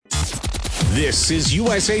This is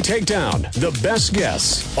USA Takedown, the best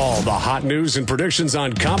guests, all the hot news and predictions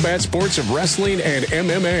on combat sports of wrestling and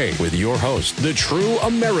MMA with your host, the true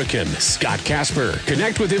American, Scott Casper.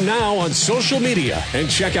 Connect with him now on social media and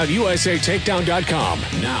check out usatakedown.com.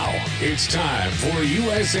 Now, it's time for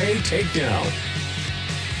USA Takedown.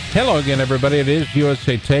 Hello again, everybody. It is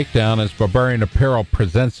USA Takedown as Barbarian Apparel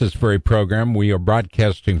presents this very program. We are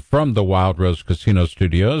broadcasting from the Wild Rose Casino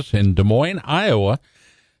Studios in Des Moines, Iowa.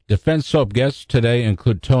 Defense Soap guests today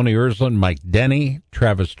include Tony Ersland, Mike Denny,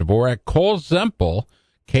 Travis Dvorak, Cole Zempel,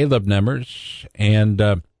 Caleb Nemmers,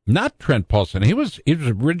 and not Trent Paulson. He was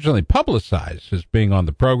originally publicized as being on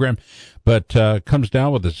the program, but comes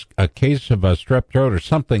down with a case of strep throat or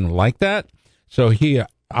something like that. So he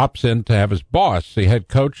opts in to have his boss, the head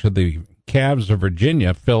coach of the Cavs of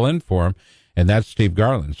Virginia, fill in for him, and that's Steve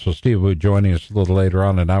Garland. So Steve will be joining us a little later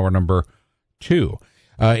on in hour number 2.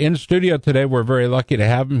 In studio today, we're very lucky to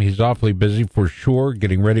have him. He's awfully busy for sure,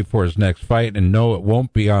 getting ready for his next fight, and no, it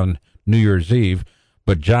won't be on New Year's Eve.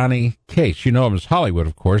 But Johnny Case, you know him as Hollywood,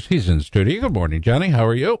 of course. He's in studio. Good morning, Johnny. How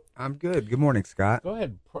are you? I'm good. Good morning, Scott. Go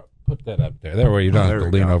ahead, put that up there. There, where you don't have to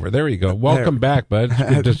lean over. There you go. Welcome back, bud. It's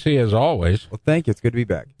good to see you as always. Well, thank you. It's good to be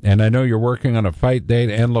back. And I know you're working on a fight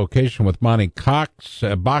date and location with Monty Cox.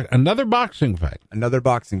 Another boxing fight. Another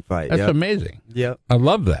boxing fight. That's amazing. Yep. I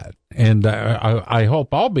love that. And I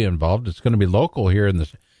hope I'll be involved. It's going to be local here in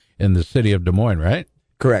the city of Des Moines, right?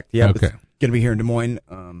 Correct. Yeah. Okay. It's going to be here in Des Moines.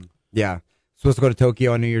 Yeah. Supposed to go to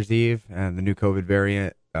Tokyo on New Year's Eve, and the new COVID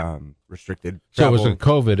variant restricted travel. So it was a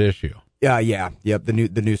COVID issue. Yeah. Yep. The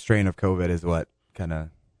new strain of COVID is what kind of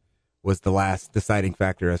was the last deciding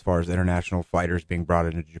factor as far as international fighters being brought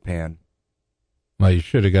into Japan. Well, you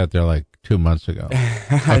should have got there like 2 months ago.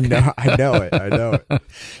 I know it.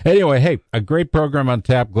 Anyway, hey, a great program on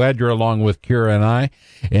tap. Glad you're along with Kira and I.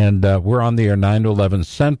 And we're on the air 9 to 11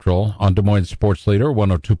 Central on Des Moines Sports Leader,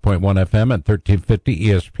 102.1 FM and 1350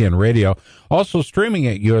 ESPN Radio. Also streaming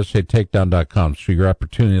at usatakedown.com. So your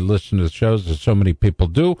opportunity to listen to the shows, as so many people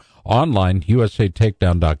do, online,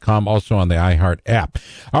 usatakedown.com, also on the iHeart app.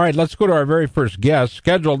 All right, let's go to our very first guest.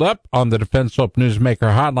 Scheduled up on the Defense Soap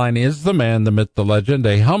Newsmaker Hotline is the man, the myth, the legend,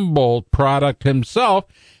 a Humboldt product himself,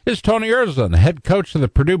 is Tony Ersland, head coach of the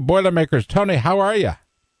Purdue Boilermakers. Tony, how are you?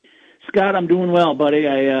 Scott, I'm doing well, buddy.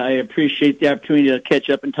 I appreciate the opportunity to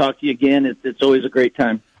catch up and talk to you again. It's always a great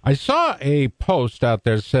time. I saw a post out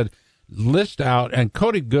there that said, list out, and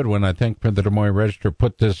Cody Goodwin, I think, for the Des Moines Register,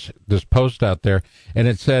 put this post out there, and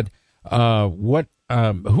it said, who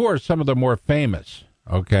are some of the more famous,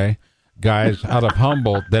 guys out of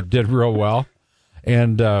Humboldt that did real well?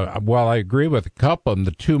 And while I agree with a couple of them,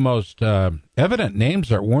 the two most evident names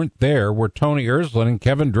that weren't there were Tony Ersland and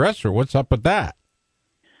Kevin Dresser. What's up with that?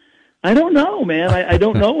 I don't know, man. I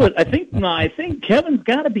don't know what I think Kevin's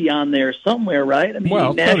got to be on there somewhere, right? I mean,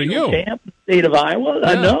 well, national champ, state of Iowa. Yeah.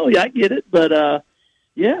 I know, I get it, but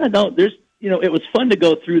there's it was fun to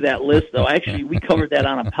go through that list, though. Actually, we covered that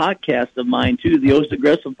on a podcast of mine too, the Ost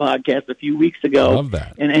Aggressive podcast a few weeks ago. Love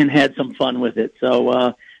that. And had some fun with it.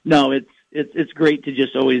 So no, it's great to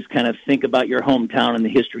just always kind of think about your hometown and the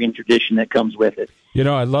history and tradition that comes with it. You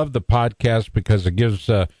know, I love the podcast because it gives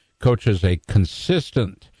coaches a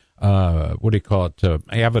consistent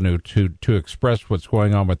avenue to express what's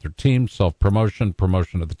going on with their team, self-promotion,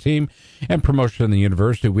 promotion of the team, and promotion of the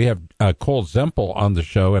university. We have Cole Zempel on the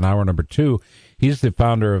show in hour number 2. He's the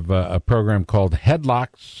founder of a program called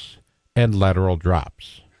Headlocks and Lateral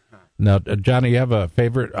Drops. Now, Johnny, you have a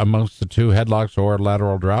favorite amongst the two, headlocks or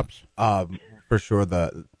lateral drops? For sure,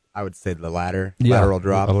 I would say the latter, lateral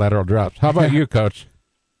drops. The lateral drops. How about you, Coach?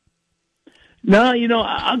 No,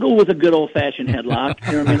 I'll go with a good old-fashioned headlock.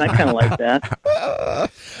 You know what I mean? I kind of like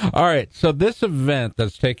that. All right, so this event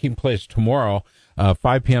that's taking place tomorrow,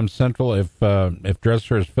 5 p.m. Central, if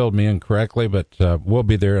Dresser has filled me in correctly, but we'll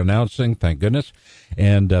be there announcing, thank goodness.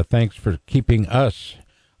 And thanks for keeping us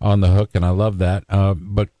on the hook, and I love that.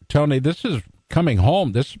 But, Tony, this is coming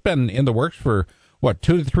home. This has been in the works for, 2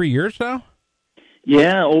 to 3 years now?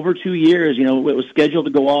 Yeah, over 2 years. It was scheduled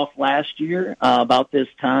to go off last year about this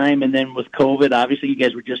time, and then with COVID, obviously you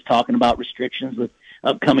guys were just talking about restrictions with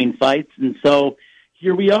upcoming fights, and so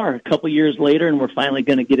here we are a couple years later, and we're finally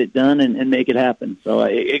going to get it done and make it happen. So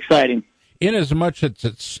exciting. In as much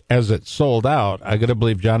as it's sold out, I got to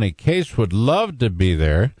believe Johnny Case would love to be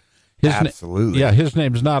there. Absolutely. His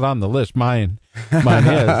name's not on the list. Mine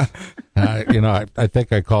is. I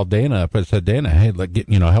think I called Dana up. I said, Dana, hey,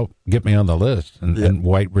 help get me on the list. And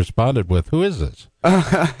White responded with, who is this?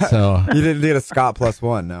 So you didn't get a Scott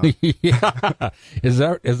 +1, no? Yeah. Is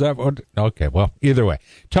that what? Okay. Well, either way,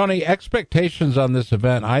 Tony, expectations on this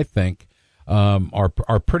event, I think,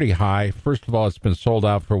 are pretty high. First of all, it's been sold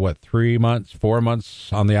out for 3 months, 4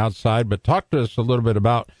 months on the outside. But talk to us a little bit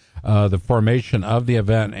about the formation of the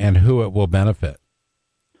event and who it will benefit.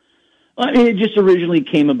 I mean, it just originally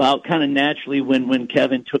came about kind of naturally when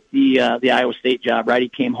Kevin took the Iowa State job, right? He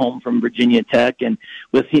came home from Virginia Tech, and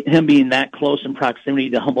with him being that close in proximity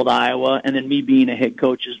to Humboldt, Iowa, and then me being a head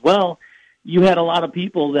coach as well, you had a lot of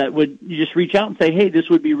people that would just reach out and say, hey, this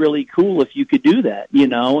would be really cool if you could do that,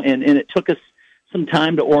 and it took us some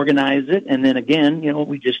time to organize it. And then again,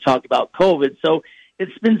 we just talked about COVID. So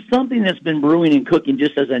it's been something that's been brewing and cooking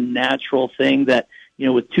just as a natural thing that,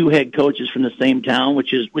 with two head coaches from the same town,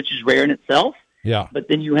 which is rare in itself. Yeah. But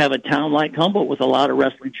then you have a town like Humboldt with a lot of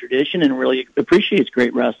wrestling tradition and really appreciates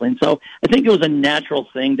great wrestling. So I think it was a natural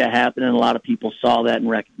thing to happen, and a lot of people saw that and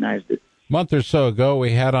recognized it. Month or so ago,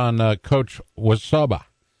 we had on Coach Wasaba.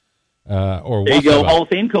 There you go, Hall of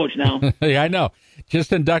Fame coach now. Yeah, I know.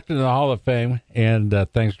 Just inducted in the Hall of Fame, and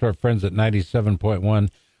thanks to our friends at 97.1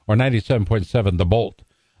 or 97.7 The Bolt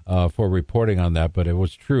for reporting on that. But it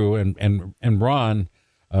was true, and Ron,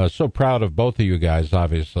 so proud of both of you guys,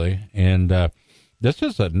 obviously. And this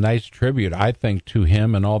is a nice tribute, I think, to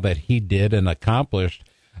him and all that he did and accomplished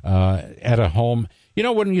at a home.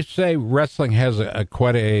 When you say wrestling has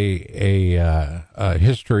quite a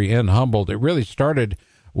history in Humboldt, it really started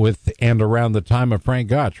with and around the time of Frank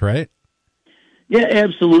Gotch, right? Yeah,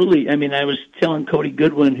 absolutely. I mean, I was telling Cody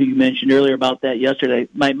Goodwin, who you mentioned earlier, about that yesterday.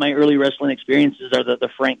 My early wrestling experiences are the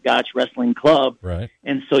Frank Gotch Wrestling Club. Right.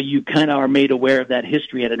 And so you kind of are made aware of that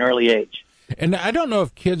history at an early age. And I don't know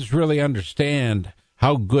if kids really understand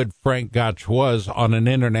how good Frank Gotch was on an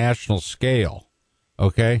international scale,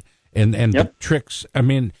 okay? And Yep. the tricks, I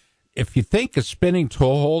mean, if you think a spinning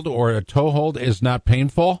toe hold or a toe hold is not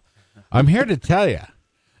painful, I'm here to tell you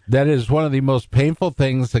that is one of the most painful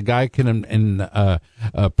things a guy can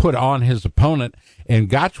put on his opponent. And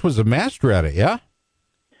Gotch was a master at it, yeah?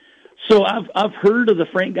 So I've heard of the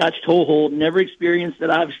Frank Gotch toe hold, never experienced it.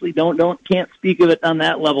 Obviously, can't speak of it on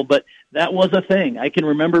that level, but that was a thing. I can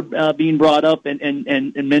remember being brought up and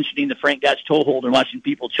mentioning the Frank Gotch toe hold and watching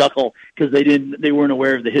people chuckle because they weren't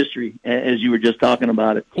aware of the history, as you were just talking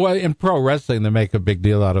about it. Well, in pro wrestling, they make a big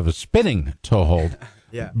deal out of a spinning toe hold.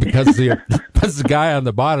 Yeah, because the guy on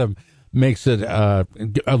the bottom makes it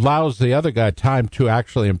allows the other guy time to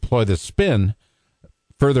actually employ the spin,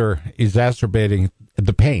 further exacerbating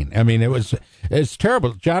the pain. I mean, it's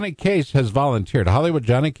terrible. Johnny Case has volunteered. Hollywood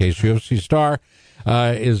Johnny Case, UFC star,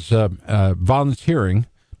 is volunteering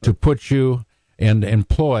to put you and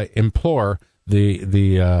implore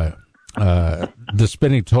the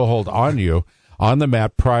spinning toe hold on you on the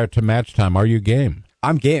mat prior to match time. Are you game?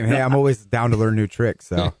 I'm game. Hey, I'm always down to learn new tricks.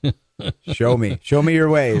 So show me your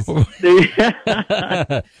ways. See,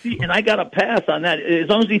 and I got a pass on that as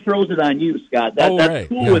long as he throws it on you, Scott. That's right.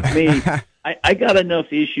 cool with me. I got enough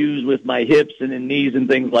issues with my hips and knees and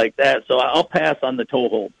things like that, so I'll pass on the toe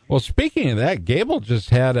hold. Well, speaking of that, Gable just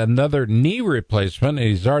had another knee replacement, and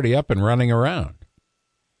he's already up and running around.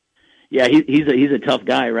 Yeah, he's a tough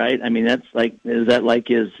guy, right? I mean, is that like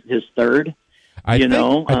his third? I think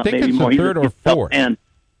maybe it's more. the third or fourth. And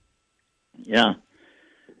yeah,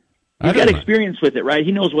 he's got experience with it, right?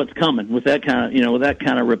 He knows what's coming with that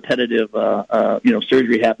kind of repetitive,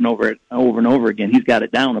 surgery happening over and over again. He's got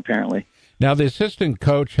it down apparently. Now the assistant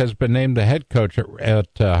coach has been named the head coach at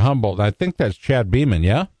Humboldt. I think that's Chad Beeman.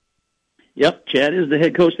 Yeah. Yep, Chad is the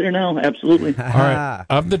head coach there now. Absolutely. All right.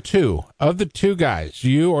 Of the two guys,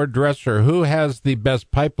 you or Dresser, who has the best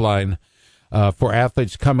pipeline for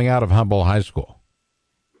athletes coming out of Humboldt High School?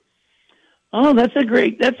 Oh, that's a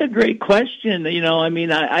great question. I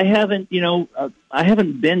mean, I haven't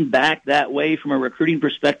been back that way from a recruiting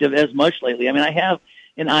perspective as much lately. I mean, I have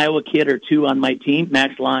an Iowa kid or two on my team.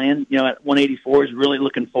 Max Lyon, at 184 is really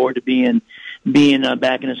looking forward to being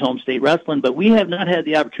back in his home state wrestling, but we have not had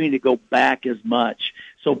the opportunity to go back as much.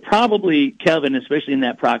 So probably Kevin, especially in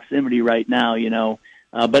that proximity right now,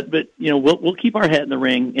 but we'll keep our hat in the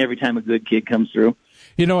ring every time a good kid comes through.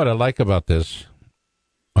 You know what I like about this?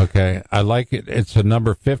 Okay, I like it. It's a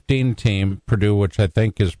number 15 team, Purdue, which I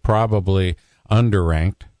think is probably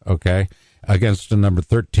underranked. Okay, against a number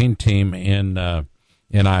 13 team in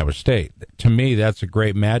Iowa State. To me, that's a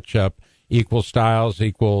great matchup. Equal styles,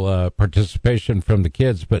 equal participation from the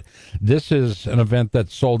kids. But this is an event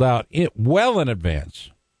that's sold out well in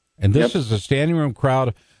advance, and this is a standing room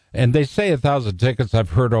crowd. And they say 1,000 tickets.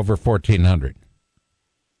 I've heard over 1,400.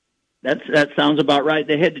 That sounds about right.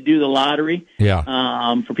 They had to do the lottery. Yeah.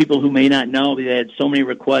 For people who may not know, they had so many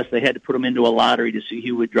requests, they had to put them into a lottery to see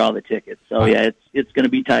who would draw the tickets. So, it's going to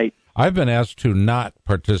be tight. I've been asked to not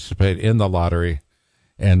participate in the lottery,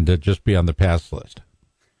 and just be on the pass list.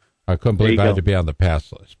 I couldn't believe I had to be on the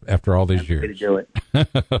pass list after all these years. To do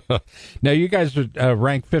it. Now, you guys are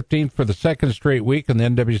ranked 15th for the second straight week in the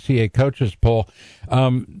NWCA coaches poll.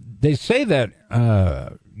 They say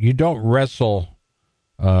that you don't wrestle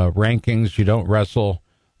rankings, you don't wrestle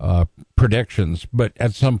predictions, but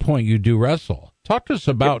at some point you do wrestle. Talk to us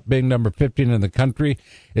about being number 15 in the country.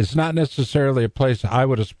 It's not necessarily a place I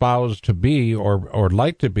would espouse to be or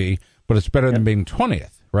like to be, but it's better than being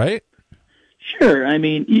 20th, right? Sure. I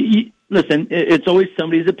mean, listen, it's always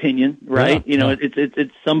somebody's opinion, right? Yeah,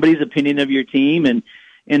 it's somebody's opinion of your team. And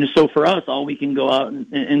so for us, all we can go out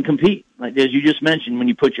and compete. Like, as you just mentioned, when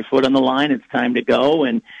you put your foot on the line, it's time to go,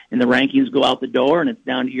 and the rankings go out the door, and it's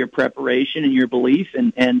down to your preparation and your belief,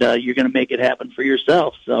 and you're going to make it happen for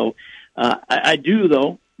yourself. So I do,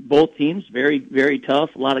 though, both teams, very, very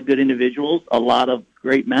tough, a lot of good individuals, a lot of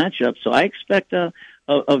great matchups. So I expect a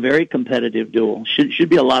very competitive duel. Should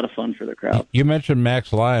be a lot of fun for the crowd. You mentioned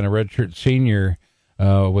Max Lyon, a redshirt senior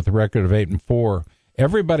with a record of 8-4.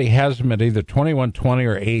 Everybody has him at either 21-20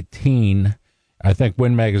 or 18. I think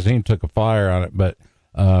Win Magazine took a flyer on it, but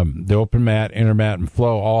the Open Mat, Intermat, and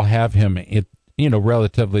Flow all have him at,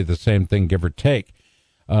 relatively the same thing, give or take.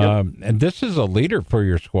 And this is a leader for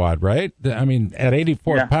your squad, right? I mean, at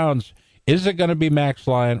 84 pounds, is it going to be Max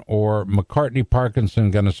Lyon or McCartney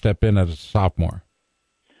Parkinson going to step in as a sophomore?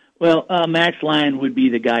 Well, Max Lyon would be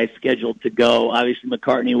the guy scheduled to go. Obviously,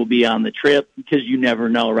 McCartney will be on the trip because you never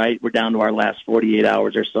know, right? We're down to our last 48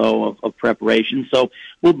 hours or so of preparation. So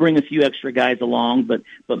we'll bring a few extra guys along, but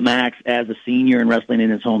Max, as a senior and wrestling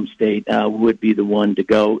in his home state, would be the one to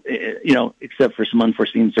go, except for some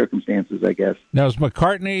unforeseen circumstances, I guess. Now, is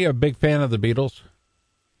McCartney a big fan of the Beatles?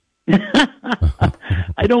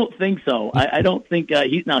 I don't think so. I don't think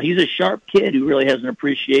he's a sharp kid who really has an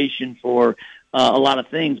appreciation for a lot of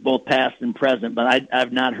things, both past and present, but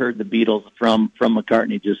I've not heard the Beatles from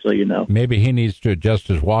McCartney, just so you know. Maybe he needs to adjust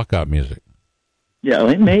his walkout music.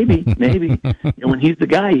 Yeah, maybe. When he's the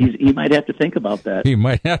guy, he might have to think about that. He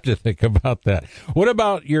might have to think about that. What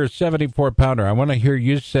about your 74-pounder? I want to hear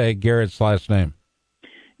you say Garrett's last name.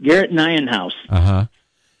 Garrett Nienhaus. Uh-huh.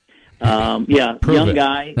 Young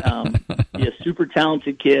guy, super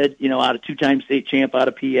talented kid, out of two-time state champ out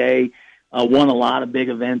of PA. Won a lot of big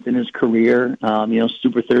events in his career,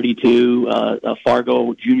 Super 32,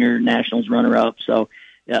 Fargo Junior Nationals runner-up. So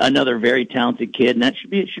another very talented kid, and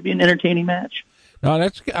it should be an entertaining match. Now,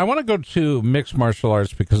 I want to go to mixed martial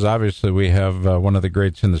arts because obviously we have one of the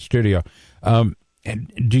greats in the studio.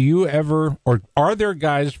 Do you ever, or are there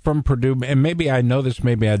guys from Purdue, and maybe I know this,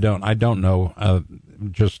 maybe I don't know,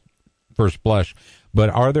 just first blush, but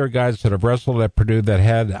are there guys that have wrestled at Purdue that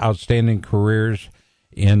had outstanding careers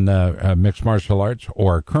in mixed martial arts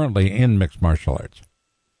or are currently in mixed martial arts?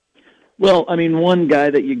 Well, I mean, one guy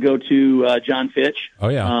that you go to, John Fitch. Oh,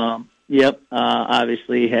 yeah.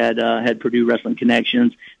 Obviously had Purdue wrestling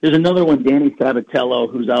connections. There's another one, Danny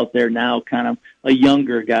Sabatello, who's out there now, kind of a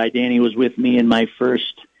younger guy. Danny was with me in my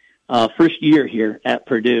first year here at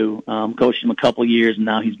Purdue. Coached him a couple years, and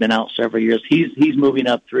now he's been out several years. He's moving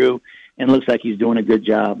up through, and looks like he's doing a good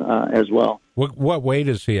job as well. What weight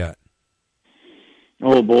is he at?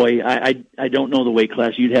 Oh boy, I don't know the weight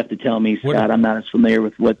class. You'd have to tell me, Scott. I'm not as familiar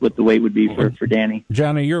with what the weight would be for Danny.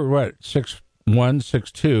 Johnny, you're what, 6'1",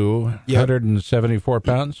 6'2", 174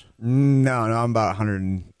 pounds? No, I'm about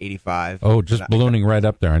 185. Oh, just ballooning right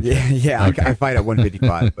up there, aren't you? Yeah. Okay. I fight at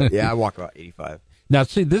 155, but I walk about 85. Now,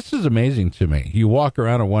 see, this is amazing to me. You walk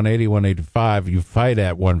around at 180, 185. You fight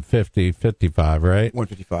at 150, 55, right?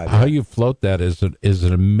 155. How you float that is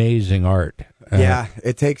an amazing art.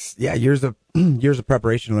 It takes years of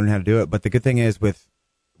preparation to learn how to do it. But the good thing is with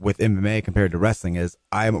MMA compared to wrestling is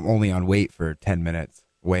I'm only on weight for 10 minutes,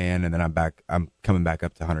 weigh in, and then I'm coming back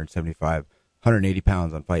up to 175, 180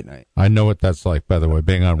 pounds on fight night. I know what that's like, by the way,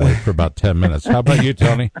 being on weight for about 10 minutes. How about you,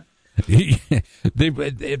 Tony?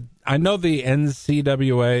 I know the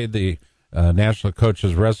NCAA, the National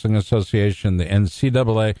Coaches Wrestling Association, the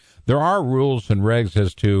NCAA, there are rules and regs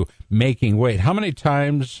as to making weight. How many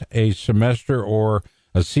times a semester or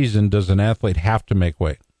a season does an athlete have to make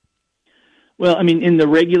weight? Well, I mean, in the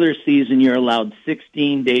regular season, you're allowed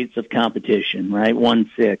 16 dates of competition, right?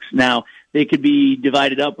 1-6. Now, they could be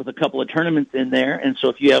divided up with a couple of tournaments in there, and so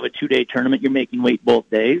if you have a 2-day tournament, you're making weight both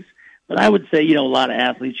days. But I would say, a lot of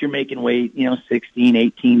athletes, you're making weight, 16,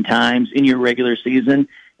 18 times in your regular season.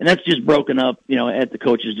 And that's just broken up, at the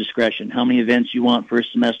coach's discretion, how many events you want for a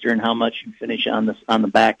semester and how much you finish on the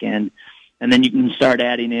back end. And then you can start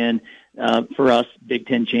adding in, for us, Big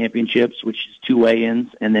Ten championships, which is 2 weigh-ins,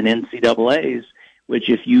 and then NCAAs, which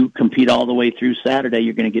if you compete all the way through Saturday,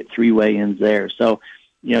 you're going to get 3 weigh-ins there. So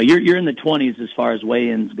you're in the 20s as far as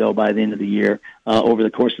weigh-ins go by the end of the year, over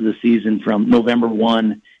the course of the season from November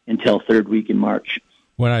 1 until third week in March.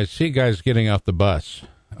 When I see guys getting off the bus,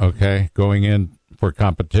 okay, going in for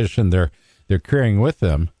competition, they're carrying with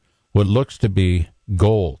them what looks to be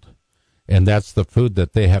gold. And that's the food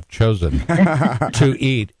that they have chosen to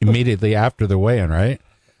eat immediately after the weigh-in, right?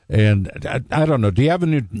 And I don't know. Do you have a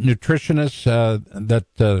nutritionist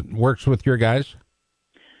that works with your guys?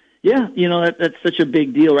 Yeah, that's such a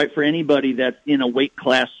big deal, right? For anybody that's in a weight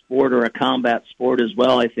class sport or a combat sport as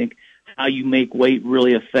well, I think how you make weight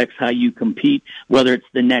really affects how you compete, whether it's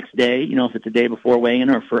the next day, if it's a day before weigh-in,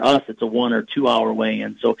 or for us, it's a 1 or 2 hour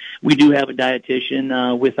weigh-in. So we do have a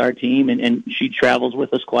dietitian with our team, and she travels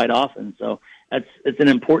with us quite often. So it's an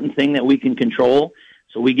important thing that we can control.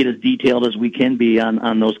 So we get as detailed as we can be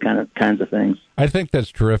on those kinds of things. I think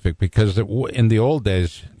that's terrific because in the old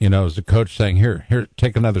days, as a coach saying, here,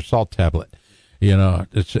 take another salt tablet.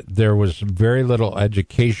 There was very little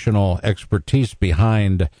educational expertise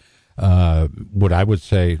behind what I would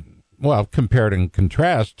say, well, compared and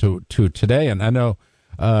contrast to today. And I know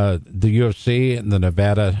the UFC and the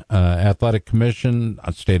Nevada Athletic Commission,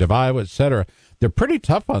 state of Iowa, et cetera, they're pretty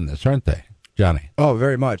tough on this, aren't they, Johnny? Oh,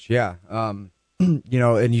 very much, yeah.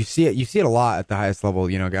 And you see it a lot at the highest level.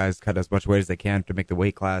 Guys cut as much weight as they can to make the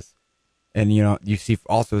weight class, and you see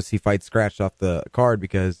fights scratched off the card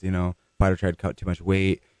because fighter tried to cut too much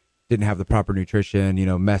weight, didn't have the proper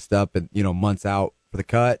nutrition, messed up, and months out for the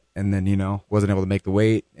cut, and then wasn't able to make the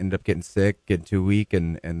weight, ended up getting sick, getting too weak,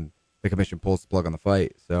 and the commission pulls the plug on the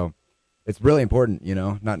fight. So it's really important,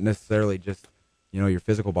 not necessarily just your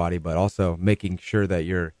physical body, but also making sure that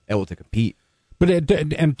you're able to compete. But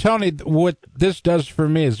and Tony, what this does for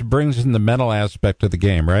me is it brings in the mental aspect of the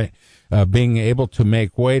game, right? Being able to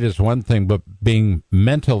make weight is one thing, but being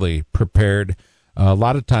mentally prepared a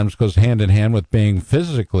lot of times goes hand in hand with being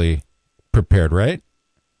physically prepared, right?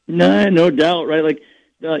 No doubt, right? Like,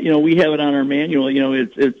 we have it on our manual.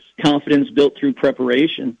 It's confidence built through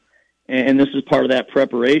preparation, and this is part of that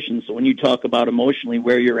preparation. So when you talk about emotionally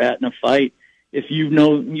where you're at in a fight, if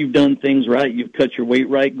you've done things right, you've cut your weight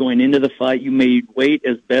right going into the fight, you made weight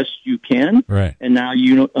as best you can, right? And now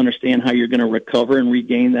you understand how you're going to recover and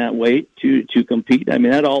regain that weight to compete. I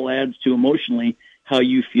mean, that all adds to emotionally how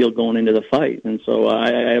you feel going into the fight, and so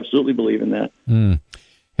I absolutely believe in that.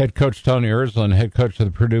 Head coach Tony Ersland, head coach of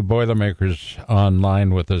the Purdue Boilermakers,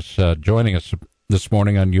 online with us, joining us this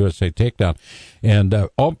morning on USA Takedown. And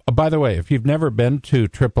by the way, if you've never been to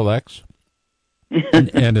Triple X,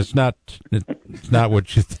 and it's not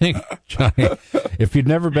what you think, Johnny. If you've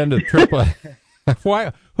never been to Triple X,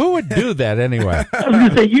 why? Who would do that anyway? I was going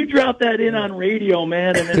to say, you drop that in on radio,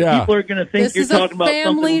 man, and then people are going to think you're talking about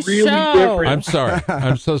something really different. I'm sorry.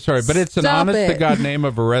 I'm so sorry. But it's an honest-to-God name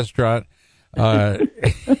of a restaurant.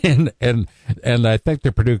 And I think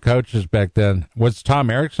the Purdue coaches back then, was Tom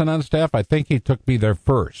Erickson on staff? I think he took me there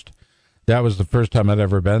first. That was the first time I'd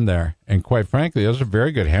ever been there. And quite frankly, those are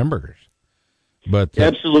very good hamburgers. But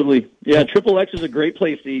absolutely. Yeah, Triple X is a great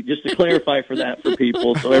place to eat, just to clarify for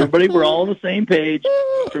people. So everybody, we're all on the same page.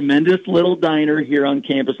 Tremendous little diner here on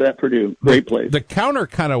campus at Purdue. Great place. The counter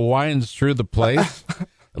kind of winds through the place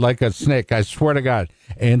like a snake, I swear to God.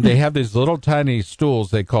 And they have these little tiny stools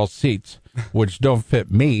they call seats, which don't fit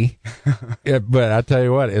me. But I tell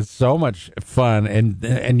you what, it's so much fun.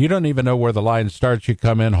 And you don't even know where the line starts. You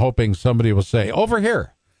come in hoping somebody will say, over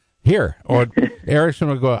here. Or Erickson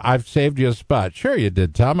will go, I've saved you a spot. Sure you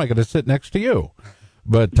did, Tom. I got to sit next to you.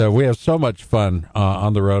 But we have so much fun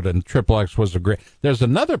on the road, and Triple X was a great. There's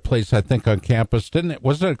another place, I think, on campus,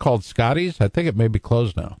 wasn't it called Scotty's? I think it may be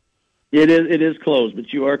closed now. It is closed,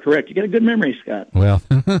 but you are correct. You got a good memory, Scott. Well,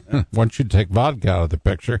 once you take vodka out of the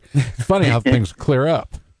picture, it's funny how things clear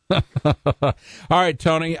up. All right,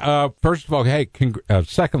 Tony. First of all, hey,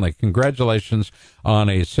 secondly, congratulations on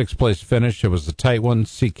a sixth-place finish. It was a tight one,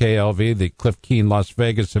 CKLV, the Cliff Keen Las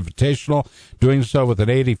Vegas Invitational, doing so with an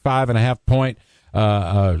 85.5-point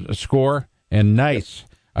score, and nice.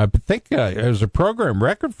 I think it was a program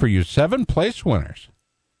record for you, 7 place winners.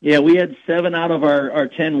 Yeah, we had 7 out of our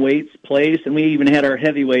 10 weights placed, and we even had our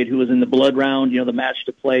heavyweight who was in the blood round, the match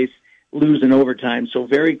to place, lose in overtime. So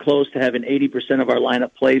very close to having 80% of our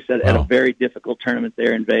lineup placed at a very difficult tournament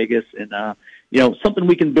there in Vegas, and something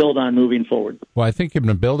we can build on moving forward. Well, I think you've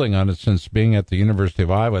been building on it since being at the University of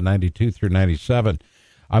Iowa, 92 through 97.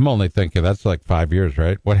 I'm only thinking that's like 5 years,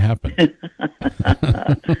 right? What happened?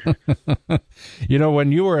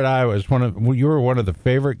 When you were at Iowa, you were one of the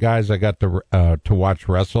favorite guys I got to watch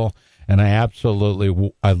wrestle, and I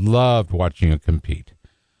loved watching you compete.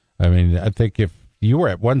 I mean, I think if you were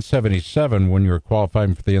at 177 when you were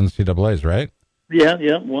qualifying for the NCAAs, right? Yeah,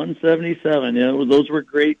 177. Yeah, well, those were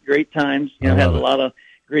great times. You know, had a lot of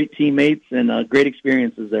great teammates and great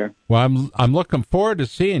experiences there. Well, I'm looking forward to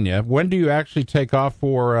seeing you. When do you actually take off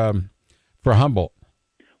for Humboldt?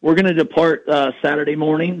 We're going to depart Saturday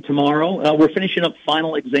morning, tomorrow. We're finishing up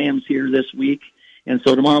final exams here this week. And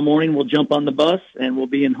so tomorrow morning we'll jump on the bus and we'll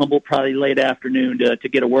be in Humboldt probably late afternoon to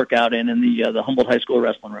get a workout in the Humboldt High School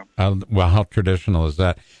wrestling room. Well, how traditional is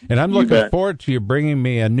that? And I'm looking forward to you bringing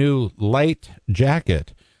me a new light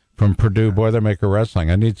jacket from Purdue Boilermaker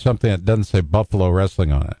Wrestling. I need something that doesn't say Buffalo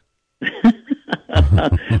Wrestling on it.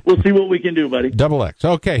 We'll see what we can do, buddy. Double X.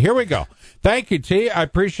 Okay, here we go. Thank you, T. I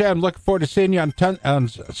appreciate it. I'm looking forward to seeing you on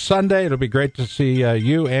Sunday. It'll be great to see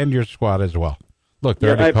you and your squad as well. Look,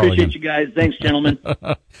 they're I appreciate you guys. Thanks, gentlemen.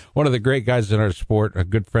 One of the great guys in our sport, a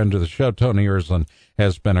good friend of the show, Tony Ersland,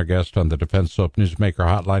 has been our guest on the Defense Soap Newsmaker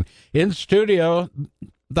Hotline. In studio,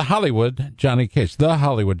 the Hollywood Johnny Case. The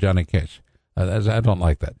Hollywood Johnny Case. I don't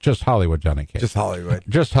like that. Just Hollywood Johnny Case. Just Hollywood.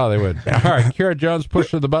 Just Hollywood. All right, Kira Jones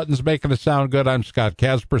pushing the buttons, making it sound good. I'm Scott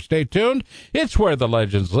Casper. Stay tuned. It's where the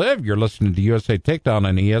legends live. You're listening to USA Takedown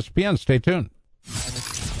on ESPN. Stay tuned.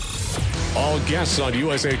 All guests on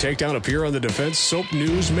USA Takedown appear on the Defense Soap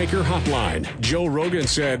Newsmaker Hotline. Joe Rogan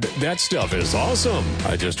said, "That stuff is awesome.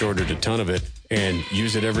 I just ordered a ton of it and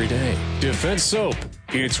use it every day." Defense Soap.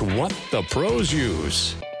 It's what the pros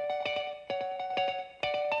use.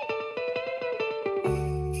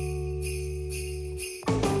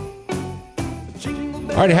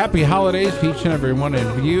 All right, happy holidays to each and every one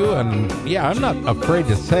of you. And, yeah, I'm not afraid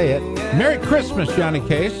to say it. Merry Christmas, Johnny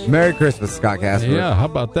Case. Merry Christmas, Scott Casper. Yeah, how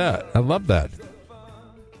about that? I love that.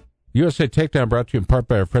 USA Takedown brought to you in part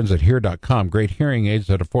by our friends at Hear.com. Great hearing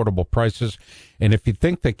aids at affordable prices. And if you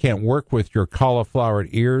think they can't work with your cauliflowered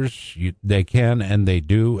ears, they can, and they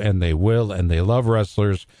do, and they will, and they love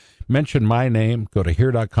wrestlers. Mention my name. Go to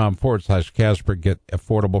Hear.com/Casper. Get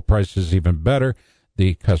affordable prices even better.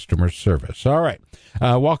 The customer service. All right.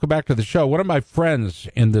 Welcome back to the show. One of my friends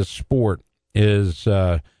in this sport is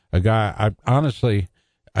a guy,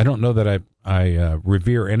 I don't know that I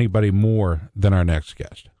revere anybody more than our next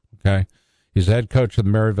guest. Okay. He's the head coach of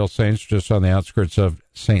the Maryville Saints, just on the outskirts of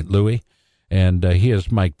St. Louis. And he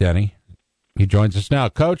is Mike Denny. He joins us now.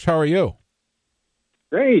 Coach, how are you?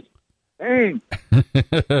 Great. Thanks.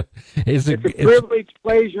 It's a privilege,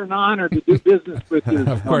 pleasure, and honor to do business with you.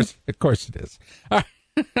 Of course it is.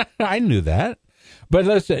 I knew that. But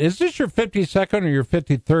listen, is this your 52nd or your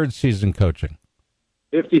 53rd season coaching?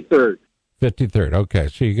 53rd. 53rd. Okay,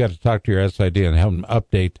 so you got to talk to your SID and have them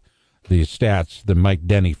update the stats, the Mike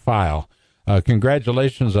Denny file.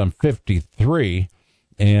 Congratulations on 53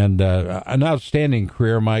 and an outstanding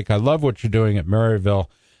career, Mike. I love what you're doing at Maryville.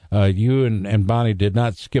 You and Bonnie did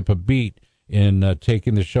not skip a beat in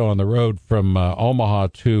taking the show on the road from Omaha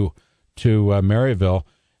to Maryville,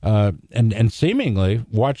 and seemingly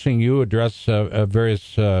watching you address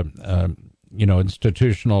various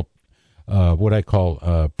institutional what I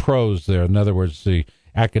call pros there. In other words, the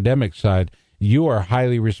academic side. You are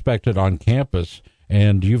highly respected on campus,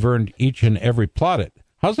 and you've earned each and every plaudit.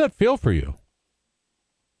 How's that feel for you?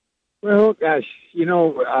 Well, gosh,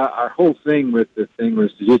 our whole thing with the thing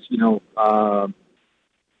was to just,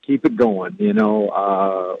 keep it going.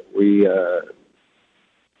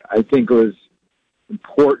 I think it was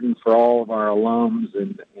important for all of our alums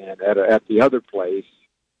and at the other place,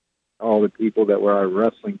 all the people that were our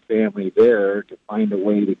wrestling family there, to find a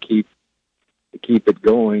way to keep it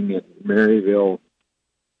going. And Maryville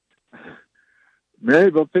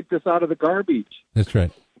picked us out of the garbage. That's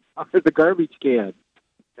right. Out of the garbage can.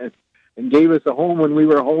 And gave us a home when we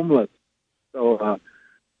were homeless. So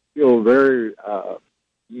feel very,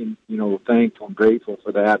 thankful and grateful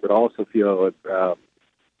for that, but also feel a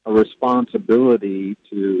responsibility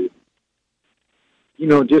to,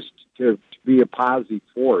 just to be a positive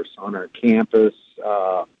force on our campus,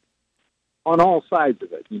 on all sides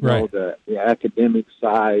of it. Right. The academic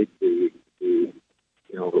side, the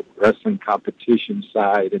wrestling competition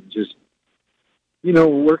side, and just,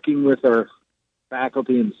 working with our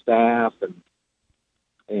faculty and staff,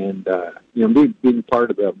 and being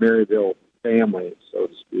part of the Maryville family, so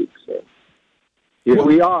to speak. So here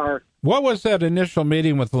we are. What was that initial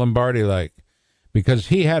meeting with Lombardi like? Because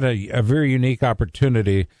he had a very unique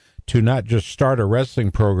opportunity to not just start a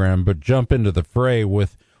wrestling program, but jump into the fray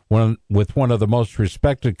with one of the most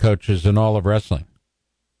respected coaches in all of wrestling.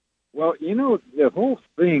 Well, the whole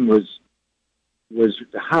thing was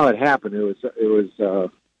how it happened. It was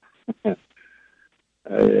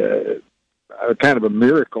kind of a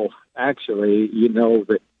miracle, actually.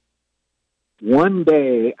 That one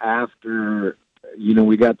day after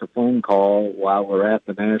we got the phone call while we're at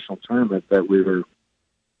the national tournament that we were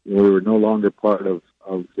no longer part of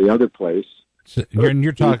the other place. So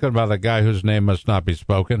you're talking about a guy whose name must not be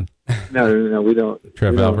spoken. No, we don't.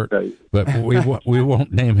 Trev Albert, but we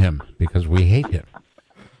won't name him because we hate him.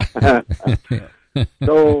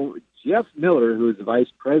 So Jeff Miller, who is the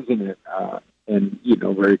vice president, and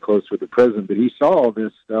very close with the president, but he saw all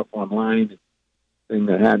this stuff online, thing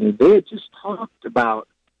that happened. And they had just talked about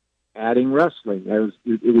adding wrestling.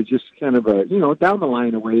 It was just kind of a down the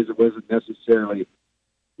line of ways. It wasn't necessarily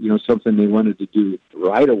something they wanted to do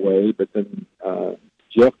right away. But then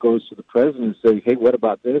Jeff goes to the president and says, "Hey, what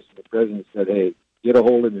about this?" And the president said, "Hey, get a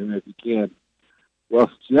hold of him if you can." Well,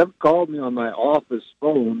 Jeff called me on my office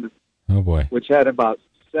phone. Oh boy! Which had about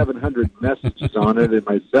 700 messages on it, and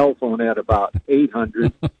my cell phone had about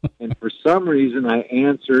 800. And for some reason, I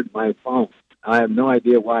answered my phone. I have no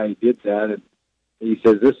idea why I did that. And he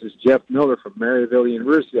says, "This is Jeff Miller from Maryville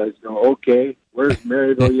University." I said, "Okay, where's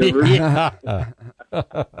Maryville University?"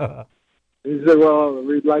 He said, "Well,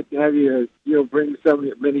 we'd like to have you, bring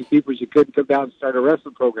many people as you could come down and start a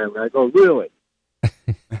wrestling program." And I go, "Really?"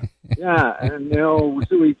 Yeah, and so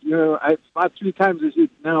we, I about 3 times I said,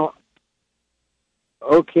 "Now,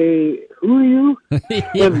 okay, who are you?"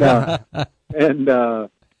 and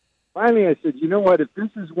finally I said, "You know what? If this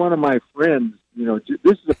is one of my friends,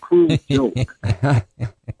 this is a cruel joke." He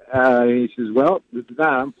says, "Well, this is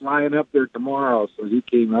not. I'm flying up there tomorrow." So he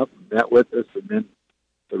came up and met with us, and then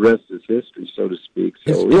the rest is history, so to speak.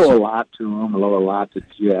 So we owe a lot to him, we owe a lot to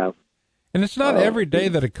Jeff. And it's not every day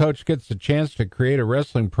that a coach gets a chance to create a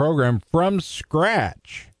wrestling program from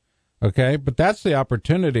scratch, okay? But that's the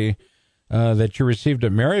opportunity that you received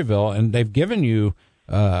at Maryville, and they've given you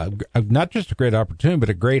not just a great opportunity, but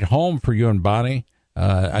a great home for you and Bonnie.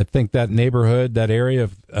 I think that neighborhood, that area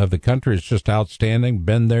of the country is just outstanding.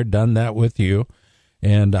 Been there, done that with you.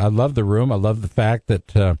 And I love the room. I love the fact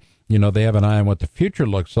that, they have an eye on what the future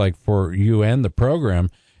looks like for you and the program.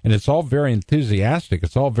 And it's all very enthusiastic.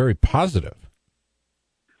 It's all very positive.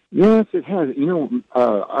 Yes, it has.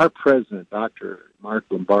 Our president, Dr. Mark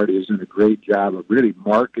Lombardi, has done a great job of really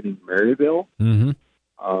marketing Maryville.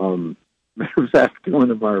 Mm-hmm. Matter of fact, one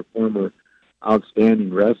of our former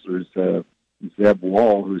outstanding wrestlers, Zeb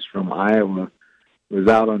Wall, who's from Iowa, was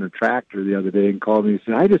out on a tractor the other day and called me and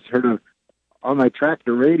said, "I just heard on my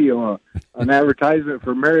tractor radio an advertisement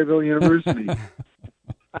for Maryville University."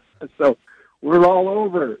 So we're all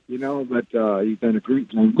over, but he's done a great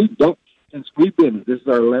job. Since we've been, this is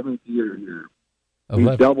our 11th year here. 11.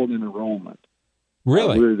 We've doubled in enrollment.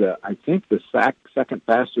 Really? We're I think the second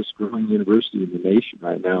fastest growing university in the nation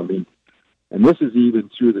right now. And this is even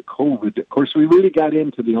through the COVID. Of course, we really got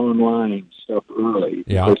into the online stuff early.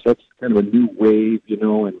 Yeah. Of course, that's kind of a new wave,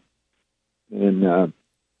 and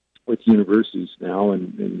with universities now,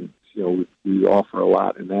 and we offer a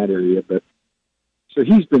lot in that area. But so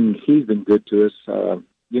he's been good to us.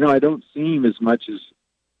 I don't see him as much as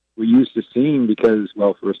we used to see him because,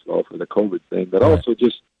 well, first of all, for the COVID thing, but also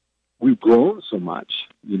just we've grown so much,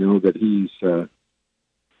 that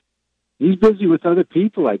he's busy with other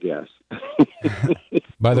people, I guess.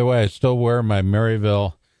 By the way, I still wear my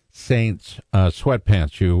Maryville Saints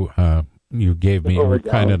sweatpants you gave me. You were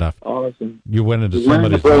kind enough. Awesome. You went into You're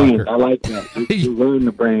somebody's brand. locker. I like that. You're wearing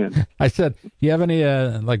the brand. I said, "Do you have any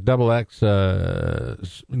like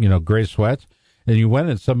XX gray sweats?" And you went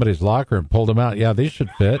in somebody's locker and pulled them out. Yeah, these should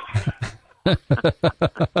fit. But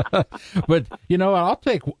I'll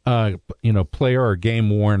take player or game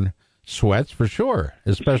worn sweats for sure,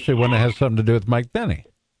 especially when it has something to do with Mike Denny.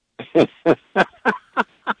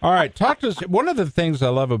 All right, talk to us. One of the things I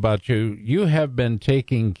love about you, you have been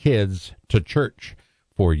taking kids to church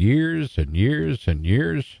for years and years and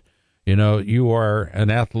years. You are an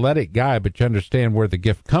athletic guy, but you understand where the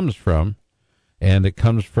gift comes from, and it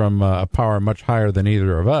comes from a power much higher than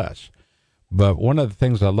either of us. But one of the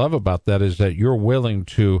things I love about that is that you're willing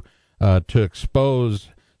to expose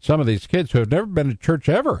some of these kids who have never been to church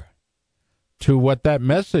ever to what that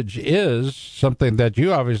message is, something that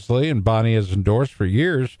you obviously and Bonnie has endorsed for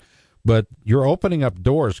years, but you're opening up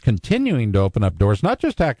doors, continuing to open up doors, not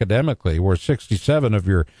just academically, where 67 of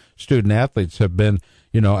your student athletes have been,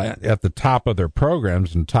 at the top of their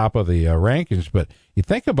programs and top of the rankings, but you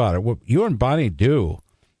think about it, what you and Bonnie do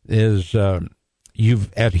is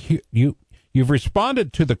you've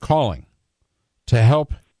responded to the calling to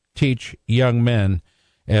help teach young men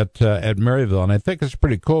at Maryville, and I think it's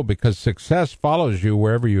pretty cool because success follows you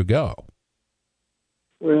wherever you go.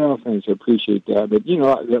 Well, thanks. I appreciate that. But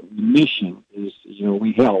the mission is,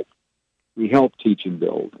 we help teach and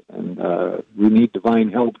build, and we need divine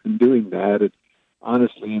help in doing that.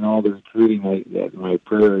 honestly, in all the recruiting, my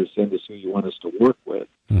prayer is send us who you want us to work with.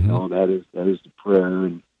 Mm-hmm. You know, that is the prayer,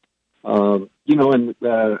 and you know, and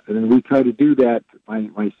we try to do that.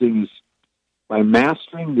 My thing is by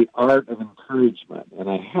mastering the art of encouragement, and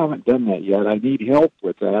I haven't done that yet. I need help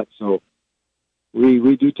with that, so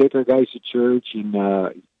we do take our guys to church, and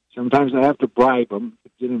sometimes I have to bribe them to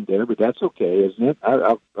get them there, but that's okay, isn't it?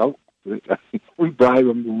 We bribe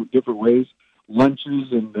them in different ways,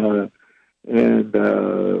 lunches and other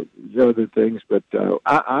things. But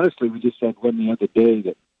honestly, we just had one the other day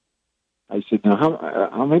that I said, "Now,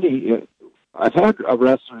 how many?" I've had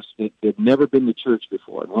wrestlers that have never been to church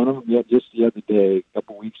before, and one of them just the other day, a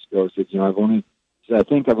couple of weeks ago, said, "You know, I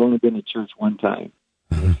think I've only been to church one time."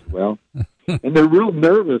 Well, and they're real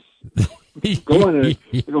nervous going.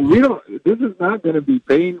 You know, this is not going to be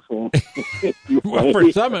painful. Well,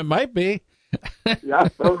 for some, it might be. Yeah,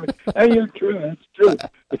 hey, you're true. That's true.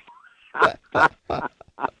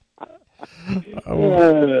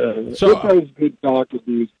 So it's always good talking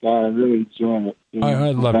to you, Scott. I really enjoy it. You know,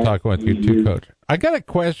 I love talking with you too, Coach. I got a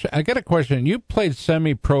question. You played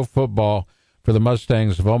semi-pro football for the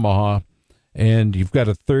Mustangs of Omaha, and you've got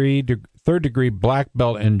a third-degree black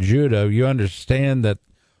belt in judo. You understand that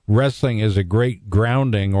wrestling is a great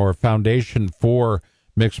grounding or foundation for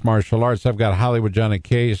mixed martial arts. I've got Hollywood Johnny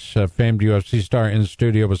Case, a famed UFC star, in the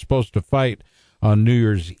studio, was supposed to fight on New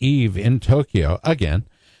Year's Eve in Tokyo again.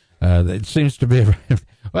 It seems to be,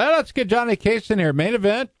 well, let's get Johnny Case in here. Main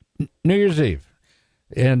event, New Year's Eve.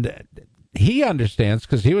 And he understands,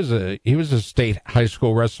 because he was a state high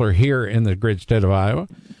school wrestler here in the great state of Iowa,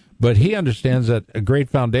 but he understands that a great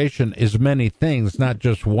foundation is many things, not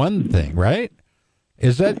just one thing, right?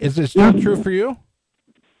 Is it still true for you?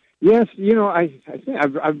 Yes, you know, I think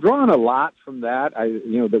I've drawn a lot from that.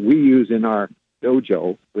 That we use in our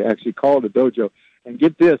dojo. We actually call it a dojo. And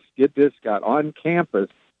get this, Scott, on campus,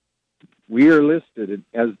 we are listed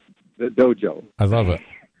as the dojo. I love it.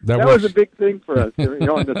 That was a big thing for us. You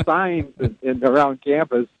know, in the signs around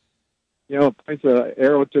campus, you know, points an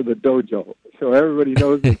arrow to the dojo, so everybody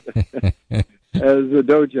knows it as the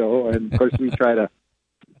dojo. And of course, we try to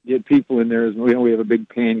get people in there. As we have a big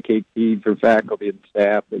pancake feed for faculty and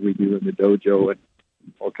staff that we do in the dojo, and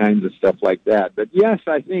all kinds of stuff like that. But yes,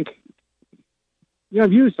 I think, you know,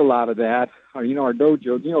 I've used a lot of that. You know, our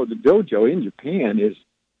dojo. You know, the dojo in Japan is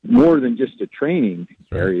more than just a training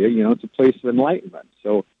area. You know, it's a place of enlightenment.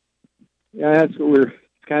 So, yeah, that's what it's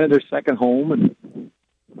kind of their second home, and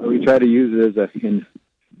we try to use it as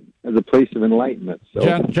a place of enlightenment.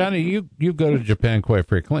 So, Johnny, you go to Japan quite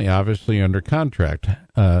frequently. Obviously, under contract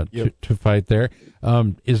to fight there.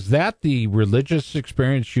 Is that the religious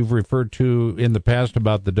experience you've referred to in the past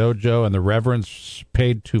about the dojo and the reverence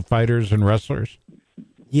paid to fighters and wrestlers?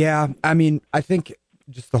 Yeah, I mean, I think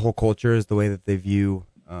just the whole culture is the way that they view,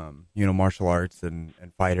 martial arts and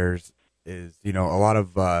fighters is, you know, a lot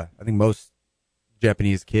of, I think most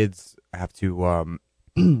Japanese kids have to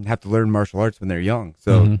learn martial arts when they're young.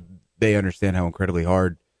 So they understand how incredibly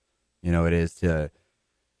hard, you know, it is to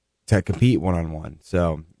compete one-on-one.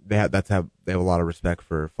 So that's how they have a lot of respect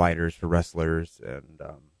for fighters, for wrestlers. And,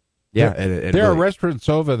 there are restaurants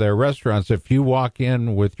over there. Restaurants, if you walk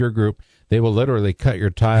in with your group, they will literally cut your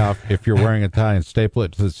tie off if you're wearing a tie and staple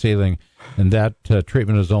it to the ceiling. And that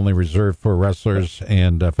treatment is only reserved for wrestlers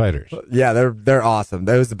and fighters. Yeah, they're awesome.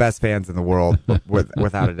 Those are the best fans in the world,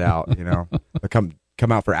 without a doubt. You know, they come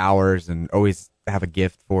out for hours and always have a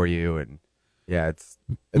gift for you. And yeah, it's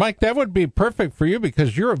Mike. That would be perfect for you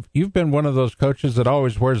because you've been one of those coaches that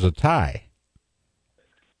always wears a tie.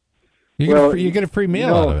 You get a free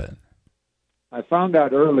meal out of it. I found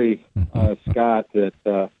out early, Scott,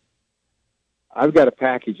 that I've got to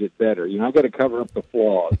package it better. You know, I've got to cover up the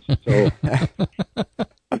flaws. So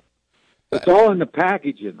it's all in the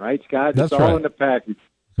packaging, right, Scott? That's it's all in the package.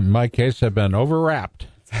 In my case, I've been overwrapped.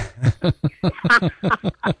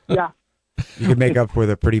 Yeah. You can make up with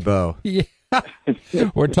a pretty bow. Yeah.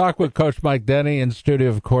 We're talking with Coach Mike Denny in studio,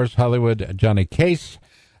 of course, Hollywood Johnny Case.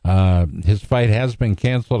 His fight has been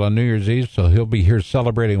canceled on New Year's Eve, so he'll be here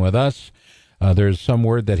celebrating with us. There's some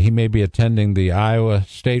word that he may be attending the Iowa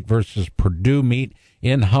State versus Purdue meet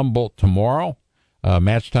in Humboldt tomorrow.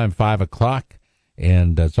 Match time 5:00,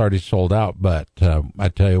 and it's already sold out. But I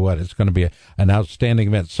tell you what, it's going to be an outstanding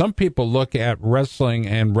event. Some people look at wrestling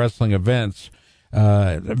and wrestling events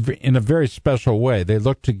in a very special way. They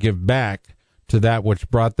look to give back to that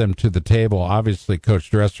which brought them to the table. Obviously,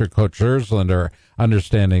 Coach Dresser, Coach Ersland are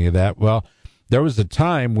understanding of that. Well, there was a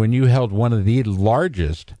time when you held one of the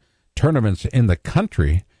largest tournaments in the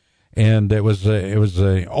country, and it was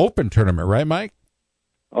a open tournament, right, Mike?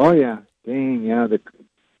 Oh yeah, dang, yeah.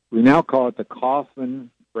 we now call it the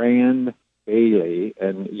Coffin Brand Bailey,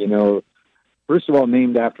 and first of all,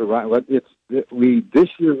 named after Ryan. This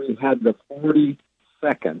year we had the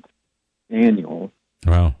 42nd annual.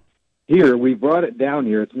 Wow. Here we brought it down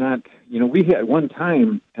here. It's not, we had one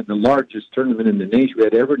time at the largest tournament in the nation. We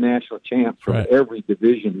had every national champ from every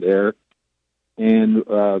division there, and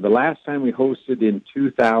the last time we hosted in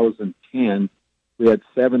 2010, we had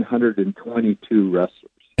 722 wrestlers.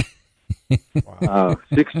 Wow.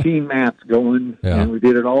 16 mats going, and we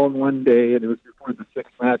did it all in one day, and it was before the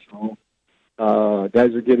 6-match rule.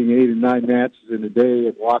 Guys are getting 8 and 9 matches in a day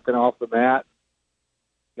and walking off the mat.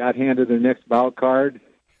 Got handed their next bout card,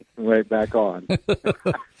 and right back on.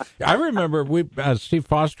 I remember Steve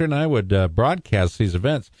Foster and I would broadcast these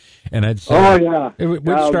events, and I'd say, we'd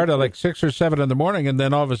start at like 6 or 7 in the morning, and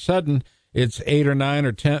then all of a sudden it's 8 or 9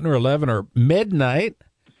 or 10 or 11 or midnight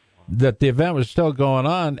that the event was still going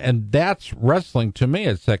on, and that's wrestling to me.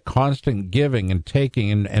 It's that constant giving and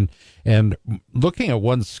taking and looking at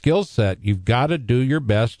one's skill set. You've got to do your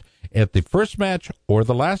best at the first match or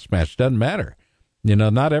the last match. Doesn't matter.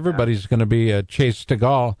 Not everybody's going to be a Chase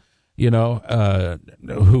Stegall,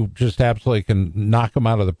 who just absolutely can knock him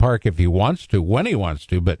out of the park if he wants to, when he wants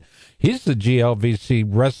to. But he's the GLVC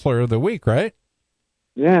Wrestler of the Week, right?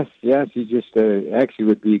 Yes. He just actually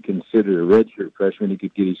would be considered a redshirt freshman. He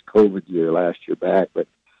could get his COVID year last year back. But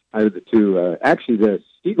out of the two, actually the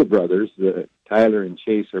Stiegel brothers, Tyler and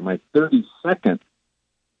Chase, are my 32nd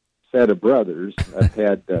set of brothers. I've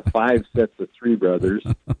had 5 sets of 3 brothers.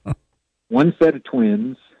 1 set of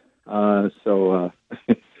twins. So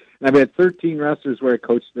I've had 13 wrestlers where I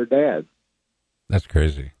coached their dad. That's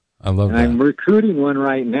crazy. I love that. I'm recruiting one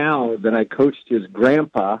right now that I coached his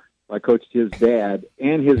grandpa. I coached his dad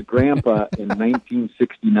and his grandpa in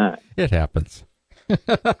 1969. It happens.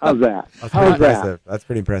 How's that? That's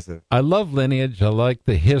pretty impressive. I love lineage. I like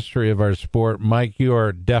the history of our sport. Mike, you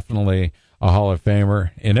are definitely a Hall of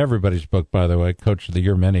Famer in everybody's book, by the way. Coach of the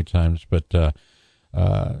Year many times, but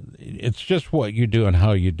it's just what you do and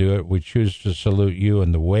how you do it. We choose to salute you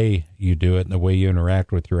and the way you do it and the way you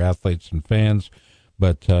interact with your athletes and fans.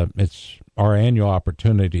 But it's our annual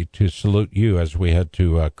opportunity to salute you as we head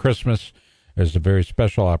to Christmas. There's a very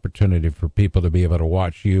special opportunity for people to be able to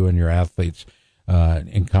watch you and your athletes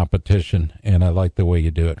in competition, and I like the way you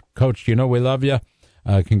do it. Coach, we love you.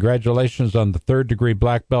 Congratulations on the 3rd degree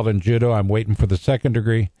black belt in judo. I'm waiting for the 2nd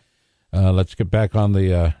degree. Let's get back on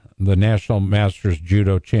the National Masters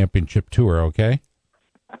Judo Championship Tour, okay?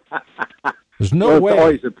 There's no way. It's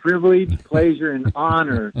always a privilege, pleasure, and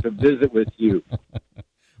honor to visit with you.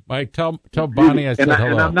 Mike, tell Bonnie I said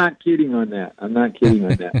hello. And I'm not kidding on that.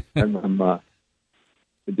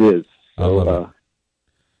 It is. So,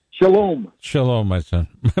 shalom. Shalom, my son.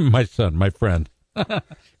 My friend.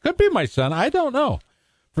 Could be my son. I don't know.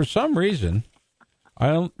 For some reason,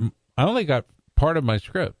 I only got part of my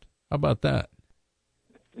script. How about that?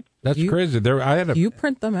 That's crazy. You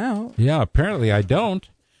print them out. Yeah, apparently I don't.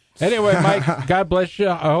 Anyway, Mike, God bless you.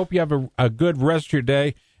 I hope you have a good rest of your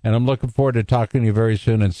day, and I'm looking forward to talking to you very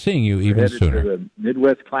soon and seeing you even sooner. To the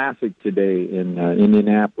Midwest Classic today in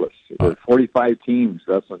Indianapolis. There are 45 teams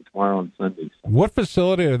wrestling tomorrow and Sunday. What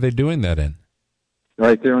facility are they doing that in?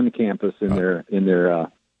 Right there on the campus in their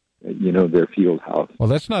field house. Well,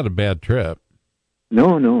 that's not a bad trip.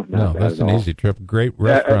 No, that's an easy trip. Great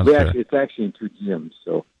restaurants. It's actually in 2 gyms.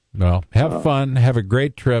 So, well, have fun. Have a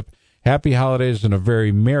great trip. Happy holidays and a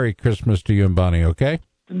very Merry Christmas to you and Bonnie, okay?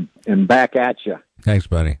 And back at you. Thanks,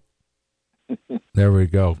 buddy. There we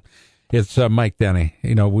go. It's Mike Denny.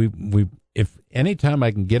 If anytime I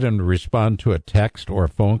can get him to respond to a text or a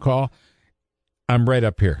phone call, I'm right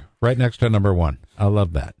up here, right next to number 1. I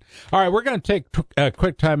love that. All right, we're going to take a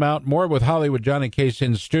quick time out. More with Hollywood Johnny Case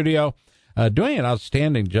in studio. Doing an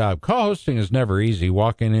outstanding job. Co-hosting is never easy,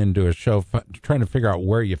 walking into a show, trying to figure out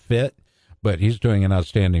where you fit. But he's doing an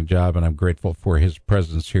outstanding job, and I'm grateful for his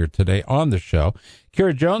presence here today on the show.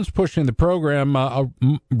 Kira Jones pushing the program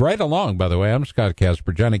right along, by the way. I'm Scott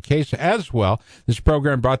Casper, Johnny Case as well. This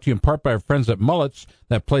program brought to you in part by our friends at Mullets,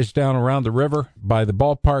 that place down around the river by the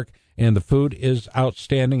ballpark, and the food is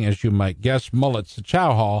outstanding, as you might guess. Mullets, the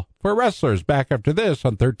Chow Hall for wrestlers. Back after this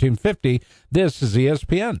on 1350. This is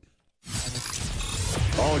ESPN.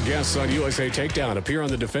 All guests on USA Takedown appear on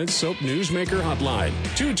the Defense Soap Newsmaker Hotline.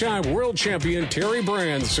 2-time world champion Terry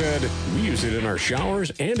Brand said, "We use it in our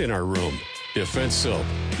showers and in our room." Defense Soap,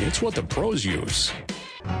 it's what the pros use.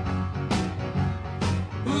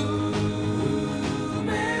 Ooh,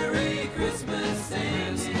 Merry Christmas,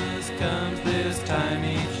 Christmas comes this time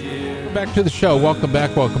each year. back to the show. Welcome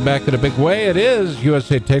back in a big way. It is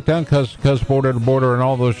USA Takedown, coast to coast, border to border, and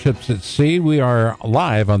all those ships at sea. We are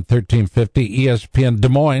live on 1350 ESPN Des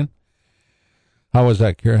Moines. How was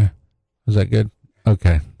that, Kira? Was that good?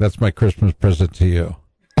 Okay, that's my Christmas present to you.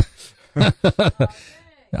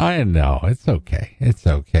 I know. It's okay. It's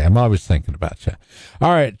okay. I'm always thinking about you.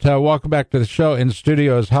 All right, welcome back to the show. In the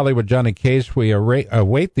studio is Hollywood Johnny Case. We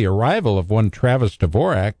await the arrival of one Travis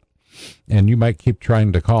Dvorak. And you might keep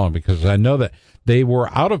trying to call him because I know that they were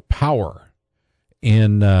out of power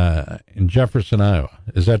in Jefferson, Iowa.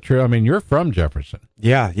 Is that true? I mean, you're from Jefferson.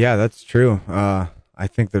 Yeah, that's true. I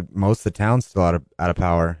think that most of the town's still out of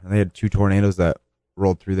power. They had 2 tornadoes that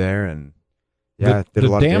rolled through there, and the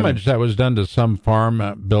damage that was done to some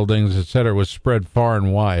farm buildings, et cetera, was spread far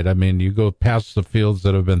and wide. I mean, you go past the fields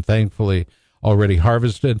that have been thankfully already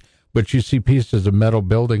harvested, but you see pieces of metal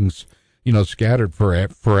buildings, scattered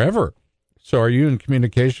forever. So are you in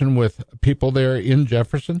communication with people there in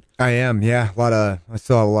Jefferson? I am, yeah. I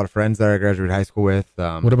still have a lot of friends there I graduated high school with.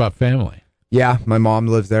 What about family? Yeah, my mom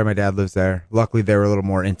lives there. My dad lives there. Luckily, they were a little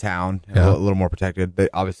more in town, a little more protected. They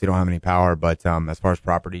obviously don't have any power, but as far as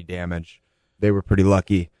property damage, they were pretty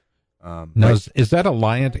lucky. Now, is that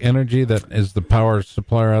Alliant Energy that is the power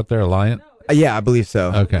supplier out there, Alliant? Yeah, I believe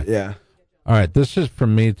so. Okay. Yeah. All right, this is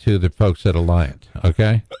from me to the folks at Alliant,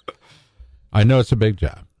 okay? I know it's a big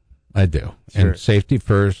job. I do. Sure. And safety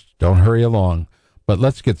first. Don't hurry along. But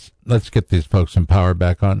let's get these folks some power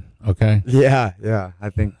back on, okay? Yeah. I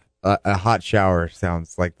think a hot shower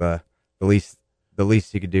sounds like the least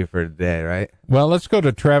you could do for today, right? Well, let's go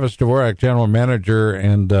to Travis Dvorak, general manager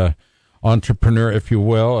and entrepreneur, if you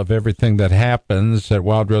will, of everything that happens at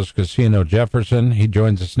Wild Rose Casino Jefferson. He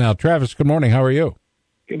joins us now. Travis, good morning. How are you?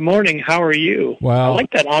 Good morning. How are you? Well, I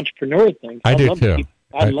like that entrepreneur thing. I do too.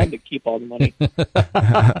 I'd love to keep all the money.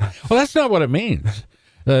 Well, that's not what it means.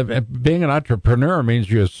 Being an entrepreneur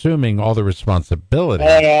means you're assuming all the responsibility.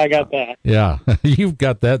 I got that. Yeah, you've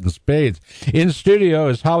got that in spades. In studio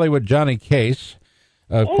is Hollywood Johnny Case.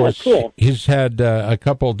 Of course, cool. He's had a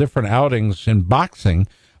couple different outings in boxing,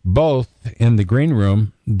 both in the green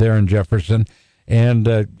room there in Jefferson. And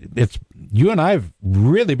it's you and I have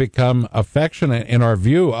really become affectionate in our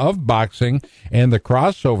view of boxing and the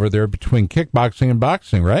crossover there between kickboxing and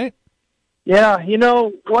boxing, right? Yeah,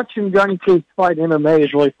 watching Johnny Case fight MMA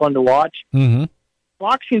is really fun to watch. Mm-hmm.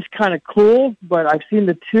 Boxing's kind of cool, but I've seen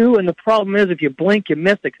the two, and the problem is if you blink, you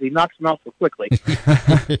miss it because he knocks them out so quickly.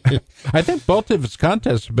 I think both of his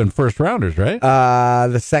contests have been first rounders, right?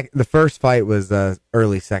 The first fight was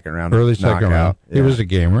early second round. Early second round. Yeah. He was a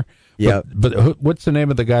gamer. Yeah, but what's the name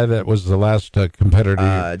of the guy that was the last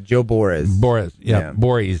competitor? Joe Boris. Boris. Yeah,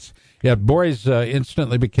 Boris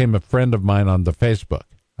instantly became a friend of mine on the Facebook.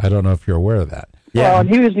 I don't know if you're aware of that. Yeah, and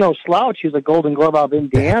he was no slouch. He was a Golden Glove out of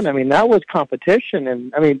Indiana. I mean, that was competition,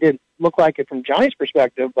 and it didn't look like it from Johnny's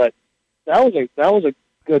perspective, but that was a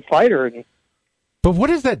good fighter. But what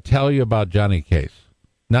does that tell you about Johnny Case?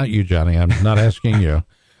 Not you, Johnny. I'm not asking you.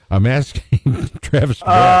 I'm asking Travis.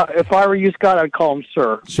 If I were you, Scott, I'd call him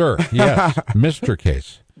Sir. Sir, yes, Mr.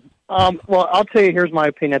 Case. Well, I'll tell you. Here's my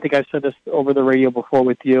opinion. I think I said this over the radio before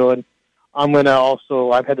with you, and I'm going to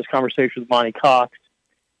also. I've had this conversation with Monty Cox.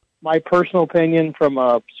 My personal opinion, from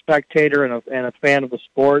a spectator and a fan of the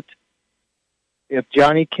sport, if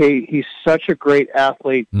Johnny Case, he's such a great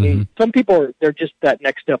athlete. Mm-hmm. Some people they're just that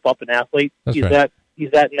next step up an athlete. That's he's right.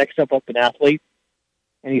 He's that next step up an athlete.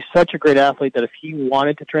 And he's such a great athlete that if he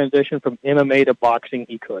wanted to transition from MMA to boxing,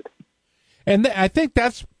 he could. And I think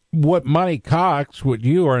that's what Monty Cox, what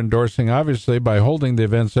you are endorsing, obviously, by holding the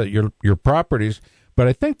events at your properties. But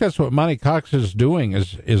I think that's what Monty Cox is doing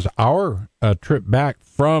is our trip back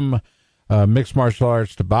from mixed martial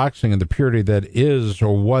arts to boxing and the purity that is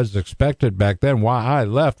or was expected back then. Why I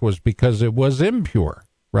left was because it was impure,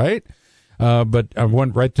 right? But I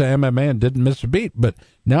went right to MMA and didn't miss a beat. But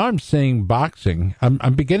now I'm seeing boxing.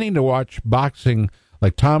 I'm beginning to watch boxing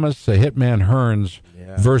like Thomas the Hitman Hearns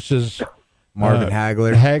versus Marvin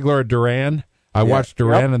Hagler. Hagler Duran. I watched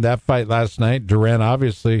Duran in that fight last night. Duran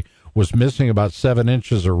obviously was missing about 7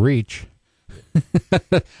 inches of reach.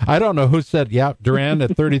 I don't know who said, Duran,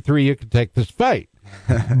 at 33, you can take this fight.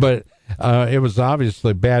 But it was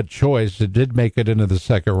obviously a bad choice. It did make it into the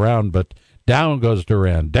second round, but down goes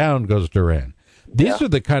Duran. Down goes Duran. These are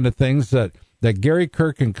the kind of things that Gary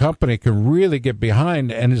Kirk and company can really get behind,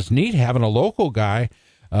 and it's neat having a local guy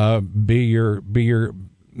be your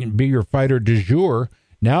fighter du jour.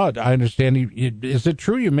 Now I understand. Is it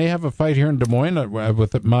true you may have a fight here in Des Moines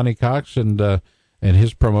with Monty Cox and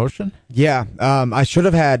his promotion? Yeah, I should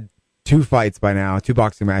have had 2 fights by now, 2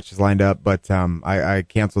 boxing matches lined up, but I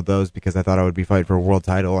canceled those because I thought I would be fighting for a world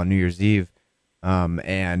title on New Year's Eve.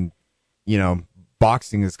 And, you know,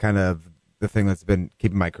 boxing is kind of the thing that's been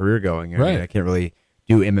keeping my career going. I mean, I can't really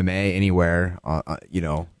do MMA anywhere, you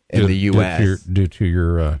know, in the U.S. Due to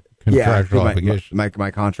your contractual obligations.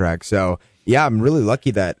 My contract. So, yeah, I'm really lucky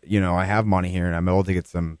that, you know, I have money here and I'm able to get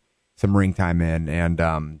some ring time in. And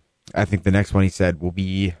I think the next one he said will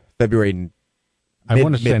be February. I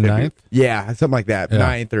want to say 9th. Yeah, something like that.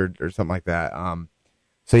 9th or something like that.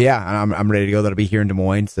 So, yeah, I'm ready to go. That'll be here in Des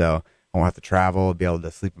Moines, so I won't have to travel, be able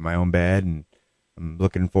to sleep in my own bed, and I'm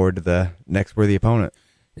looking forward to the next worthy opponent.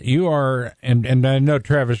 You are, and I know,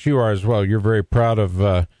 Travis, you are as well. You're very proud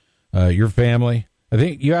of your family. I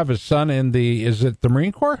think you have a son in is it the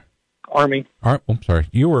Marine Corps? Army. I'm sorry.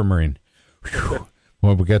 You were a Marine. Whew.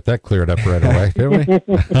 Well, we got that cleared up right away, didn't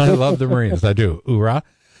we? I love the Marines. I do. Hoorah.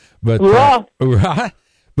 But, hoorah.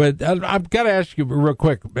 But I've got to ask you real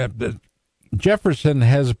quick. Jefferson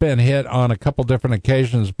has been hit on a couple different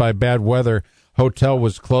occasions by bad weather. Hotel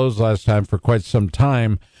was closed last time for quite some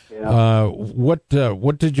time. Yeah. What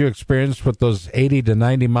did you experience with those 80 to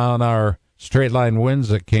 90 mile an hour straight line winds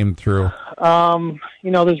that came through? You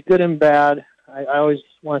know, there's good and bad. I always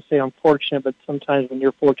want to say I'm fortunate, but sometimes when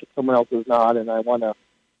you're fortunate, someone else is not, and I want to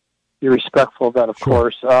be respectful of that, of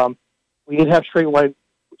course. We did have straight line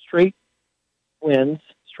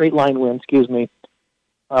winds,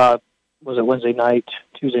 was it Wednesday night,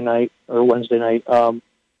 Tuesday night, or Wednesday night?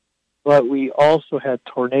 But we also had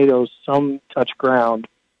tornadoes, some touch ground.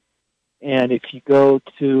 And if you go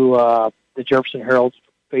to the Jefferson Herald's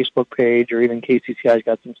Facebook page, or even KCCI's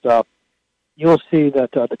got some stuff, you'll see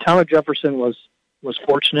that the town of Jefferson was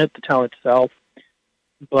fortunate, the town itself,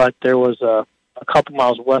 but there was a couple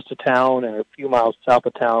miles west of town and a few miles south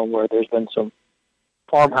of town where there's been some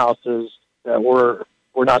farmhouses that were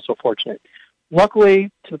not so fortunate.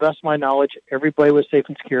 Luckily, to the best of my knowledge, everybody was safe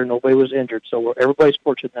and secure. Nobody was injured, so everybody's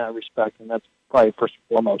fortunate in that respect, and that's probably first and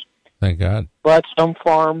foremost. Thank God. But some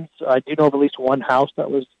farms, I do know of at least one house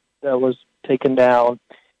that was taken down.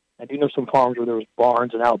 I do know some farms where there was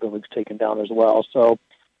barns and outbuildings taken down as well. So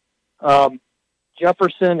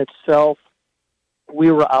Jefferson itself,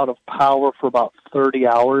 we were out of power for about 30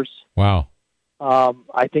 hours. Wow.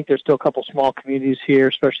 I think there's still a couple small communities here,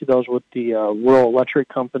 especially those with the rural electric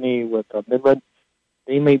company with Midland.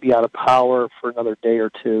 They may be out of power for another day or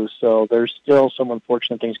two. So there's still some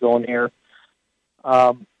unfortunate things going here.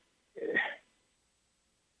 Part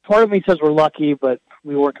of me says we're lucky, but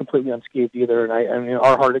we weren't completely unscathed either. And I mean,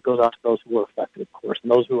 our heart goes out to those who were affected, of course,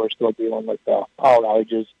 and those who are still dealing with power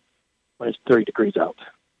outages when it's 30 degrees out.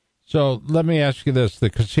 So let me ask you this: the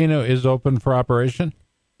casino is open for operation?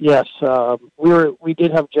 Yes, we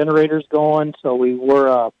did have generators going, so we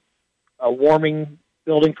were a warming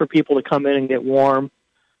building for people to come in and get warm.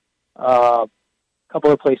 A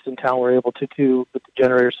couple of places in town were able to do with the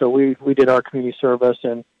generator, so we did our community service,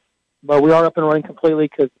 but we are up and running completely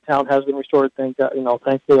because the town has been restored. Thankfully,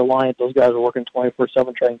 Alliant, those guys are working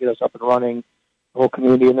 24/7 trying to get us up and running, the whole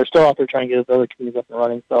community, and they're still out there trying to get the other communities up and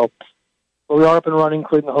running. So, but we are up and running,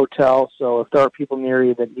 including the hotel. So if there are people near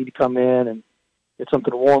you that need to come in and get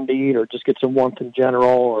something warm to eat or just get some warmth in general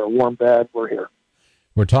or a warm bed, we're here.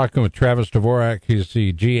 We're talking with Travis Dvorak. He's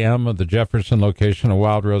the GM of the Jefferson location of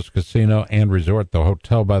Wild Rose Casino and Resort, the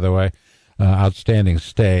hotel, by the way. Outstanding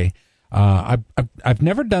stay. I've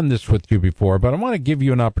never done this with you before, but I want to give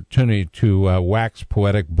you an opportunity to wax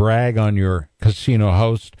poetic, brag on your casino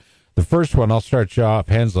host. The first one, I'll start you off.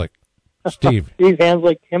 Hanslick. Steve. Steve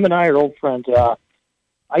Hanslick, him and I are old friends.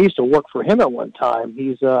 I used to work for him at one time.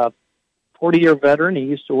 He's a 40-year veteran. He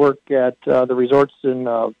used to work at the resorts in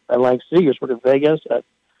Atlantic City. He used to work at Vegas, at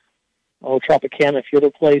Tropicana, a few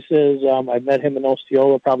other places. I met him in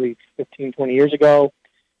Osceola probably 15, 20 years ago.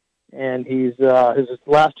 And he's his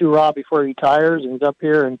last hurrah before he retires, and he's up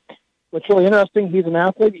here. And what's really interesting, he's an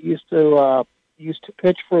athlete. He used to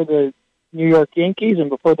pitch for the New York Yankees, and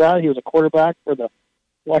before that, he was a quarterback for the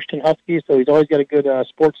Washington Huskies. So he's always got a good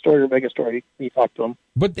sports story or Vegas story. You talk to him.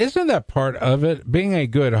 But isn't that part of it? Being a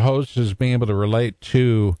good host is being able to relate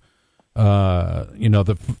to,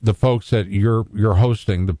 the folks that you're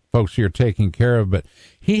hosting, the folks you're taking care of. But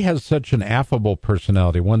he has such an affable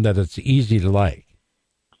personality, one that it's easy to like.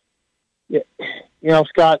 Yeah,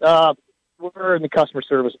 Scott, we're in the customer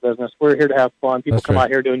service business. We're here to have fun. People come out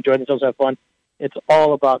here to enjoy themselves, have fun. It's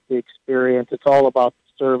all about the experience. It's all about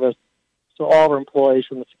the service. So all of our employees,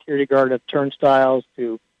 from the security guard at turnstiles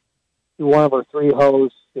to one of our 3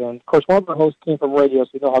 hosts, and of course, one of our hosts came from radio,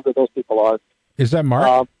 so we know how good those people are. Is that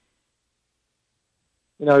Mark?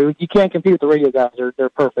 you can't compete with the radio guys. They're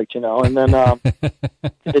perfect, And then to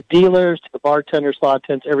the dealers, to the bartenders, slot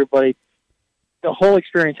attendants, everybody, the whole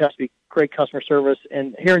experience has to be great customer service.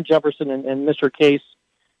 And here in Jefferson and Mr. Case,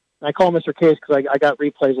 and I call him Mr. Case because I got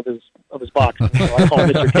replays of his boxing, so I call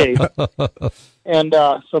him Mr. Case. And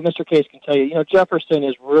so Mr. Case can tell you, Jefferson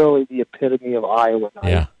is really the epitome of Iowa night,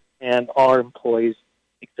 Yeah. and our employees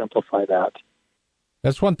exemplify that.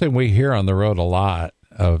 That's one thing we hear on the road a lot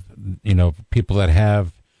of, people that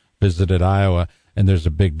have visited Iowa, and there's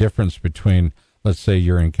a big difference between, let's say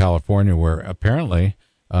you're in California, where apparently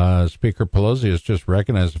Speaker Pelosi has just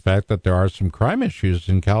recognized the fact that there are some crime issues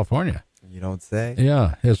in California. You don't say.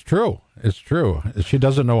 Yeah, it's true. It's true. She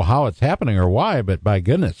doesn't know how it's happening or why, but by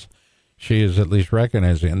goodness, she is at least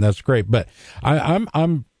recognizing it, and that's great. But I'm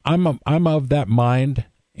of that mind.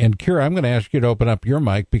 And Kira, I'm going to ask you to open up your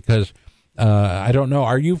mic because I don't know.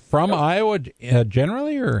 Are you from Iowa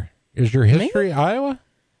generally, or is your history Me? Iowa?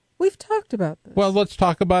 We've talked about this. Well, let's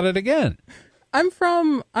talk about it again. I'm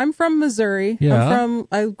from Missouri. Yeah.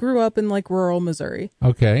 I grew up in rural Missouri.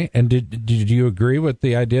 Okay. And did you agree with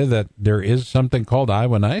the idea that there is something called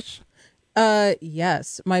Iowa Nice?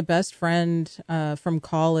 Yes. My best friend from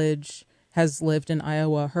college has lived in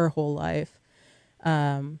Iowa her whole life.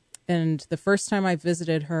 And the first time I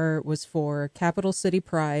visited her was for Capital City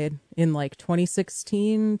Pride in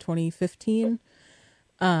 2016, 2015.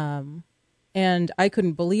 And I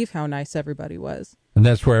couldn't believe how nice everybody was. And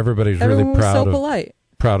that's where everybody's Everyone really proud was so of polite.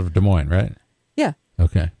 Proud of Des Moines, right? Yeah.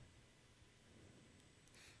 Okay.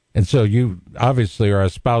 And so you obviously are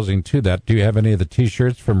espousing to that. Do you have any of the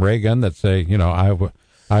T-shirts from Reagan that say,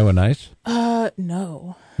 Iowa Nice?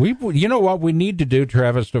 No. You know what we need to do,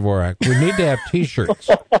 Travis Dvorak? We need to have T-shirts.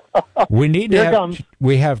 We need to have.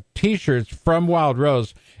 We have T-shirts from Wild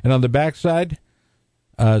Rose, and on the backside,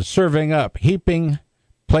 serving up heaping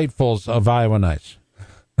platefuls of Iowa Nice.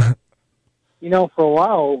 For a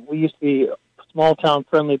while, we used to be small town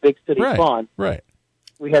friendly, big city fun. Right.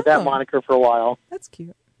 We had that moniker for a while. That's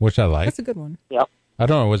cute. Which I like. That's a good one. Yep. I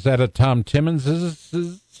don't know. Was that a Tom Timmons?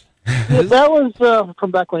 Yeah, that was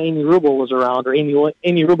from back when Amy Rubel was around, or Amy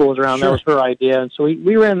Rubel was around. Sure. That was her idea. And so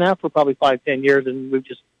we ran that for probably 5-10 years, and we've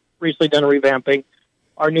just recently done a revamping.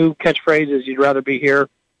 Our new catchphrase is "You'd rather be here."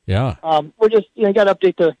 Yeah. We're just you got to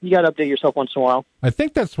update yourself once in a while. I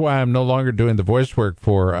think that's why I'm no longer doing the voice work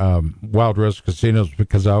for Wild Rose Casinos,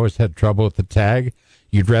 because I always had trouble with the tag.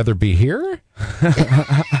 You'd rather be here?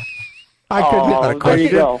 I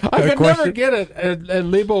could never get it. And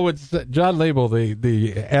Liebel would say, John Liebel,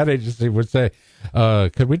 the ad agency, would say,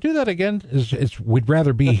 could we do that again? It's we'd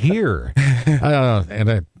rather be here.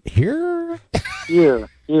 Here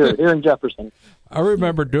in Jefferson. I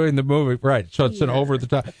remember doing the movie, right, so it's an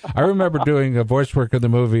over-the-top. I remember doing a voice work of the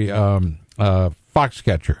movie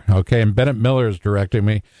Foxcatcher, okay, and Bennett Miller is directing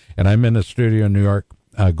me, and I'm in the studio in New York,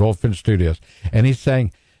 Goldfinch Studios, and he's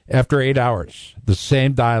saying, after 8 hours, the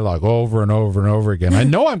same dialogue over and over and over again. I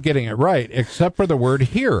know I'm getting it right, except for the word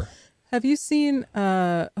here. Have you seen,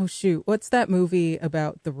 what's that movie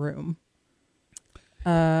about The Room?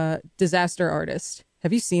 Disaster Artist.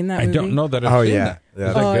 Have you seen that movie? I don't know that I've seen that.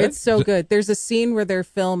 Yeah. Oh, it's so good. There's a scene where they're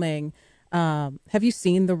filming. Have you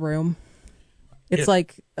seen The Room? It's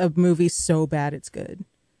like a movie so bad it's good.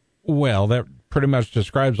 Well, that pretty much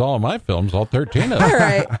describes all of my films, all 13 of them. All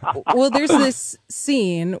right. Well, there's this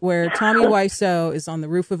scene where Tommy Wiseau is on the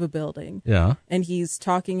roof of a building. Yeah. And he's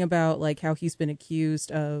talking about how he's been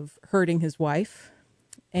accused of hurting his wife.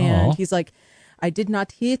 And he's like, I did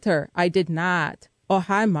not hit her. I did not. Oh,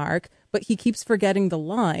 hi, Mark. But he keeps forgetting the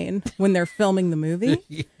line when they're filming the movie.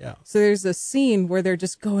 Yeah. So there's a scene where they're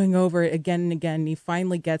just going over it again and again. And he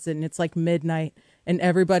finally gets it, and it's like midnight, and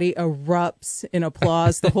everybody erupts in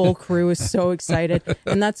applause. The whole crew is so excited.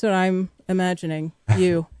 And that's what I'm imagining,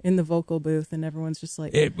 you in the vocal booth, and everyone's just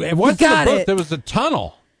like, it wasn't a booth. it. There was a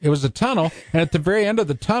tunnel. It was a tunnel, and at the very end of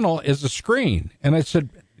the tunnel is a screen. And I said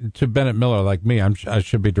to Bennett Miller, like me, I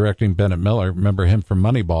should be directing Bennett Miller. Remember him from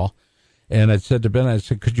Moneyball. And I said to Ben, I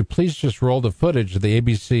said, could you please just roll the footage of the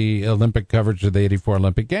ABC Olympic coverage of the 84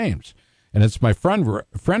 Olympic Games? And it's my friend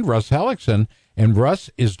Russ Hellickson, and Russ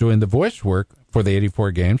is doing the voice work for the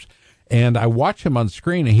 84 Games. And I watch him on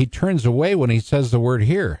screen, and he turns away when he says the word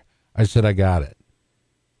here. I said, I got it.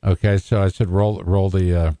 Okay, so I said, roll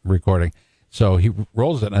the recording. So he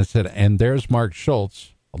rolls it, and I said, and there's Mark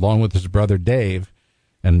Schultz, along with his brother Dave.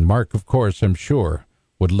 And Mark, of course, I'm sure,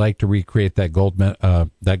 would like to recreate that gold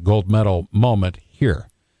medal moment here.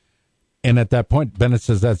 And at that point, Bennett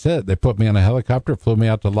says, that's it. They put me on a helicopter, flew me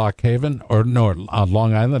out to Lock Haven, on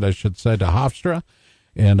Long Island, I should say, to Hofstra,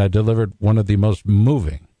 and I delivered one of the most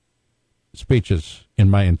moving speeches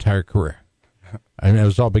in my entire career. And it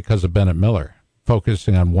was all because of Bennett Miller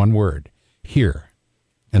focusing on one word, here.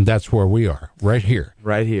 And that's where we are, right here.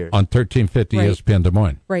 Right here. On 1350 Right. ESPN Des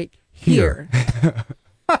Moines. Right Here. here.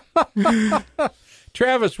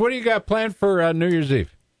 Travis, what do you got planned for New Year's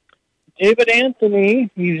Eve? David Anthony,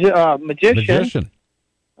 he's a magician.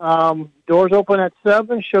 Doors open at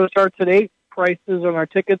 7. Show starts at 8. Prices on our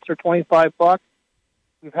tickets are $25.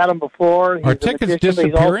 We've had him before. He's Are a tickets magician, but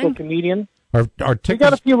he's disappearing? also a comedian. Are We got a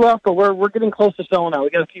tickets? few left, but we're getting close to selling out. We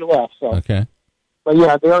got a few left. So, Okay. but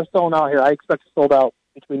yeah, they are selling out here. I expect to sold out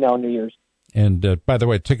between now and New Year's. And by the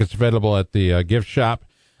way, tickets available at the gift shop.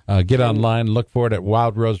 Get online, look for it at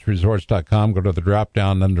wildroseresorts.com. Go to the drop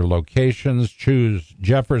down under locations, choose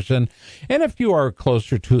Jefferson. And if you are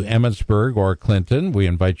closer to Emmitsburg or Clinton, we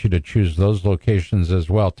invite you to choose those locations as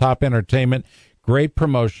well. Top entertainment, great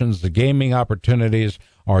promotions. The gaming opportunities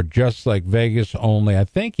are just like Vegas, only I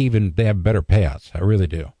think even they have better payouts. I really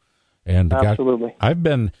do. And Absolutely.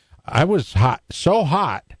 I was so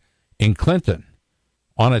hot in Clinton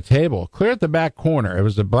on a table, clear at the back corner. It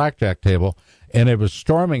was a blackjack table, and it was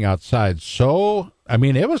storming outside. So, I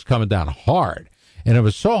mean, it was coming down hard. And it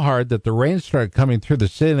was so hard that the rain started coming through the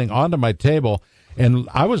ceiling onto my table, and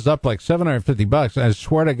I was up like $750. And I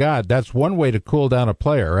swear to God, that's one way to cool down a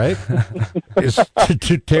player, right? Is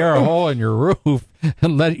to tear a hole in your roof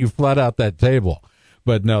and let you flood out that table.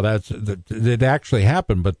 But no, it actually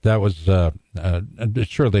happened, but that was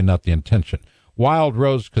surely not the intention. Wild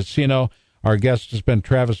Rose Casino. Our guest has been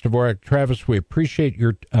Travis Dvorak. Travis, we appreciate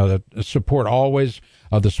your support always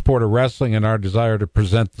of the sport of wrestling and our desire to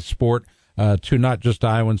present the sport to not just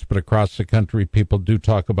Iowans, but across the country. People do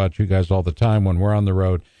talk about you guys all the time when we're on the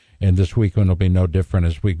road, and this weekend will be no different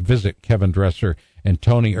as we visit Kevin Dresser and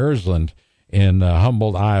Tony Ersland in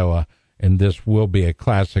Humboldt, Iowa, and this will be a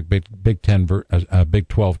classic, Big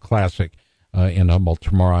 12 classic in Humboldt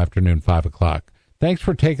tomorrow afternoon, 5 o'clock. Thanks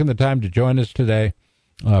for taking the time to join us today.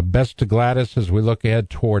 Best to Gladys as we look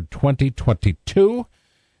ahead toward 2022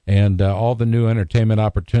 and all the new entertainment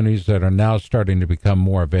opportunities that are now starting to become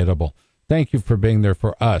more available. Thank you for being there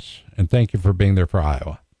for us, and thank you for being there for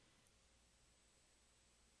Iowa.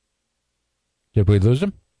 Did we lose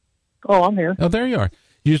him? Oh, I'm here. Oh, there you are.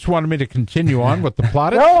 You just wanted me to continue on with the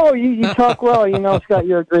plot? No, you talk well. You know, Scott,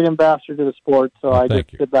 you're a great ambassador to the sport, so I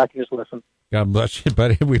just sit back and just listen. God bless you,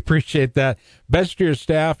 buddy. We appreciate that. Best to your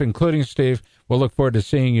staff, including Steve. We'll look forward to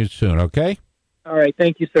seeing you soon, okay? All right.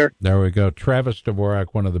 Thank you, sir. There we go. Travis Dvorak,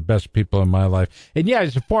 one of the best people in my life. And, yeah,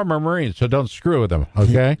 he's a former Marine, so don't screw with him,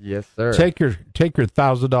 okay? Yes, sir. Take your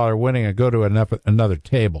 $1,000 winning and go to another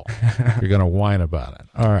table. You're going to whine about it.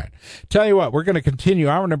 All right. Tell you what, we're going to continue.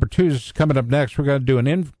 Hour number 2 is coming up next. We're going to do an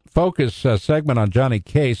in-focus segment on Johnny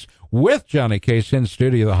Case with Johnny Case in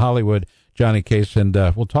studio, the Hollywood Johnny Case, and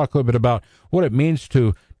we'll talk a little bit about what it means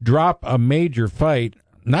to drop a major fight,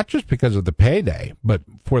 not just because of the payday, but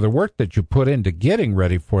for the work that you put into getting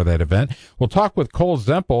ready for that event. We'll talk with Cole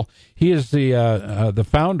Zempel. He is the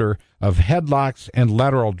founder of Headlocks and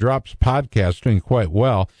Lateral Drops podcast, doing quite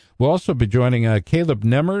well. We'll also be joining Caleb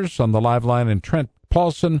Nemmers on the live line, and Trent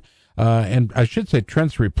Paulson, and I should say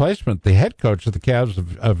Trent's replacement, the head coach of the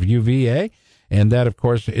Cavs of UVA. And that, of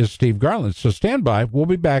course, is Steve Garland. So stand by. We'll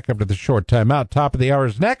be back after the short timeout. Top of the hour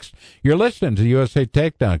is next. You're listening to USA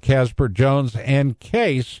Takedown. Casper, Jones, and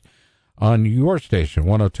Case on your station,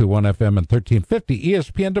 102.1 FM and 1350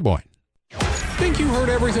 ESPN Des Moines. Think you heard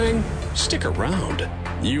everything? Stick around.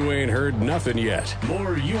 You ain't heard nothing yet.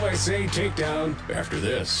 More USA Takedown after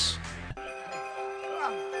this.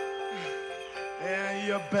 And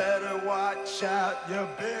you better watch out. You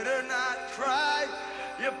better not cry.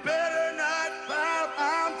 You better not pout.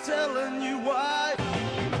 I'm telling you why.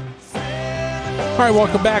 All right,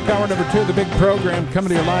 welcome back. Hour number 2 of the big program, coming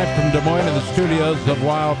to you live from Des Moines in the studios of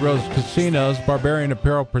Wild Rose Casinos. Barbarian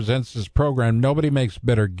Apparel presents this program. Nobody makes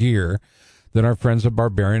better gear than our friends at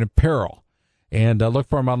Barbarian Apparel. And look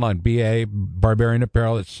for them online, BA, Barbarian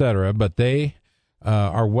Apparel, etc. But they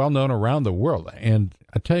are well known around the world. And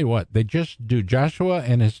I tell you what, they just do. Joshua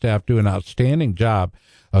and his staff do an outstanding job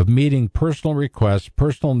of meeting personal requests,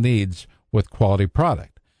 personal needs with quality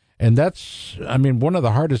product. And that's, I mean, one of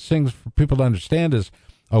the hardest things for people to understand is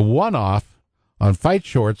a one-off on fight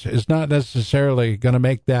shorts is not necessarily going to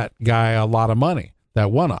make that guy a lot of money, that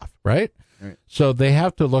one-off, right? Right. So they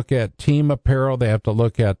have to look at team apparel. They have to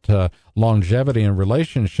look at longevity and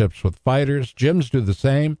relationships with fighters. Gyms do the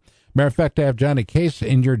same. Matter of fact, to have Johnny Case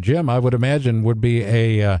in your gym, I would imagine would be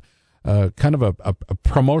a kind of a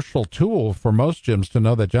promotional tool for most gyms to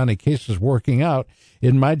know that Johnny Case is working out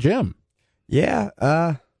in my gym. Yeah,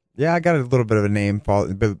 I got a little bit of a name,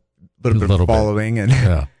 little bit of following, and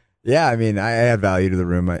yeah, I mean, I add value to the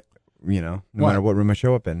room. no matter what room I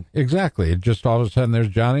show up in. Exactly. It just all of a sudden there's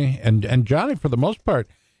Johnny, and Johnny, for the most part,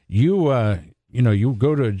 you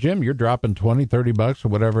go to a gym, you're dropping $20-$30 or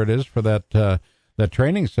whatever it is for that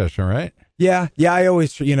training session, right? Yeah. I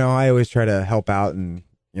always try to help out, and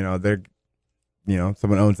they're,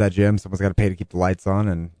 someone owns that gym, someone's got to pay to keep the lights on,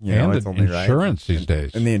 and it's only right. Insurance these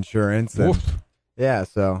days, and the insurance, and,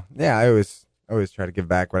 I always try to give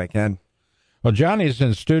back when I can. Well, Johnny's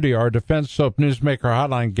in studio. Our Defense Soap Newsmaker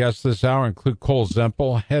Hotline guests this hour include Cole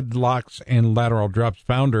Zempel, Headlocks and Lateral Drops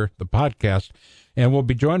founder, the podcast, and we'll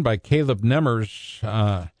be joined by Caleb Nemmers.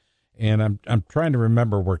 And I'm trying to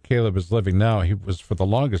remember where Caleb is living now. He was for the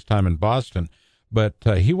longest time in Boston, but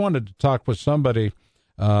he wanted to talk with somebody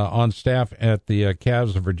on staff at the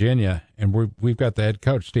Cavs of Virginia, and we've got the head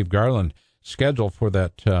coach Steve Garland scheduled for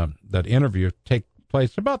that interview take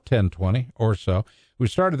place about 10:20 or so. We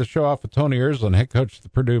started the show off with Tony Ersland, head coach of the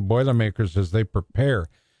Purdue Boilermakers, as they prepare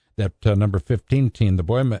that number 15 team,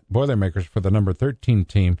 the Boilermakers, for the number 13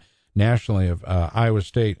 team nationally of Iowa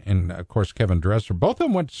State, and, of course, Kevin Dresser. Both of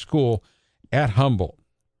them went to school at Humboldt,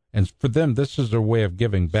 and for them, this is their way of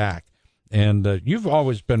giving back. And you've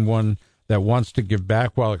always been one that wants to give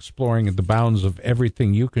back while exploring the bounds of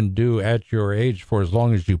everything you can do at your age for as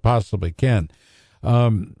long as you possibly can.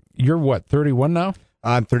 You're what, 31 now?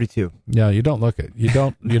 I'm 32. Yeah, you don't look it. You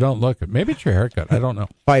don't look it. Maybe it's your haircut. I don't know.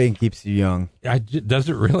 Fighting keeps you young. Does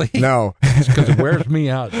it really? No. It's because it wears me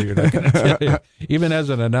out, dude. I can tell you. Even as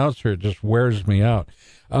an announcer, it just wears me out.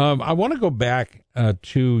 I want to go back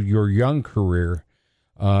to your young career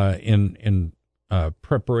in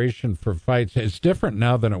preparation for fights. It's different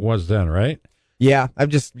now than it was then, right? Yeah, I've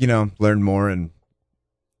just, learned more and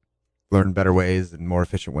learned better ways and more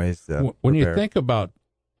efficient ways to when prepare. You think about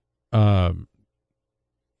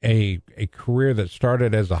a career that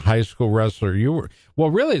started as a high school wrestler,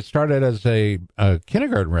 really it started as a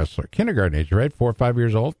kindergarten wrestler, kindergarten age, right? 4 or 5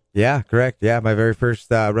 years old. Yeah, correct. Yeah, my very first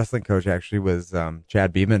wrestling coach actually was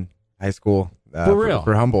Chad Beeman, high school. For real?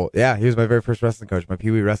 For Humboldt. Yeah, he was my very first wrestling coach, my Pee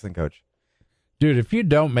Wee wrestling coach. Dude, if you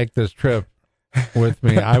don't make this trip with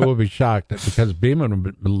me, I will be shocked, because Beeman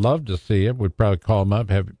would love to see you. We'd probably call him up,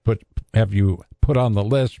 have you put on the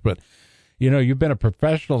list, but you've been a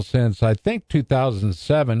professional since, I think,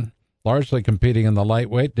 2007, largely competing in the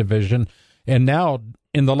lightweight division, and now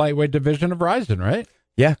in the lightweight division of Rizin, right?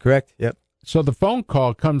 Yeah, correct. Yep. So the phone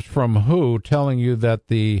call comes from who telling you that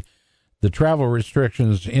the travel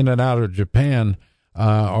restrictions in and out of Japan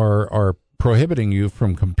are prohibiting you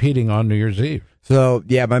from competing on New Year's Eve? So,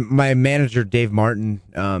 yeah, my manager, Dave Martin,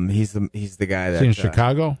 he's the guy that's in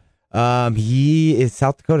Chicago? He is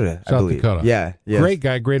South Dakota, I believe. Dakota. Yeah. Yes. Great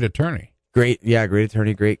guy, great attorney. Great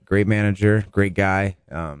attorney, great manager, great guy.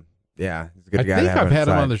 He's a good guy. I think I've had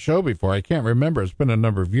him on the show before. I can't remember. It's been a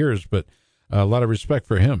number of years, but a lot of respect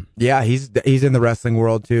for him. Yeah, he's in the wrestling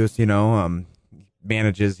world too. So,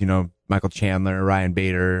 manages Michael Chandler, Ryan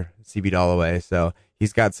Bader, CB Dollaway. So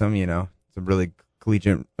he's got some some really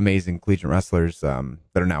amazing collegiate wrestlers that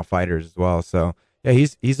are now fighters as well. So yeah,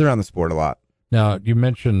 he's around the sport a lot. Now you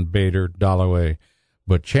mentioned Bader, Dollaway,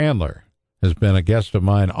 but Chandler has been a guest of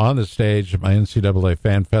mine on the stage at my NCAA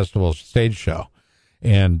Fan Festival stage show.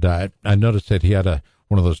 And I noticed that he had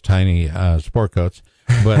one of those tiny sport coats,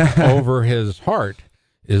 but over his heart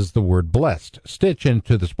is the word blessed, stitched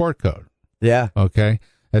into the sport coat. Yeah. Okay.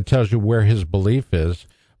 That tells you where his belief is,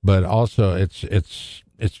 but also it's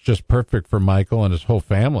just perfect for Michael and his whole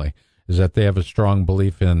family, is that they have a strong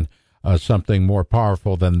belief in something more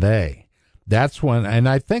powerful than they. That's when, and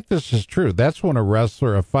I think this is true, that's when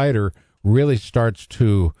a fighter really starts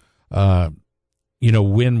to,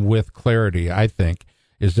 win with clarity, I think,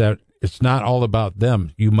 is that it's not all about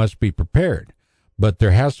them. You must be prepared, but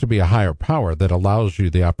there has to be a higher power that allows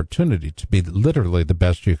you the opportunity to be literally the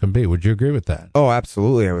best you can be. Would you agree with that? Oh,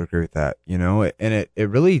 absolutely. I would agree with that. And it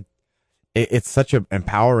really, it's such an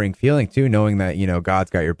empowering feeling too, knowing that,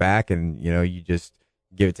 God's got your back, and, you just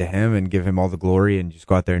give it to him and give him all the glory, and just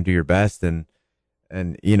go out there and do your best. And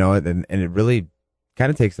it really kind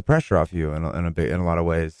of takes the pressure off you in a lot of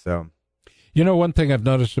ways. So, one thing I've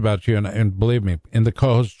noticed about you, and believe me, in the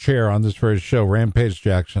co-host chair on this very show, Rampage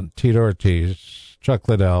Jackson, Tito Ortiz, Chuck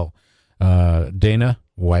Liddell, Dana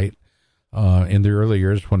White, in the early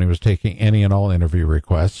years when he was taking any and all interview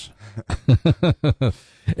requests,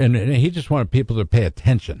 and he just wanted people to pay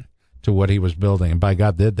attention to what he was building, and by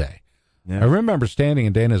God, did they. Yeah. I remember standing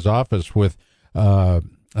in Dana's office with Matt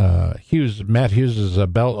Hughes'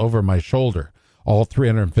 belt over my shoulder, all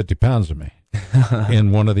 350 pounds of me,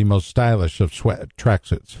 in one of the most stylish of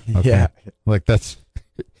tracksuits. Okay? Yeah. Like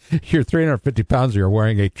you're 350 pounds, you're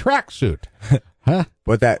wearing a tracksuit. Huh?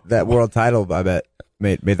 But that world title, I bet,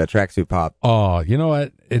 made that tracksuit pop. Oh, you know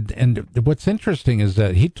what? And what's interesting is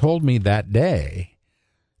that he told me that day,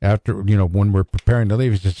 after, when we're preparing to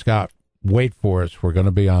leave, he said, Scott, wait for us. We're going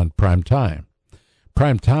to be on prime time.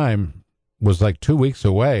 Prime time was like 2 weeks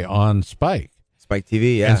away on Spike. Spike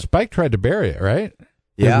TV, yeah. And Spike tried to bury it, right?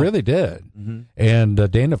 Yeah. He really did. Mm-hmm.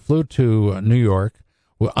 And Dana flew to New York,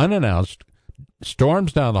 unannounced,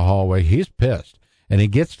 storms down the hallway. He's pissed. And he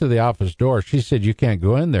gets to the office door. She said, you can't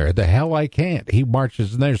go in there. The hell I can't. He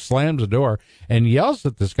marches in there, slams the door, and yells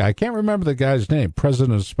at this guy. I can't remember the guy's name,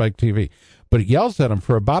 president of Spike TV, but he yells at him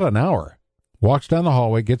for about an hour. Walks down the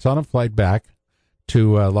hallway, gets on a flight back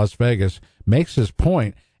to Las Vegas, makes his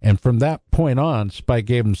point, and from that point on, Spike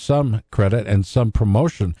gave him some credit and some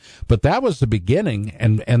promotion. But that was the beginning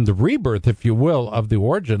and the rebirth, if you will, of the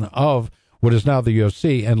origin of what is now the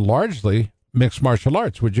UFC and largely mixed martial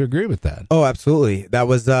arts. Would you agree with that? Oh, absolutely. That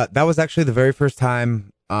was actually the very first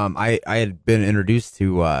time I had been introduced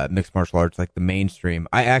to mixed martial arts, like the mainstream.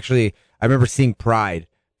 I remember seeing Pride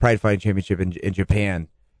Fighting Championship in Japan,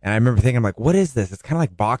 and I remember thinking, like, what is this? It's kind of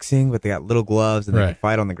like boxing, but they got little gloves and they can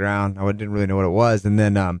fight on the ground. I didn't really know what it was. And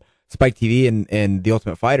then Spike TV and The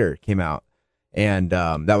Ultimate Fighter came out, and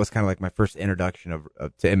that was kind of like my first introduction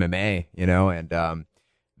to MMA, and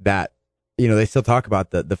that. They still talk about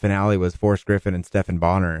the finale was Forrest Griffin and Stephen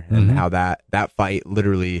Bonner and how that fight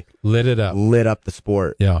literally lit up the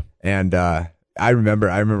sport. Yeah. And I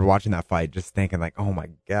remember watching that fight just thinking, like, oh my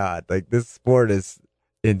God, like, this sport is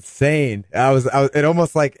insane. It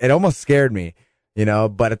almost scared me,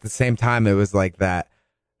 but at the same time it was like that.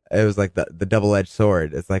 It was like the double-edged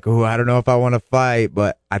sword. It's like, oh, I don't know if I want to fight,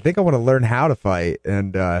 but I think I want to learn how to fight.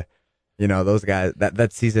 And those guys,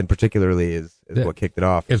 that season particularly is what kicked it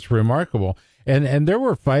off. It's remarkable. And there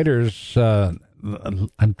were fighters, I'm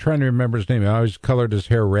trying to remember his name. I always colored his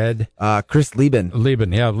hair red. Chris Lieben.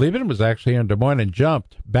 Lieben was actually in Des Moines and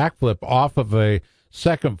jumped backflip off of a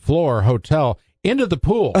second floor hotel into the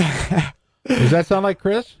pool. Does that sound like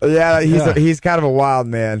Chris? Yeah, he's kind of a wild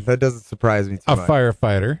man. That doesn't surprise me too much. A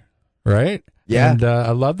firefighter, right? Yeah. And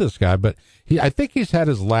I love this guy, but I think he's had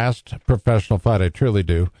his last professional fight. I truly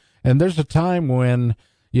do. And there's a time when,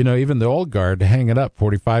 even the old guard hang it up,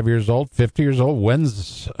 45 years old, 50 years old,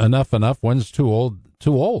 when's enough, when's too old?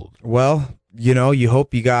 Well, you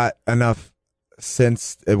hope you got enough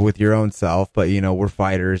sense with your own self, but, we're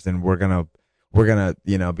fighters and we're going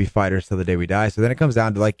to, be fighters till the day we die. So then it comes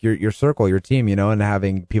down to, like, your circle, your team, and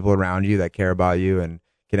having people around you that care about you and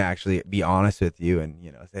can actually be honest with you and,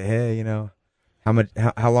 say, hey,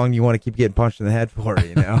 how long do you want to keep getting punched in the head for,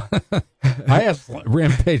 I asked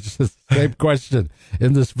Rampage the same question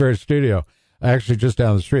in this very studio, actually just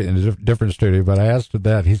down the street in a different studio, but I asked him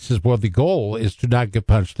that. He says, well, the goal is to not get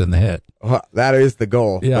punched in the head. Well, that is the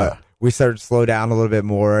goal. Yeah. But we started to slow down a little bit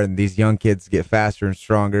more, and these young kids get faster and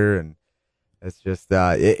stronger, and it's just,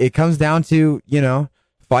 it comes down to,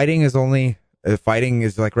 fighting is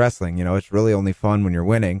like wrestling, it's really only fun when you're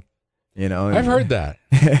winning. I've heard that.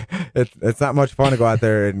 it's not much fun to go out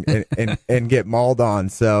there and get mauled on.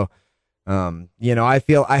 So,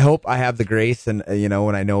 I hope I have the grace and,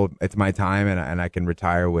 when I know it's my time and I can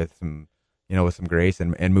retire with some, with some grace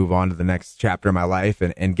and move on to the next chapter of my life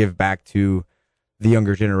and give back to the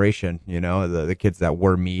younger generation, the kids that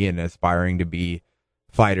were me and aspiring to be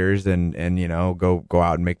fighters and go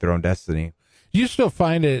out and make their own destiny. Do you still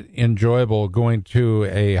find it enjoyable going to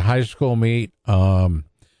a high school meet, knowing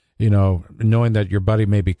that your buddy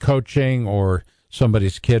may be coaching or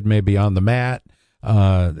somebody's kid may be on the mat,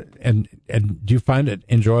 and do you find it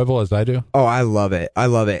enjoyable as I do? Oh, I love it.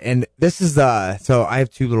 And this is, so I have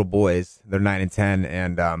two little boys. They're 9 and 10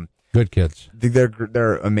 and, good kids.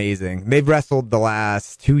 They're amazing. They've wrestled the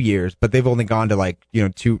last 2 years, but they've only gone to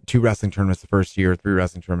two wrestling tournaments the first year, 3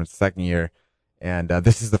 wrestling tournaments the second year. And,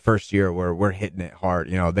 this is the first year where we're hitting it hard.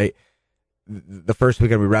 The first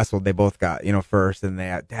weekend we wrestled, they both got, first, and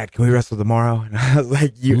they, Dad, can we wrestle tomorrow? And I was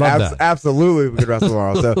like, absolutely, we could wrestle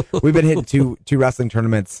tomorrow. So we've been hitting two wrestling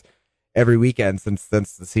tournaments every weekend since the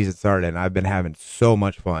season started, and I've been having so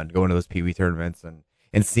much fun going to those Pee Wee tournaments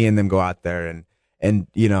and seeing them go out there and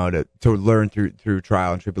to learn through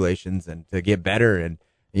trial and tribulations and to get better and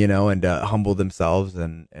humble themselves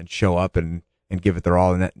and show up and give it their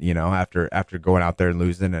all, and that after going out there and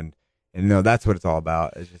losing and that's what it's all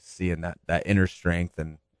about, is just seeing that inner strength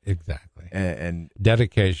and exactly and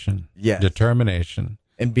dedication, yes, determination,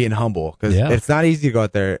 and being humble, because it's not easy to go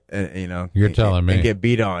out there and you're telling me, and get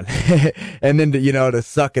beat on and then to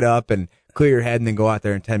suck it up and clear your head and then go out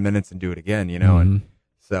there in 10 minutes and do it again, and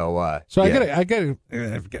so yeah. I got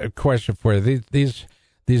a question for you.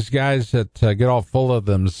 These guys that get all full of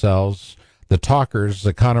themselves, the talkers,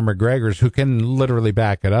 the Conor McGregors, who can literally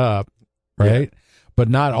back it up, right? Yeah. But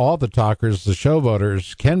not all the talkers, the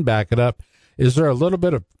showboaters, can back it up. Is there a little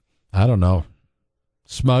bit of, I don't know,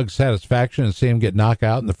 smug satisfaction in seeing him get knocked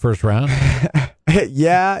out in the first round?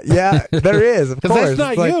 yeah, there is. Of course,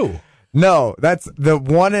 that's not you. No, that's the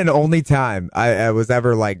one and only time I was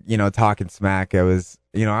ever like, talking smack. I was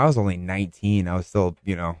only 19. I was still,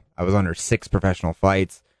 I was under 6 professional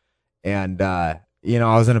fights, and I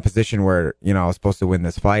was in a position where I was supposed to win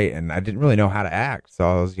this fight, and I didn't really know how to act. So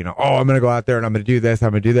I was, I'm gonna go out there and I'm gonna do this. I'm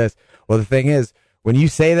gonna do this. Well, the thing is, when you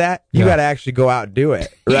say that, you got to actually go out and do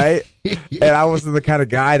it, right? And I wasn't the kind of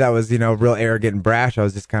guy that was, real arrogant and brash. I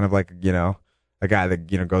was just kind of like, a guy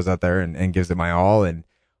that, goes out there and gives it my all. And,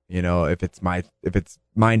 if it's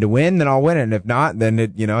mine to win, then I'll win it. And if not, then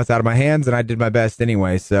it's out of my hands, and I did my best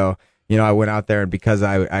anyway. So, I went out there, and because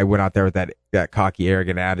I went out there with that cocky,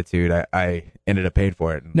 arrogant attitude, I ended up paying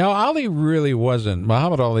for it. Now,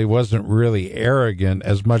 Muhammad Ali wasn't really arrogant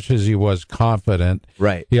as much as he was confident.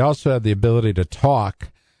 Right. He also had the ability to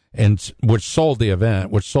talk, and which sold the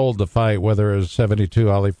event, which sold the fight, whether it was 72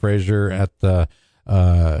 Ali Frazier at the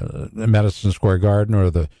Madison Square Garden or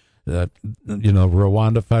the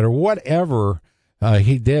Rwanda fight or whatever.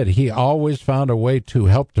 He did. He always found a way to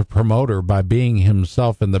help the promoter by being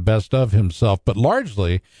himself and the best of himself. But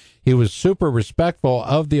largely, he was super respectful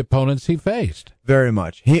of the opponents he faced. Very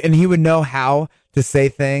much. He would know how to say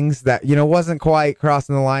things that, wasn't quite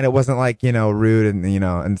crossing the line. It wasn't like, rude and,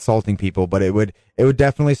 insulting people, but it would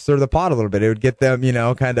definitely stir the pot a little bit. It would get them,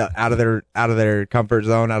 kind of out of their comfort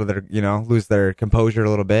zone, out of their, lose their composure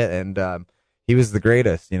a little bit. And, he was the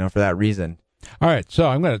greatest, for that reason. All right, so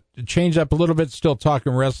I'm going to change up a little bit, still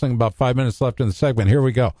talking wrestling, about 5 minutes left in the segment. Here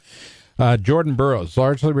we go. Jordan Burroughs,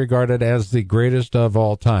 largely regarded as the greatest of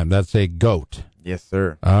all time. That's a GOAT. Yes,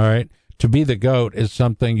 sir. All right. To be the GOAT is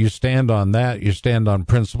something you stand on that. You stand on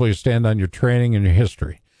principle. You stand on your training and your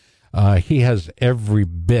history. He has every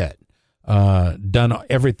bit done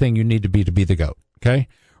everything you need to be the GOAT, okay?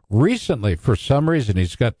 Recently, for some reason,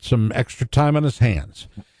 he's got some extra time on his hands,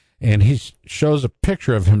 and he shows a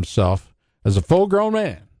picture of himself as a full-grown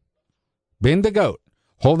man, being the GOAT,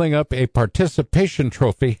 holding up a participation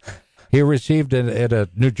trophy he received at a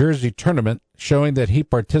New Jersey tournament, showing that he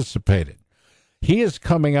participated. He is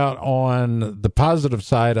coming out on the positive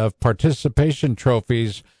side of participation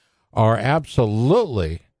trophies are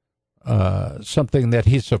absolutely something that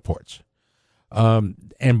he supports.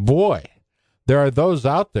 And boy, there are those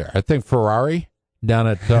out there. I think Ferrari down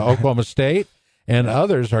at Oklahoma State and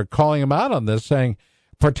others are calling him out on this, saying,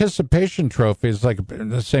 participation trophies, like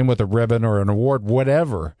the same with a ribbon or an award,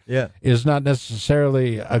 whatever, is not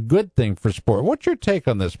necessarily a good thing for sport. What's your take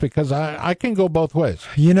on this? Because I can go both ways.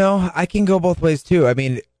 I can go both ways too. I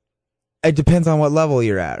mean, it depends on what level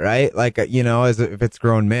you're at, right? Like, if it's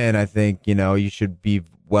grown men, I think, you should be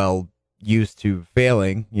well used to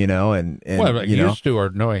failing, and used to, or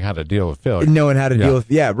knowing how to deal with failure. Knowing how to deal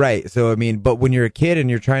with, right. So, I mean, but when you're a kid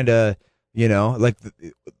and you're trying to, like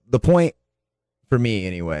the point, for me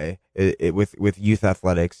anyway, with youth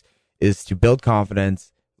athletics, is to build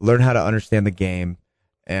confidence, learn how to understand the game,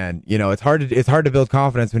 and it's hard to build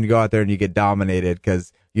confidence when you go out there and you get dominated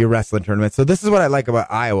because you're wrestling tournaments. So this is what I like about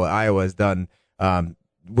Iowa. Iowa has done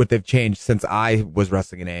what they've changed since I was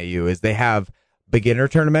wrestling in AAU is they have beginner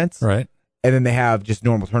tournaments, right, and then they have just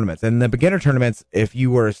normal tournaments. And the beginner tournaments, if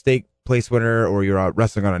you were a state place winner or you're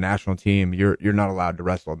wrestling on a national team, you're not allowed to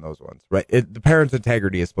wrestle in those ones, right? The parents'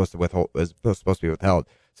 integrity is supposed to be withheld.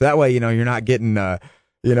 So that way, you're not getting a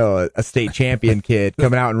state champion kid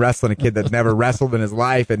coming out and wrestling a kid that's never wrestled in his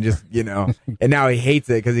life and just and now he hates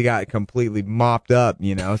it because he got completely mopped up,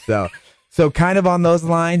 so kind of on those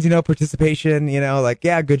lines, participation,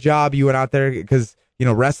 good job, you went out there, because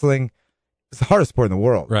wrestling is the hardest sport in the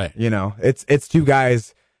world, right? It's two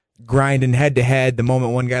guys grinding head to head. The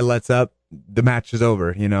moment one guy lets up, the match is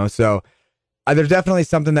over, so there's definitely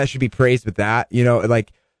something that should be praised with that,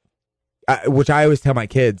 which I always tell my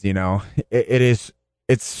kids, it's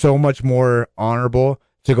so much more honorable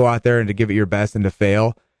to go out there and to give it your best and to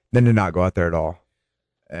fail than to not go out there at all.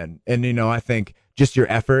 And I think just your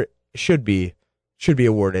effort should be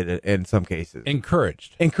awarded in some cases.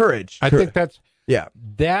 Encouraged. I think that's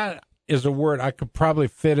that is a word I could probably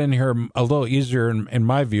fit in here a little easier in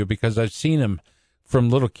my view, because I've seen him from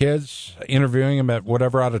little kids, interviewing him at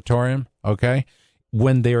whatever auditorium, okay,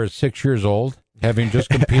 when they are 6 years old, having just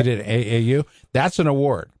competed at AAU. That's an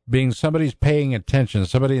award, being somebody's paying attention,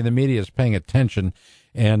 somebody in the media is paying attention,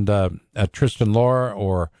 and Tristan Laura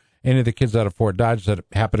or any of the kids out of Fort Dodge that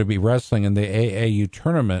happen to be wrestling in the AAU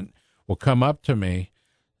tournament will come up to me,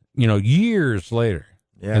 years later,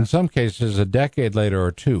 Yeah. In some cases, a decade later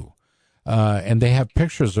or two. And they have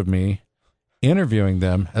pictures of me interviewing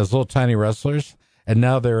them as little tiny wrestlers. And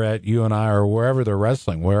now they're at UNI or wherever they're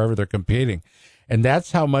wrestling, wherever they're competing. And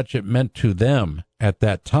that's how much it meant to them at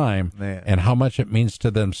that time, Man. and how much it means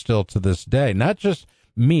to them still to this day. Not just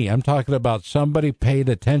me. I'm talking about somebody paid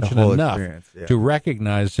attention whole enough experience, yeah. to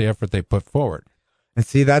recognize the effort they put forward. And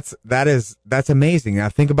see, that's amazing. Now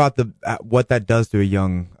think about what that does to a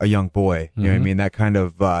young boy. You know what I mean? That kind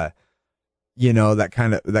of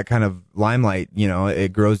that kind of limelight.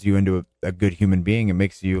 It grows you into a good human being. It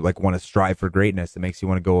makes you like want to strive for greatness. It makes you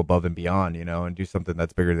want to go above and beyond. And do something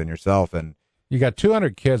that's bigger than yourself. And you got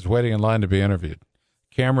 200 kids waiting in line to be interviewed.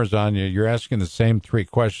 Cameras on you. You're asking the same 3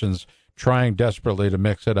 questions, trying desperately to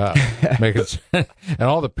mix it up, make it, and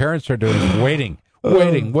all the parents are doing is waiting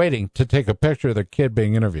to take a picture of their kid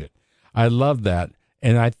being interviewed. I love that,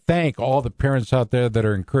 and I thank all the parents out there that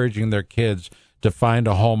are encouraging their kids to find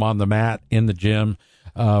a home on the mat, in the gym,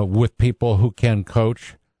 with people who can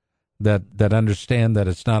coach, that understand that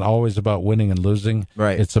it's not always about winning and losing.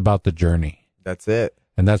 Right. It's about the journey. that's it.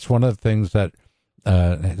 And that's one of the things that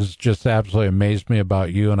has just absolutely amazed me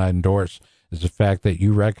about you, and I endorse, is the fact that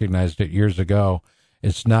you recognized it years ago.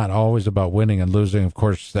 It's not always about winning and losing. Of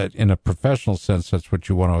course, that in a professional sense, that's what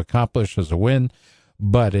you want to accomplish as a win,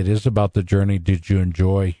 but it is about the journey. Did you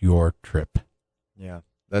enjoy your trip? Yeah,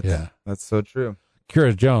 that's so true.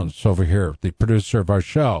 Kira Jones over here, the producer of our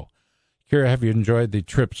show. Kira, have you enjoyed the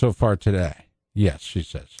trip so far today? Yes, she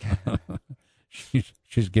says.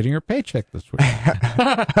 She's getting her paycheck this week.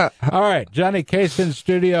 All right, Johnny Case in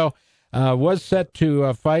studio. Was set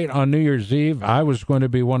to fight on New Year's Eve. I was going to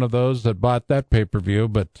be one of those that bought that pay-per-view,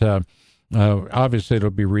 but obviously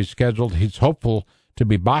it'll be rescheduled. He's hopeful to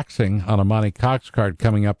be boxing on a Monty Cox card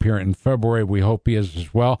coming up here in February. We hope he is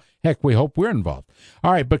as well. Heck, we hope we're involved.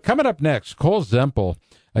 All right, but coming up next, Cole Zempel,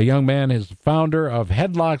 a young man, is the founder of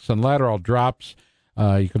Headlocks and Lateral Drops.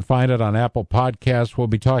 You can find it on Apple Podcasts. We'll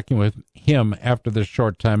be talking with him after this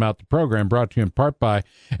short time out. The program brought to you in part by,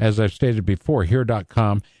 as I've stated before,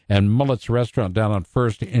 Here.com and Mullet's Restaurant down on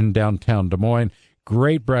First in downtown Des Moines.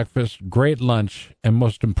 Great breakfast, great lunch, and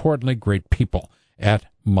most importantly, great people at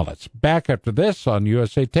Mullet's. Back after this on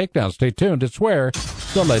USA Takedown. Stay tuned. It's where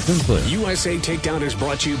the legends live. USA Takedown is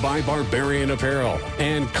brought to you by Barbarian Apparel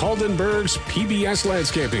and Caldenberg's PBS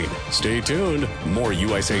Landscaping. Stay tuned. More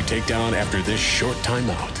USA Takedown after this short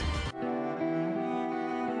timeout.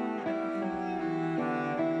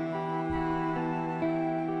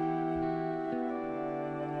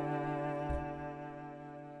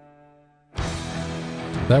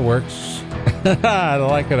 That works. I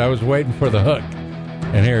like it. I was waiting for the hook.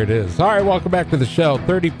 And here it is. All right, welcome back to the show.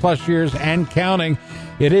 30-plus years and counting.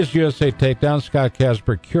 It is USA Takedown. Scott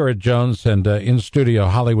Casper, Kira Jones, and in studio,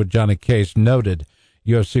 Hollywood Johnny Case, noted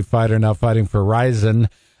UFC fighter, now fighting for Rizin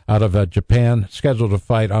out of Japan, scheduled to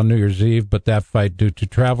fight on New Year's Eve, but that fight, due to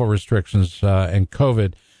travel restrictions and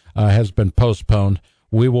COVID, has been postponed.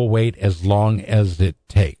 We will wait as long as it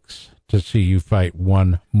takes to see you fight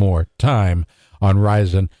one more time on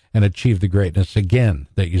Rizin and achieve the greatness again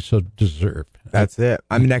that you so deserve. That's it.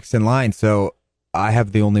 I'm next in line, so I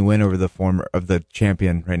have the only win over the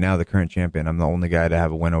champion right now, the current champion. I'm the only guy to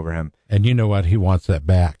have a win over him. And you know what? He wants that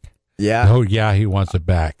back. Yeah. Oh, yeah, he wants it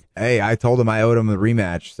back. Hey, I told him I owed him a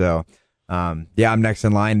rematch, so yeah, I'm next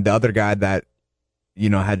in line. The other guy that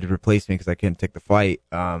had to replace me because I couldn't take the fight,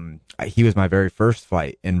 he was my very first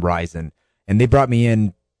fight in Rizin, and they brought me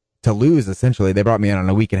in to lose. Essentially, they brought me in on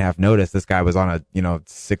a week and a half notice. This guy was on a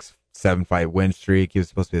 6-7 fight win streak. He was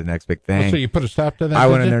supposed to be the next big thing. So you put a stop to that? I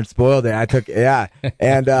went in there and spoiled it. I took, yeah.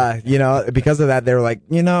 And, because of that, they were like,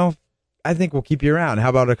 I think we'll keep you around. How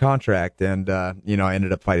about a contract? And, I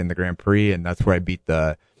ended up fighting the Grand Prix, and that's where I beat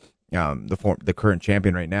the current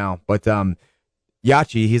champion right now. But,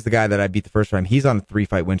 Yachi, he's the guy that I beat the first time. He's on a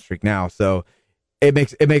 3-fight win streak now. So it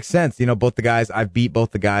makes sense. Both the guys, I've beat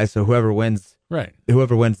both the guys. So whoever wins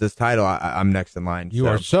this title, I'm next in line. You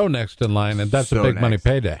are so next in line, and that's a big money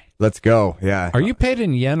payday. Let's go. Yeah. Are you paid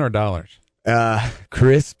in yen or dollars?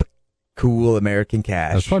 Crisp, cool American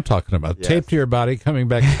cash. That's what I'm talking about. Yes. Taped to your body, coming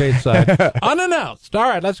back stateside, unannounced. All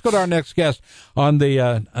right, let's go to our next guest on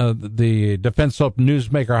the Defense Hope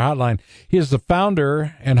Newsmaker Hotline. He is the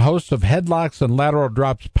founder and host of Headlocks and Lateral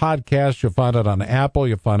Drops podcast. You'll find it on Apple.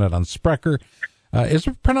 You'll find it on Sprecher. Is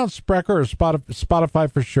it pronounced Sprecher or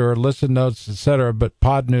Spotify for sure? Listen Notes, etc. But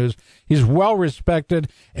Pod News. He's well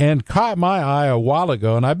respected and caught my eye a while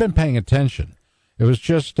ago, and I've been paying attention. It was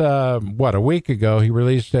just a week ago. He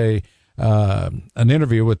released an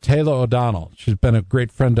interview with Taylor O'Donnell. She's been a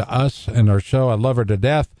great friend to us and our show. I love her to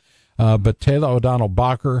death. But Taylor O'Donnell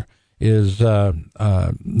Bacher is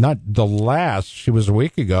not the last. She was a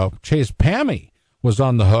week ago. Chase Pammy was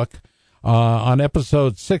on the hook on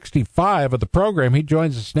episode 65 of the program. He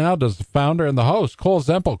joins us now, does the founder and the host, Cole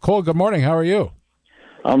Zempel. Cole, good morning. How are you?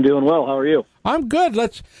 I'm doing well. How are you? I'm good.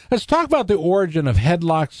 Let's talk about the origin of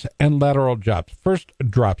headlocks and lateral drops. First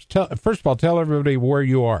of all, tell everybody where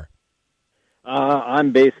you are.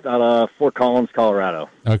 I'm based out of Fort Collins, Colorado.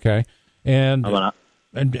 Okay. And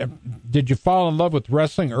did you fall in love with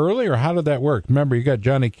wrestling early, or how did that work? Remember, you got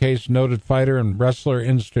Johnny Case, noted fighter and wrestler,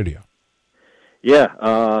 in studio. Yeah,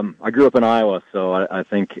 I grew up in Iowa, so I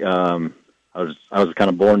think I was kind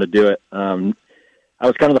of born to do it. I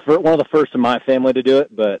was kind of one of the first in my family to do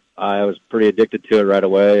it, but I was pretty addicted to it right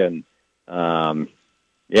away. And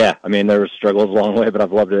yeah, I mean, there were struggles along the way, but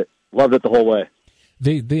I've loved it the whole way.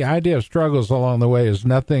 The idea of struggles along the way is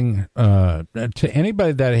nothing to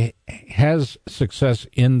anybody that has success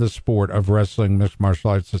in the sport of wrestling, mixed martial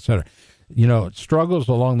arts, etc. You know, struggles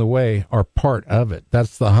along the way are part of it.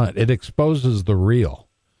 That's the hunt. It exposes the real,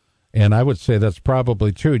 and I would say that's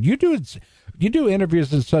probably true. You do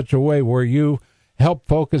interviews in such a way where you help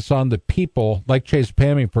focus on the people, like Chase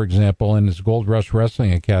Pammy, for example, in his Gold Rush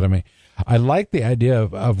Wrestling Academy. I like the idea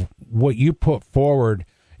of what you put forward.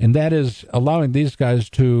 And that is allowing these guys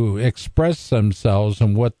to express themselves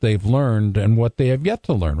and what they've learned and what they have yet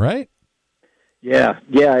to learn, right? Yeah.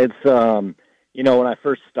 It's, you know, when I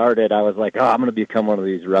first started, I was like, I'm going to become one of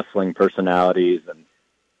these wrestling personalities and,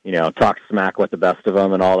 you know, talk smack with the best of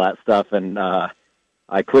them and all that stuff. And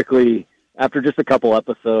I quickly, after just a couple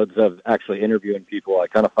episodes of actually interviewing people, I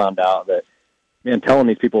kind of found out that, man, telling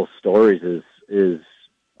these people's stories is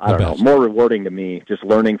I don't know, more rewarding to me, just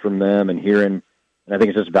learning from them and hearing. And I think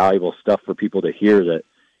it's just valuable stuff for people to hear that,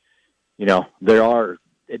 you know,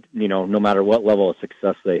 no matter what level of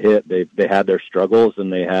success they hit, they had their struggles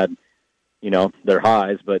and they had, you know, their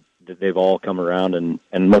highs, but they've all come around and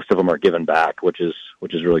most of them are given back, which is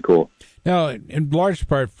really cool. Now, in large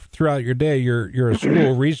part throughout your day, you're a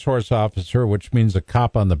school resource officer, which means a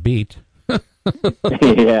cop on the beat.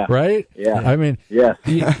 Yeah. Right? Yeah. I mean, yes.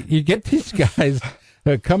 you get these guys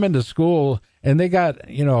come into school and they got,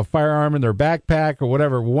 you know, a firearm in their backpack or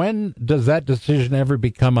whatever. When does that decision ever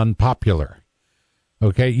become unpopular?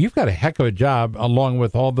 Okay, you've got a heck of a job, along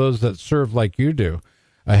with all those that serve like you do.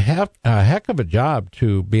 A heck of a job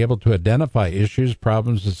to be able to identify issues,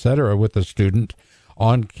 problems, etc., with a student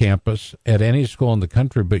on campus at any school in the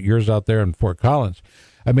country, but yours out there in Fort Collins.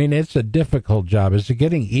 I mean, it's a difficult job. Is it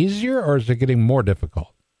getting easier or is it getting more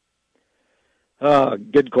difficult?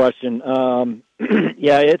 Good question.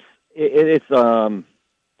 Yeah, it's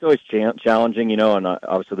always challenging, you know, and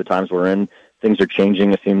obviously the times we're in, things are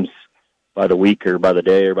changing. It seems by the week or by the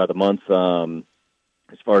day or by the month,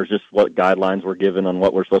 as far as just what guidelines we're given on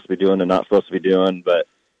what we're supposed to be doing and not supposed to be doing. But,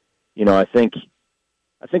 you know, I think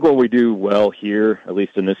what we do well here, at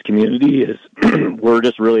least in this community, is we're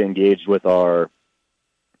just really engaged with a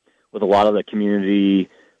lot of the community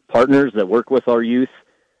partners that work with our youth,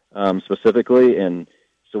 specifically. And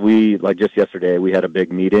so we, like just yesterday, we had a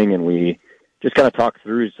big meeting and we just kind of talked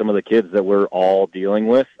through some of the kids that we're all dealing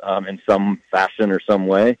with, in some fashion or some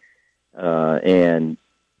way. And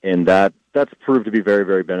that's proved to be very,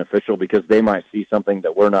 very beneficial because they might see something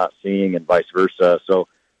that we're not seeing and vice versa. So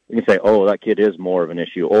we can say, oh, that kid is more of an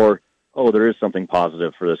issue, or, oh, there is something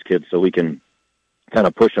positive for this kid. So we can kind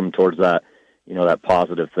of push them towards that, you know, that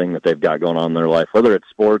positive thing that they've got going on in their life, whether it's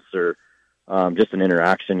sports or, just an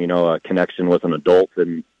interaction, you know, a connection with an adult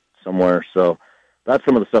in somewhere. So that's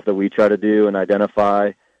some of the stuff that we try to do and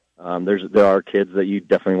identify. There are kids that you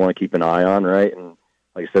definitely want to keep an eye on, right? And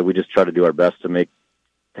like I said, we just try to do our best to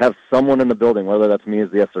have someone in the building, whether that's me as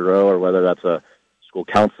the SRO or whether that's a school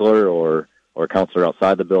counselor or a counselor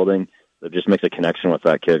outside the building, that just makes a connection with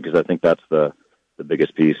that kid, because I think that's the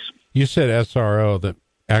biggest piece. You said SRO, that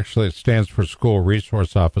actually it stands for School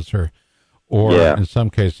Resource Officer. Or in some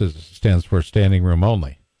cases, it stands for standing room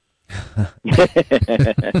only. Yeah.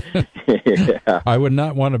 I would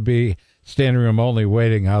not want to be standing room only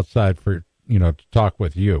waiting outside for, you know, to talk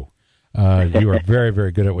with you. You are very,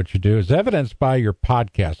 very good at what you do, as evidenced by your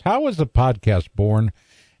podcast. How was the podcast born,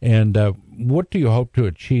 and what do you hope to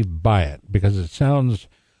achieve by it? Because it sounds,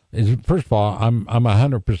 first of all, I'm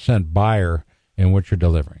 100% buyer in what you're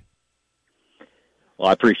delivering. Well,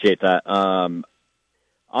 I appreciate that.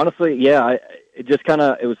 Honestly, yeah,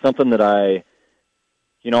 it was something that I,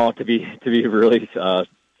 you know, to be really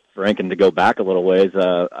frank and to go back a little ways,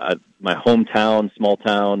 my hometown, small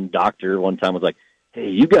town doctor one time was like,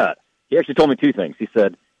 hey, he actually told me two things. He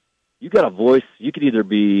said, you got a voice, you could either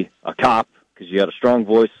be a cop because you got a strong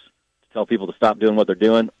voice to tell people to stop doing what they're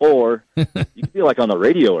doing, or you could be like on the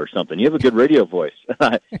radio or something. You have a good radio voice.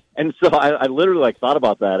 And so I literally like thought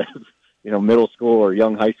about that as, middle school or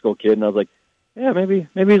young high school kid. And I was like, yeah, maybe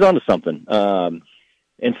he's onto something.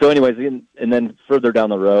 And so anyways, and then further down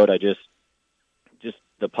the road, I just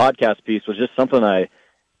the podcast piece was just something I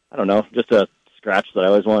don't know, just a scratch that I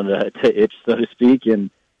always wanted to itch, so to speak.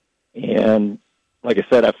 And like I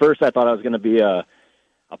said, at first I thought I was going to be a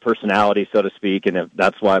personality, so to speak, and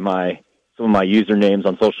that's why some of my usernames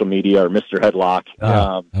on social media are Mr. Headlock.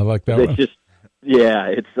 I like that. It's just,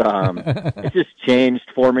 it's just changed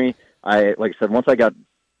for me. Like I said, once I got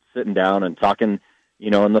sitting down and talking,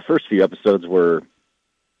 and the first few episodes were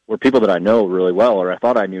people that I know really well, or I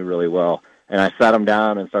thought I knew really well, and I sat them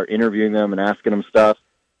down and started interviewing them and asking them stuff,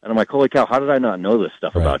 and I'm like, holy cow, how did I not know this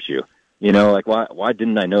stuff about you? Like why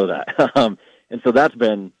didn't I know that? And so that's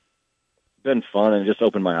been fun and just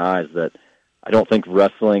opened my eyes that I don't think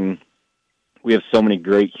wrestling, we have so many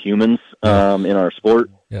great humans in our sport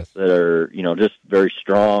that are, just very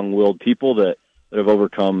strong-willed people that have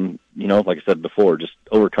overcome, like I said before, just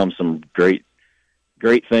overcome some great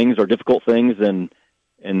things or difficult things, and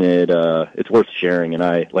it's worth sharing. And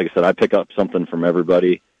like I said, I pick up something from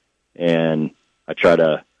everybody, and I try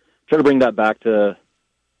to bring that back to,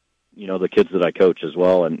 the kids that I coach as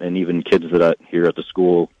well, and even kids that I here at the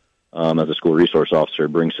school, as a school resource officer,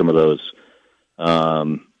 bring some of those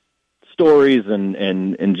stories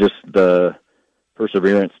and just the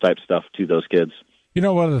perseverance type stuff to those kids.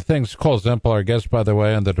 One of the things, Cole Zempel, our guest, by the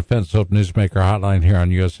way, on the Defense Hope Newsmaker hotline here on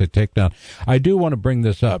USA Takedown, I do want to bring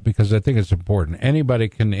this up because I think it's important. Anybody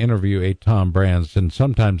can interview a Tom Brands, and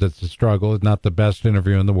sometimes it's a struggle. It's not the best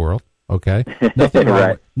interview in the world, okay? Nothing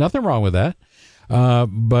wrong with that.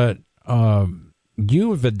 But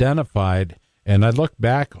you have identified, and I look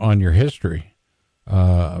back on your history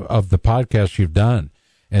of the podcast you've done,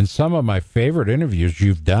 and some of my favorite interviews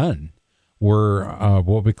you've done were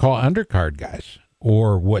what we call undercard guys,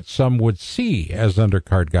 or what some would see as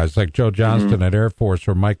undercard guys, like Joe Johnston at Air Force,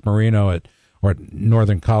 or Mike Marino at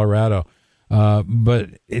Northern Colorado. But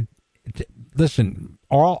listen,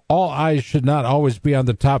 all eyes should not always be on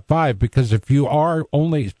the top 5, because if you are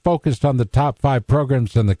only focused on the top 5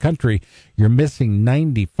 programs in the country, you're missing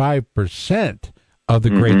 95% of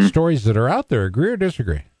the great stories that are out there. Agree or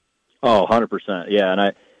disagree? Oh, 100%. Yeah. And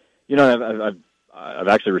I've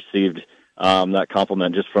actually received that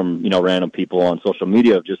compliment just from, random people on social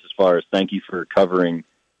media, just as far as thank you for covering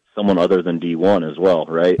someone other than D1 as well.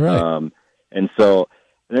 Right. And so,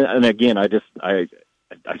 and again, I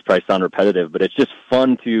probably sound repetitive, but it's just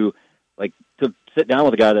fun to sit down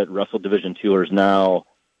with a guy that wrestled Division II or is now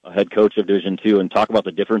a head coach of Division II and talk about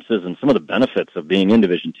the differences and some of the benefits of being in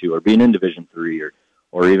Division II or being in Division III,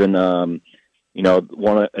 or even, an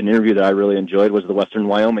interview that I really enjoyed was the Western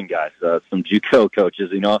Wyoming guys, some JUCO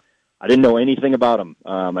coaches. I didn't know anything about them.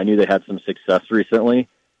 I knew they had some success recently,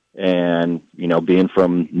 and being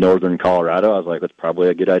from Northern Colorado, I was like, that's probably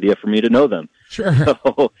a good idea for me to know them. Sure.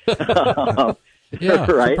 So, yeah,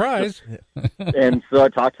 right? Surprise. And so I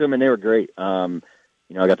talked to them, and they were great.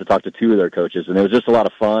 I got to talk to 2 of their coaches, and it was just a lot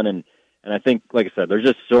of fun. And I think, like I said, there's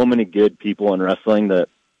just so many good people in wrestling that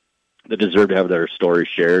deserve to have their story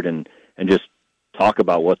shared and just talk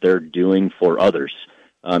about what they're doing for others.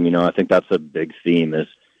 I think that's a big theme, is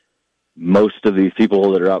most of these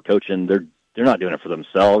people that are out coaching, they're not doing it for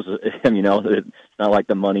themselves. It's not like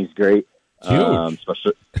the money's great.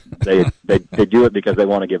 Especially they do it because they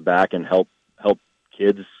want to give back and help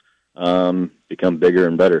kids become bigger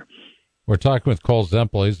and better. We're talking with Cole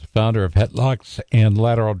Zempel. He's the founder of Headlocks and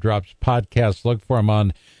Lateral Drops podcast. Look for him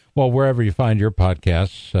on, wherever you find your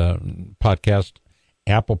podcasts,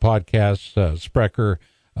 Apple Podcasts, Spreaker,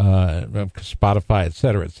 Spotify, et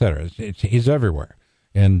cetera, et cetera. He's everywhere.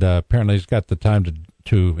 And apparently he's got the time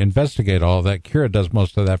to investigate all of that. Kira does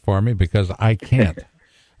most of that for me because I can't.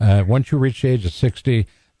 Once you reach the age of 60,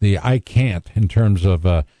 the I can't in terms of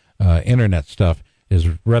internet stuff is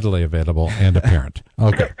readily available and apparent.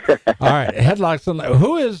 Okay. All right. Headlocks.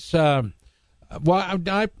 Who is, I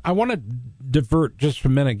want to divert just for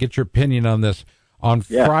a minute, get your opinion on this. On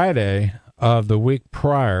Friday of the week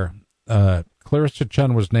prior, Clarissa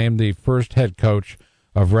Chun was named the first head coach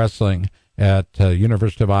of wrestling at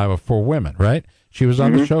University of Iowa for women, right? She was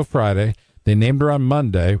on the show Friday. They named her on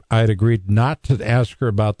Monday. I had agreed not to ask her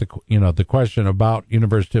about the question about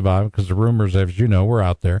University of Iowa because the rumors, as you know, were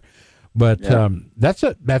out there. But that's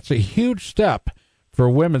a huge step for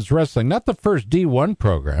women's wrestling. Not the first D1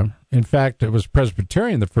 program. In fact, it was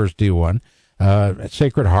Presbyterian, the first D1.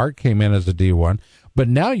 Sacred Heart came in as a D1. But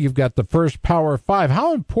now you've got the first Power 5.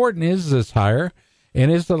 How important is this hire? And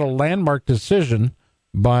is it a landmark decision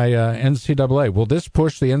by NCAA. Will this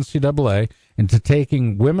push the NCAA into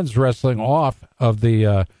taking women's wrestling off of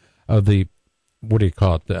the what do you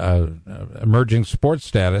call it, emerging sports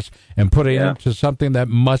status and put it into something that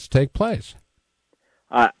must take place?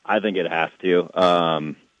 I think it has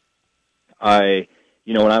to.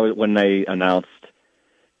 When they announced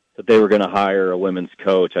that they were going to hire a women's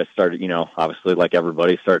coach, I started, obviously like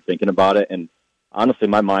everybody, started thinking about it. And honestly,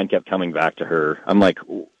 my mind kept coming back to her. I'm like,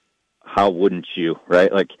 how wouldn't you,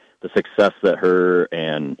 right? Like the success that her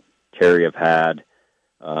and Terry have had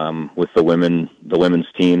with the women's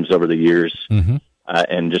teams over the years,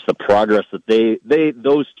 and just the progress that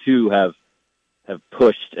those two have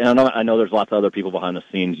pushed. And I know there's lots of other people behind the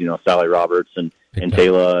scenes, Sally Roberts and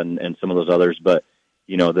Taylor and some of those others, but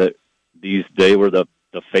that they were the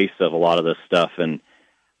face of a lot of this stuff. And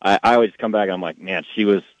I always come back and I'm like, man, she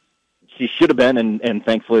should have been, and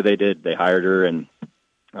thankfully they did. They hired her, and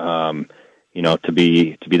to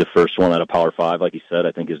be the first one out of Power 5, like you said,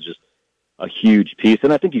 I think is just a huge piece.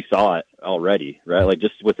 And I think you saw it already, right? Like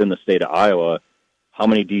just within the state of Iowa, how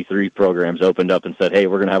many D3 programs opened up and said, hey,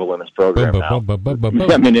 we're going to have a women's program now.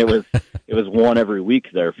 I mean, it was one every week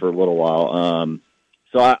there for a little while.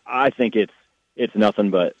 So I think it's nothing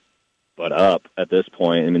but up at this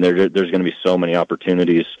point. I mean, there's going to be so many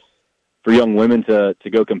opportunities for young women to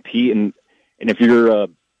go compete. And if you're a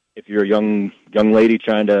young lady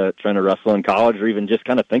trying to wrestle in college, or even just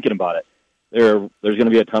kind of thinking about it, there's going to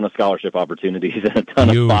be a ton of scholarship opportunities and a ton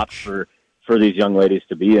of spots for these young ladies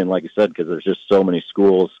to be in, like you said, because there's just so many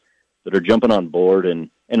schools that are jumping on board, and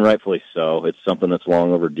rightfully so. It's something that's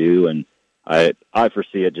long overdue, and I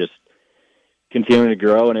foresee it just continuing to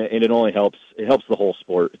grow, and it only helps. It helps the whole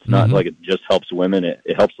sport. It's not like it just helps women.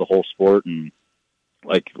 It helps the whole sport, and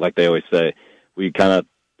like they always say, we kind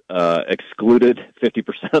of excluded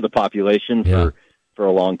 50% of the population for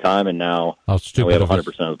a long time, and now we have 100%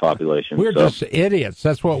 of the population. We're just idiots.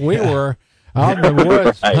 That's what we were out in the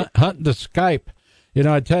woods hunting the Skype.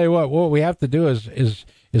 I tell you what we have to do is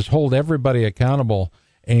hold everybody accountable,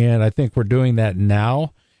 and I think we're doing that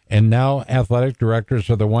now. And now athletic directors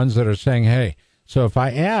are the ones that are saying, hey, so if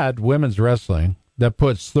I add women's wrestling, that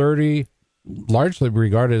puts 30 largely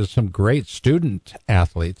regarded as some great student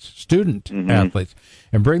athletes,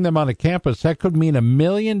 and bring them onto campus, that could mean $1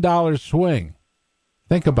 million swing.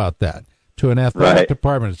 Think about that. To an athletic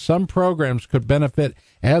department. Some programs could benefit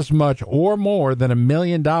as much or more than $1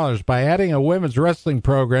 million by adding a women's wrestling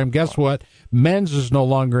program. Guess what? Men's is no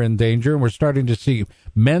longer in danger, and we're starting to see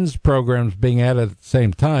men's programs being added at the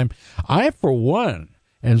same time. I, for one,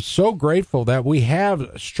 am so grateful that we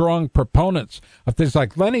have strong proponents of things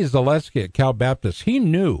like Lenny Zaleski at Cal Baptist. He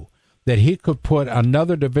knew that he could put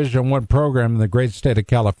another Division I program in the great state of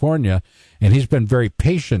California, and he's been very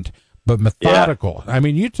patient but methodical. I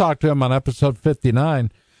mean, you talked to him on episode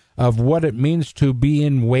 59 of what it means to be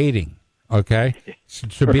in waiting, okay?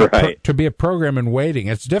 To be a program in waiting.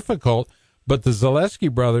 It's difficult, but the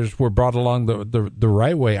Zaleski brothers were brought along the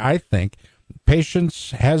right way, I think.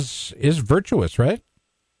 Patience is virtuous, right?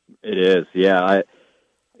 It is, yeah.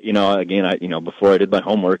 Before I did my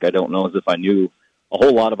homework, I don't know as if I knew a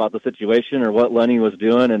whole lot about the situation or what Lenny was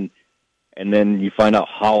doing, and then you find out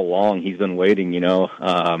how long he's been waiting,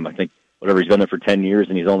 I think he's been there for 10 years,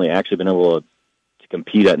 and he's only actually been able to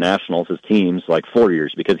compete at nationals, his teams, like 4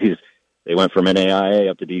 years, because they went from NAIA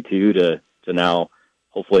up to D2 to now,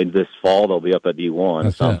 hopefully this fall, they'll be up at D1.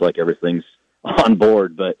 It sounds like everything's on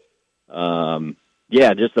board, but,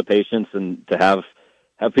 just the patience and to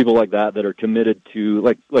have people like that are committed to,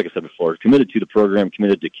 like I said before, committed to the program,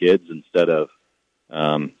 committed to kids instead of,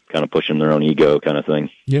 kind of pushing their own ego kind of thing.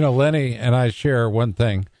 Lenny and I share one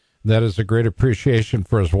thing, that is a great appreciation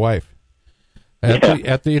for his wife.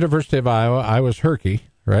 At the University of Iowa, I was Herky,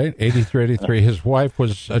 right? 83. His wife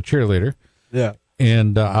was a cheerleader. Yeah.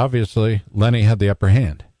 And obviously, Lenny had the upper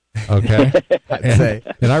hand. Okay?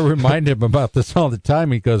 And I remind him about this all the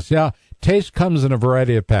time. He goes, taste comes in a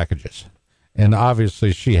variety of packages. And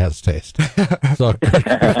obviously she has taste. So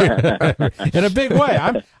in a big way.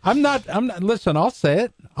 I'm not listen, I'll say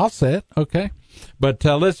it, okay? But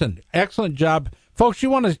listen, excellent job. Folks, you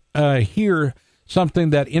want to hear something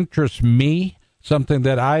that interests me, something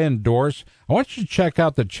that I endorse? I want you to check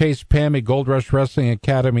out the Chase Pammy Gold Rush Wrestling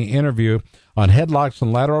Academy interview on headlocks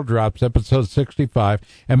and lateral drops, episode 65.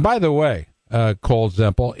 And by the way, Cole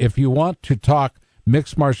Zempel, if you want to talk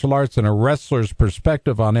mixed martial arts and a wrestler's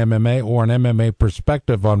perspective on MMA or an MMA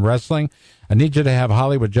perspective on wrestling, I need you to have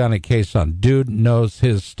Hollywood Johnny Case on. Dude knows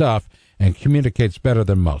his stuff and communicates better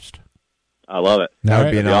than most. I love it. That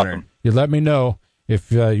would be an honor. You let me know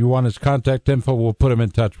if you want his contact info. We'll put him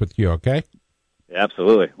in touch with you, okay?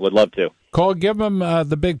 Absolutely. Would love to. Cole, give them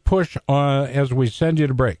the big push as we send you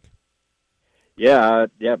to break. Yeah.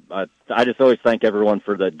 I just always thank everyone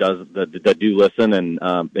that do listen, and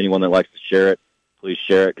anyone that likes to share it, please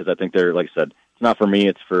share it, because I think they're, like I said, it's not for me,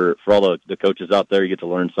 it's for all the coaches out there. You get to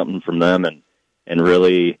learn something from them, and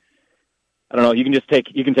really, I don't know, you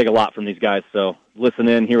can take a lot from these guys. So listen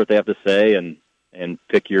in, hear what they have to say, and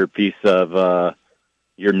pick your piece of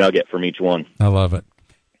your nugget from each one. I love it.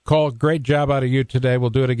 Cole, great job out of you today. We'll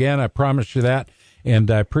do it again. I promise you that. And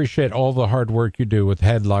I appreciate all the hard work you do with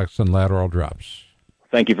headlocks and lateral drops.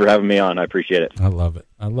 Thank you for having me on. I appreciate it. I love it.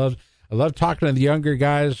 I love talking to the younger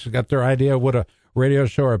guys who got their idea of what a radio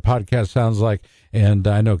show or a podcast sounds like. And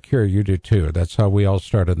I know, Kira, you do too. That's how we all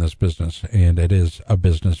started in this business. And it is a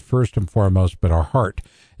business first and foremost, but our heart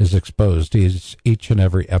is exposed each and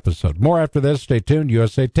every episode. More after this. Stay tuned.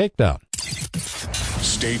 USA Takedown.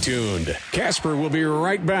 Stay tuned. Casper will be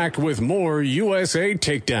right back with more USA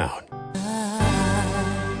Takedown.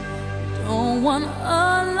 Don't want a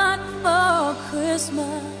lot for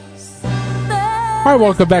Christmas. All right,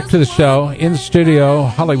 welcome back to the show. In studio,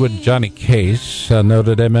 Hollywood Johnny Case, a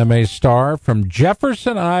noted MMA star from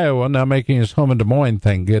Jefferson, Iowa, now making his home in Des Moines,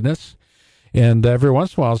 thank goodness. And every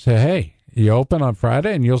once in a while, I'll say, hey, you open on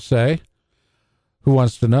Friday? And you'll say, who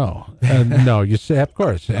wants to know? No, you say, of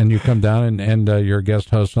course. And you come down and you're a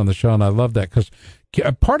guest host on the show, and I love that because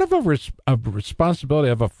part of a responsibility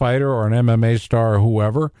of a fighter or an MMA star or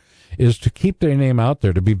whoever is to keep their name out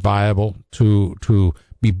there, to be viable, to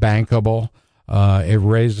be bankable. It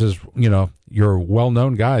raises, you're a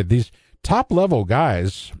well-known guy. These top-level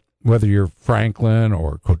guys, whether you're Franklin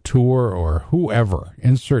or Couture or whoever,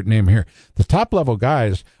 insert name here, the top-level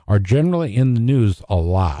guys are generally in the news a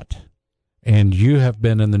lot. And you have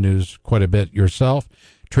been in the news quite a bit yourself.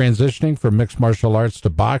 Transitioning from mixed martial arts to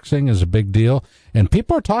boxing is a big deal. And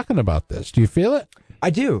people are talking about this. Do you feel it? I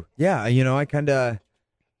do. Yeah.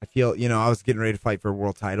 I feel, I was getting ready to fight for a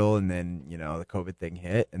world title, and then, the COVID thing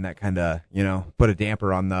hit, and that kind of, put a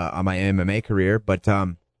damper on my MMA career. But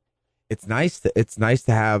it's nice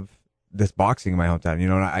to have this boxing in my hometown.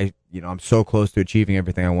 And I'm so close to achieving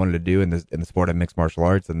everything I wanted to do in the sport of mixed martial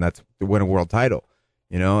arts, and that's to win a world title.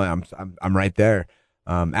 I'm right there.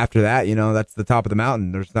 After that, that's the top of the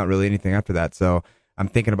mountain. There's not really anything after that. So I'm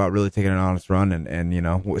thinking about really taking an honest run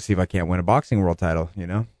and see if I can't win a boxing world title,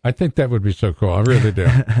 I think that would be so cool. I really do.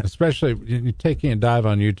 Especially taking a dive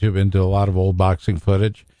on YouTube into a lot of old boxing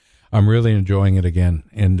footage. I'm really enjoying it again.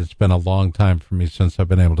 And it's been a long time for me since I've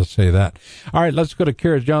been able to say that. All right, let's go to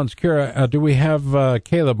Kira Jones. Kira, do we have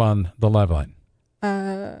Caleb on the live line?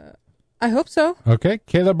 I hope so. Okay.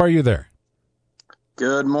 Caleb, are you there?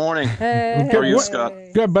 Good morning. Hey. How are you, Scott?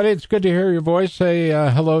 Good, buddy. It's good to hear your voice. Say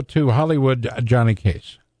hello to Hollywood Johnny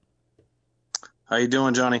Case. How you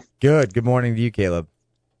doing, Johnny? Good. Good morning to you, Caleb.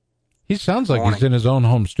 He sounds like he's in his own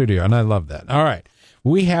home studio, and I love that. All right.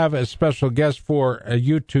 We have a special guest for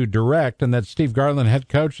you to direct, and that's Steve Garland, head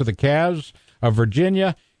coach of the Cavs of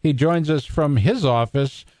Virginia. He joins us from his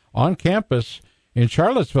office on campus in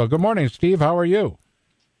Charlottesville. Good morning, Steve. How are you?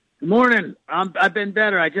 Good morning. I've been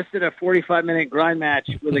better. I just did a 45-minute grind match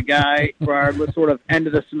with a guy for our sort of end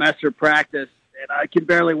of the semester practice, and I can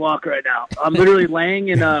barely walk right now. I'm literally laying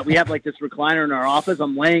in we have like this recliner in our office.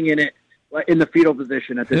 I'm laying in it in the fetal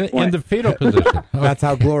position at this point. In the fetal position. That's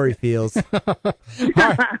how glory feels. All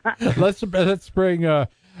right. Let's bring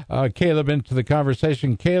Caleb into the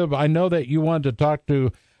conversation. Caleb, I know that you wanted to talk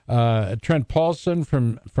to Trent Paulson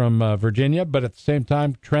from Virginia, but at the same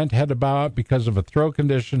time, Trent had to bow out because of a throat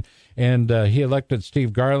condition, and he elected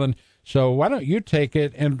Steve Garland. So why don't you take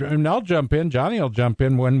it, and I'll jump in. Johnny will jump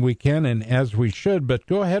in when we can and as we should, but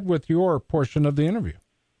go ahead with your portion of the interview.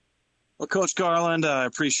 Well, Coach Garland, I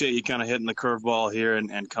appreciate you kind of hitting the curveball here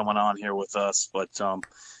and coming on here with us. But, kind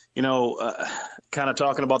of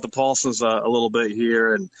talking about the Paulsons a little bit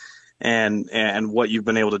here and what you've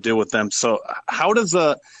been able to do with them. So how does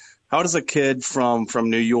a kid from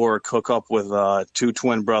New York hook up with two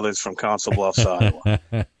twin brothers from Council Bluffs, Iowa?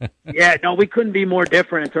 Yeah, no, we couldn't be more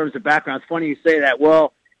different in terms of background. It's funny you say that.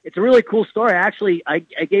 Well, it's a really cool story. Actually, I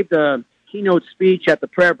gave the keynote speech at the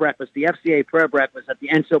prayer breakfast, the FCA prayer breakfast at the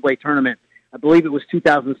NCAA tournament. I believe it was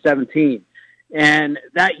 2017. And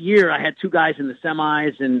that year I had two guys in the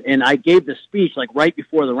semis, and I gave the speech like right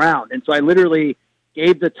before the round. And so I literally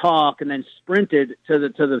gave the talk and then sprinted to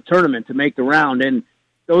the tournament to make the round. And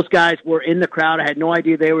those guys were in the crowd. I had no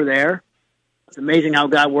idea they were there. It's amazing how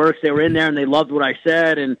God works. They were in there and they loved what I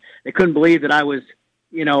said, and they couldn't believe that I was,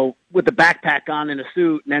 with the backpack on in a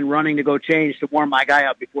suit and then running to go change to warm my guy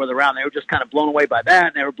up before the round. They were just kind of blown away by that,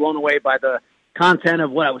 and they were blown away by the content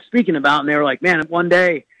of what I was speaking about. And they were like, man, one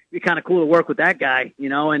day, be kind of cool to work with that guy, you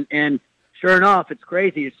know, and sure enough, it's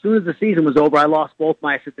crazy. As soon as the season was over, I lost both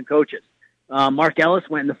my assistant coaches. Mark Ellis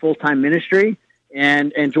went into full-time ministry,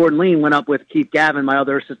 and Jordan Lean went up with Keith Gavin, my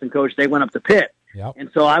other assistant coach. They went up to Pitt. Yep. And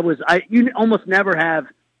so you almost never have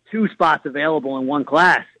two spots available in one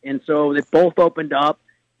class. And so they both opened up.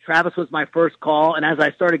 Travis was my first call. And as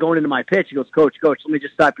I started going into my pitch, he goes, Coach, let me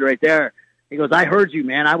just stop you right there. He goes, I heard you,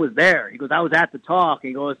 man. I was there. He goes, I was at the talk.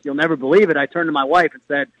 He goes, you'll never believe it. I turned to my wife and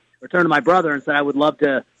said, or turned to my brother and said, I would love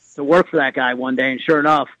to work for that guy one day. And sure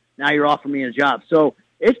enough, now you're offering me a job. So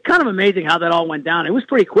it's kind of amazing how that all went down. It was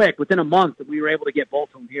pretty quick. Within a month, that we were able to get both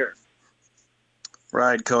of them here.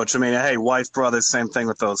 Right, Coach. I mean, hey, wife, brothers, same thing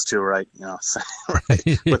with those two, right? You know, right?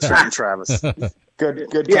 With Trent and Travis.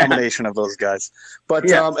 Good combination of those guys. But,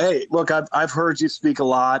 hey, look, I've heard you speak a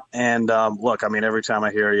lot. And, look, I mean, every time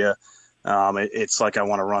I hear you, it's like I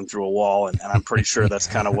want to run through a wall, and I'm pretty sure that's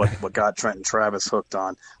kind of what got Trent and Travis hooked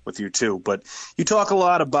on with you too. But you talk a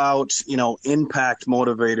lot about, you know, impact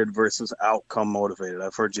motivated versus outcome motivated.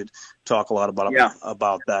 I've heard you talk a lot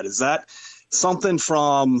about that. Is that something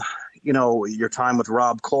from, you know, your time with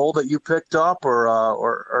Rob Cole that you picked up,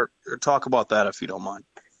 or talk about that if you don't mind?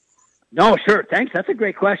 No, sure. Thanks. That's a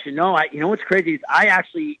great question. No, you know what's crazy is I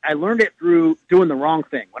learned it through doing the wrong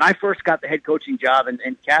thing. When I first got the head coaching job, and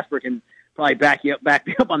Casper can probably back me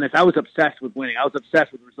up on this, I was obsessed with winning. I was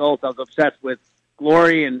obsessed with results. I was obsessed with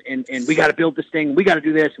glory, and we got to build this thing. We got to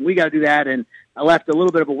do this, and we got to do that. And I left a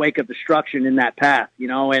little bit of a wake of destruction in that path, you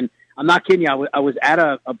know. And I'm not kidding you. I was at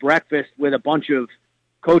a breakfast with a bunch of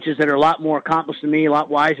coaches that are a lot more accomplished than me, a lot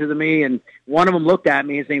wiser than me. And one of them looked at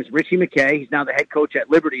me. His name's Richie McKay. He's now the head coach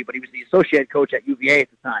at Liberty, but he was the associate coach at UVA at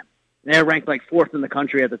the time. And they were ranked like 4th in the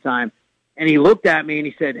country at the time. And he looked at me and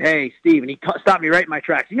he said, hey, Steve, and he stopped me right in my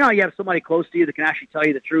tracks. You know how you have somebody close to you that can actually tell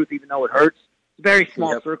you the truth even though it hurts? It's a very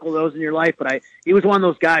small circle of those in your life, but he was one of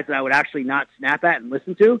those guys that I would actually not snap at and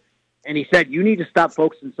listen to. And he said, you need to stop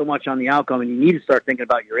focusing so much on the outcome, and you need to start thinking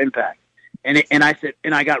about your impact. And I said,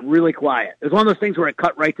 and I got really quiet. It was one of those things where it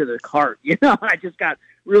cut right to the heart, you know. I just got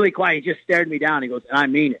really quiet. He just stared me down. He goes, and I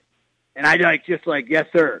mean it. And I just like, yes,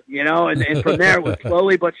 sir, you know. And from there, it was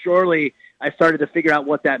slowly but surely, I started to figure out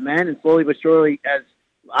what that meant. And slowly but surely, as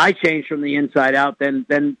I changed from the inside out, then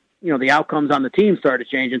you know, the outcomes on the team started to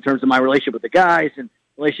change in terms of my relationship with the guys and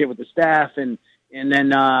relationship with the staff, and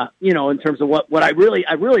then you know, in terms of what I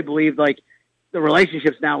really believe, like the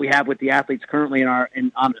relationships now we have with the athletes currently on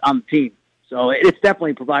the team. So it's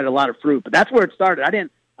definitely provided a lot of fruit. But that's where it started. I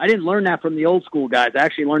didn't learn that from the old school guys. I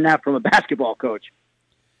actually learned that from a basketball coach.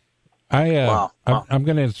 I'm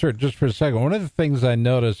going to insert just for a second. One of the things I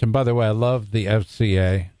noticed, and by the way, I love the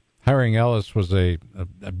FCA. Hiring Ellis was a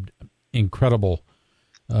incredible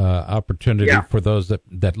opportunity for those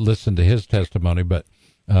that listened to his testimony. But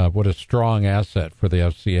what a strong asset for the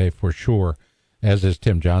FCA for sure, as is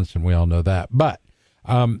Tim Johnson. We all know that. But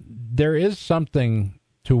there is something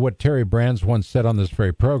to what Terry Brands once said on this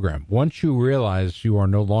very program. Once you realize you are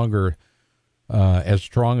no longer as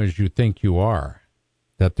strong as you think you are,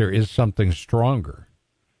 that there is something stronger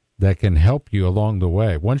that can help you along the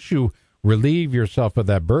way. Once you relieve yourself of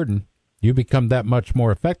that burden, you become that much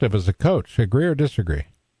more effective as a coach. Agree or disagree?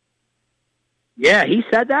 Yeah, he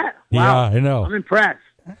said that? Wow. Yeah, I know. I'm impressed.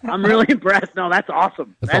 I'm really impressed. No, that's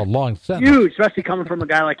awesome. That's a long sentence. Huge, especially coming from a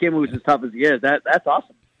guy like him who's as tough as he is. That's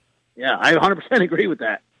awesome. Yeah, I 100% agree with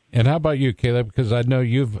that. And how about you, Caleb? Because I know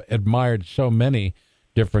you've admired so many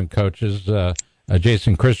different coaches,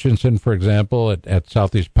 Jason Christensen, for example, at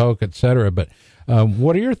Southeast Polk, et cetera. But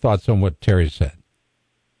what are your thoughts on what Terry said?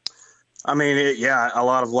 I mean, a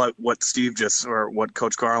lot of what Steve what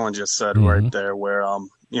Coach Garland just said right there, where,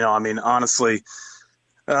 you know, I mean, honestly,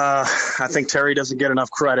 I think Terry doesn't get enough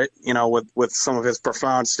credit, you know, with some of his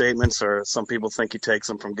profound statements, or some people think he takes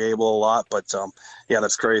them from Gable a lot. But,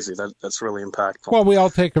 that's crazy. That's really impactful. Well, we all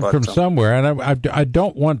take them from somewhere. And I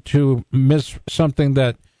don't want to miss something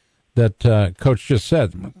that Coach just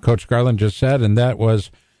said, Coach Garland just said, and that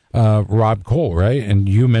was Rob Cole, right? And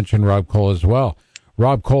you mentioned Rob Cole as well.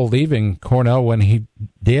 Rob Cole leaving Cornell when he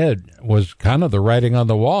did was kind of the writing on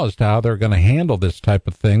the wall as to how they're going to handle this type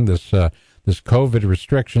of thing, this COVID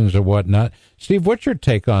restrictions and whatnot. Steve, what's your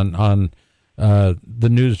take on the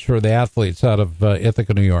news for the athletes out of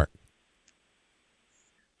Ithaca, New York?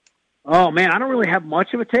 Oh man, I don't really have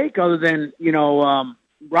much of a take other than, you know,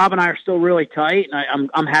 Rob and I are still really tight, and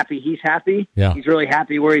I'm happy he's happy. Yeah. He's really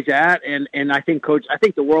happy where he's at, and I think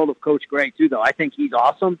the world of Coach Gray too, though. I think he's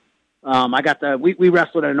awesome. We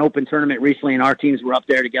wrestled at an open tournament recently, and our teams were up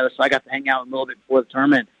there together, so I got to hang out a little bit before the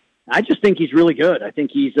tournament. I just think he's really good. I think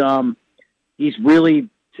he's really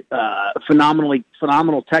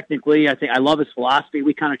phenomenal technically. I think I love his philosophy.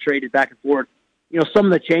 We kind of traded back and forth. Some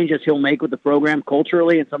of the changes he'll make with the program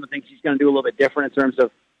culturally, and some of the things he's going to do a little bit different in terms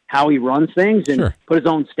of how he runs things and put his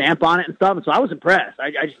own stamp on it and stuff. And so I was impressed.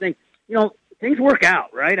 I just think things work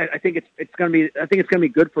out, right? I think it's going to be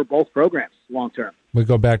good for both programs long term. We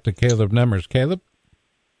go back to Caleb Nemmers. Caleb,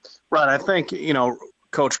 right? I think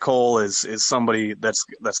Coach Cole is somebody that's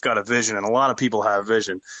got a vision, and a lot of people have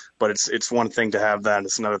vision, but it's one thing to have that, and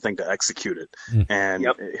it's another thing to execute it. And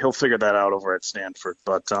he'll figure that out over at Stanford.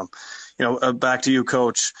 But back to you,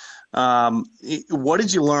 Coach. What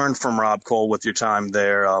did you learn from Rob Cole with your time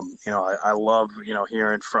there? I love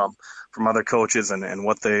hearing from other coaches and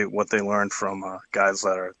what they learned from guys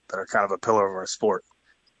that are kind of a pillar of our sport.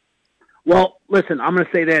 Well, listen, I'm going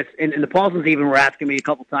to say this, and the Paulsons even were asking me a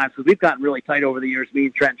couple times, because we've gotten really tight over the years, me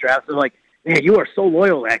and Trent and Travis. They're like, man, you are so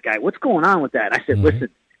loyal to that guy. What's going on with that? And I said, listen,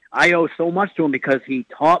 I owe so much to him because he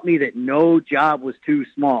taught me that no job was too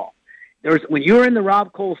small. When you're in the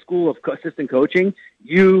Rob Cole School of Assistant Coaching,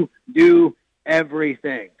 you do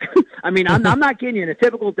everything. I mean, I'm not kidding you. In a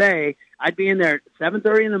typical day, I'd be in there at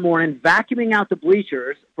 7:30 in the morning, vacuuming out the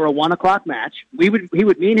bleachers for a 1:00 match. Me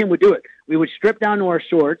and him would do it. We would strip down to our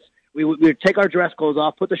shorts. We would take our dress clothes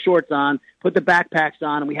off, put the shorts on, put the backpacks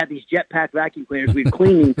on, and we had these jetpack vacuum cleaners. We'd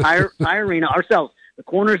clean the entire arena ourselves, the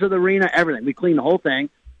corners of the arena, everything. We'd clean the whole thing.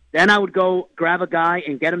 Then I would go grab a guy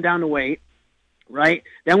and get him down to weight, right?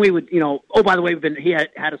 Then we would, oh, by the way, he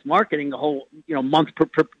had us marketing the whole, month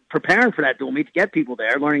preparing for that dual meet to get people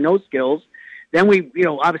there, learning those skills. Then we,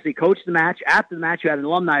 obviously coach the match. After the match, you had an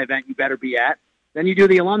alumni event you better be at. Then you do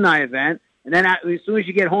the alumni event. And then as soon as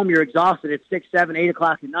you get home, you're exhausted at 6, 7, 8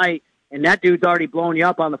 o'clock at night, and that dude's already blowing you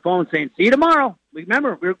up on the phone saying, see you tomorrow.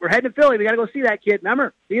 Remember, we're heading to Philly. We got to go see that kid.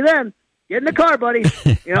 Remember, see you then. Get in the car, buddy.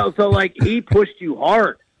 So, like, he pushed you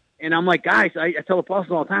hard. And I'm like, guys, I tell the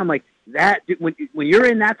Paulsons all the time, like, that when you're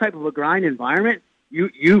in that type of a grind environment,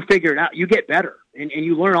 you figure it out. You get better. And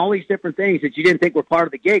you learn all these different things that you didn't think were part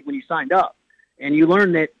of the gig when you signed up. And you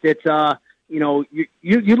learn that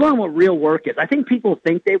you learn what real work is. I think people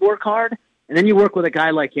think they work hard, and then you work with a guy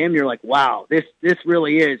like him, you're like, wow, this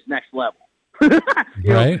really is next level.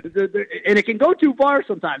 Right. And it can go too far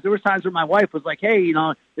sometimes. There was times where my wife was like, hey,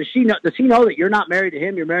 does he know that you're not married to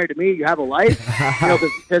him, you're married to me, you have a life?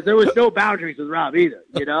 Because there was no boundaries with Rob either,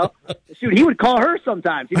 Shoot, he would call her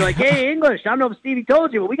sometimes. He'd be like, hey, English, I don't know if Stevie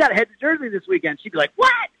told you, but we got to head to Jersey this weekend. She'd be like,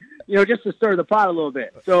 what? Just to stir the pot a little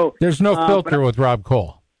bit. So there's no filter with Rob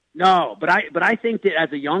Cole. No, but I think that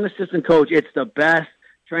as a young assistant coach, it's the best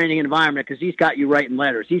training environment because he's got you writing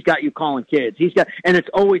letters. He's got you calling kids. And it's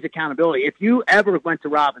always accountability. If you ever went to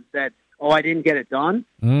Rob and said, oh, I didn't get it done,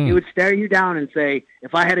 he would stare you down and say,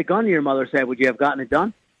 if I had a gun to your mother's head, would you have gotten it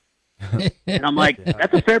done? And I'm like,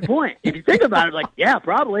 that's a fair point. If you think about it, like, yeah,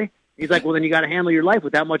 probably. He's like, well, then you got to handle your life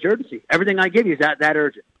with that much urgency. Everything I give you is that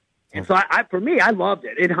urgent. And so for me, I loved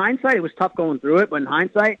it. In hindsight, it was tough going through it, but in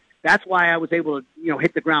hindsight, that's why I was able to,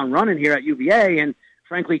 hit the ground running here at UVA and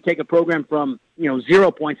frankly take a program from, 0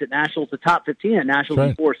 points at nationals to top 15 at nationals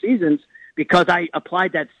in 4 seasons because I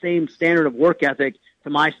applied that same standard of work ethic to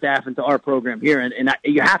my staff and to our program here. And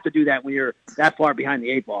you have to do that when you're that far behind the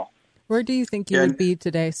 8 ball. Where do you think you would be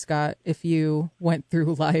today, Scott, if you went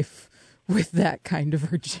through life with that kind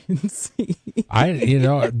of urgency?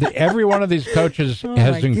 Every one of these coaches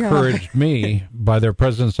has encouraged me by their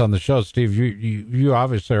presence on the show. Steve, you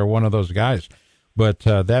obviously are one of those guys. But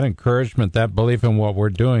that encouragement, that belief in what we're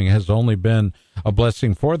doing has only been a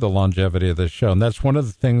blessing for the longevity of this show. And that's one of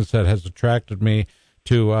the things that has attracted me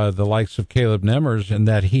to the likes of Caleb Nemmers, in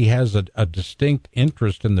that he has a distinct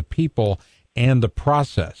interest in the people and the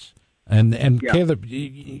process. And Caleb,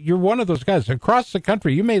 you're one of those guys across the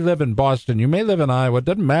country. You may live in Boston, you may live in Iowa, it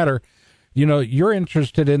doesn't matter. You're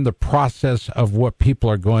interested in the process of what people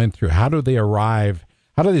are going through. How do they arrive?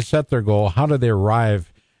 How do they set their goal? How do they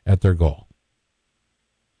arrive at their goal?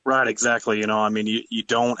 Right, exactly. You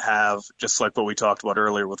don't have, just like what we talked about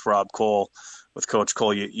earlier with Rob Cole, with Coach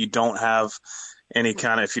Cole, you don't have any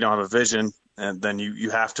kind of, if you don't have a vision, and then you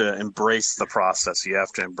have to embrace the process. You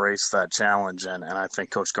have to embrace that challenge. And I think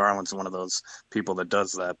Coach Garland's one of those people that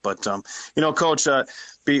does that. But, Coach,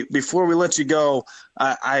 before we let you go,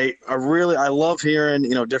 I love hearing,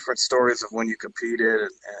 different stories of when you competed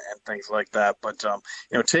and things like that. But,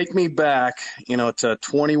 take me back, to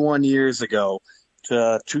 21 years ago,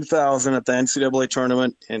 to 2000 at the NCAA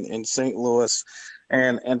tournament in St. Louis,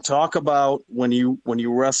 and talk about when you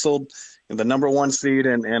wrestled the number 1 seed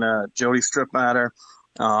in Jody Stripmatter.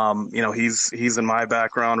 He's in my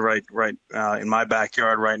background right in my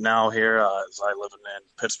backyard right now here as I live in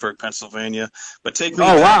Pittsburgh, Pennsylvania. But take me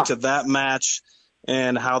back to that match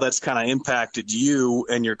and how that's kind of impacted you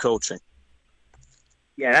and your coaching.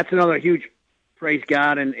 Yeah, that's another huge praise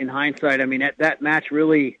God in hindsight. I mean, that match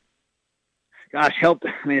really, gosh, helped.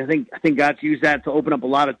 I mean, I think God's used that to open up a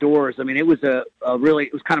lot of doors. I mean, it was it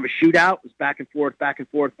was kind of a shootout. It was back and forth, back and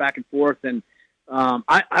forth, back and forth. And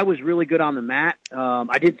I was really good on the mat.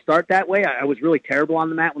 I didn't start that way. I was really terrible on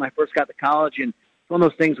the mat when I first got to college. And it's one of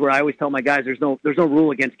those things where I always tell my guys, there's no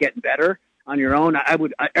rule against getting better on your own.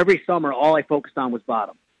 Every summer, all I focused on was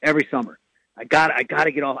bottom. Every summer, I got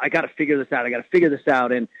to get off. I got to figure this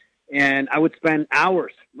out. And I would spend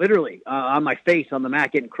hours literally on my face on the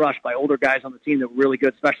mat getting crushed by older guys on the team that were really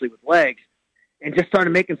good, especially with legs, and just started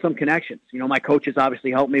making some connections. You know, my coaches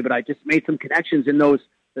obviously helped me, but I just made some connections in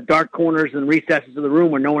the dark corners and recesses of the room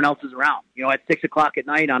where no one else is around. You know, at 6:00 at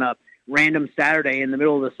night on a random Saturday in the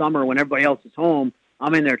middle of the summer when everybody else is home,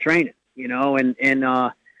 I'm in there training, you know, and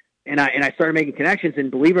I started making connections, and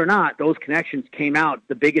believe it or not, those connections came out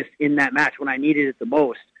the biggest in that match when I needed it the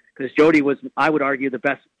most, because Jody was, I would argue, the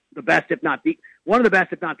best, if not one of the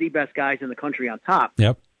best, if not the best guys in the country on top.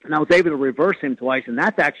 Yep. And I was able to reverse him twice, and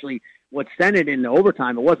that's actually what sent it into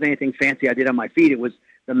overtime. It wasn't anything fancy I did on my feet. It was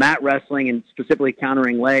the mat wrestling and specifically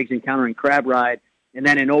countering legs and countering crab ride. And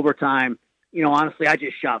then in overtime, you know, honestly, I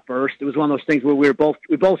just shot first. It was one of those things where we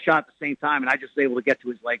both shot at the same time, and I just was able to get to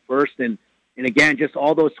his leg first. And again, just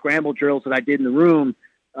all those scramble drills that I did in the room,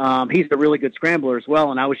 he's a really good scrambler as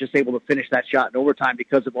well, and I was just able to finish that shot in overtime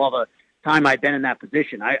because of all the time I'd been in that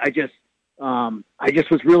position. I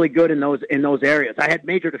just was really good in those areas. I had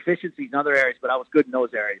major deficiencies in other areas, but I was good in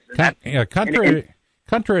those areas.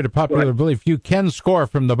 Contrary to popular belief, you can score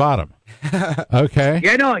from the bottom. Okay.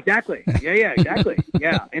 Yeah, no, exactly. Yeah, exactly.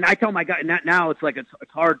 Yeah, and I tell my guys now it's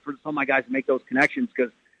hard for some of my guys to make those connections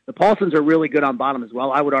because the Paulsons are really good on bottom as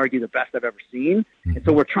well. I would argue the best I've ever seen. Mm-hmm. And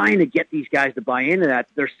so we're trying to get these guys to buy into that.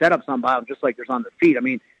 There's setups on bottom just like there's on their feet. I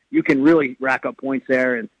mean, you can really rack up points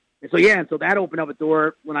there. And so that opened up a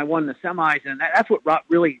door when I won the semis, and that's what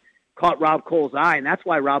really caught Rob Cole's eye, and that's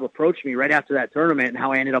why Rob approached me right after that tournament and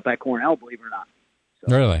how I ended up at Cornell, believe it or not.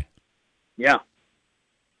 So, really? Yeah.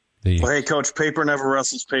 Well, hey, Coach, paper never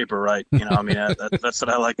wrestles paper, right? You know, I mean, that's what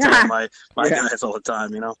I like to tell my guys all the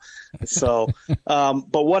time, you know. So,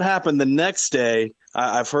 but what happened the next day?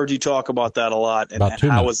 I've heard you talk about that a lot, and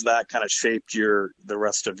how has that kind of shaped the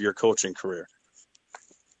rest of your coaching career?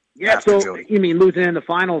 Yeah, so Jody. You mean losing in the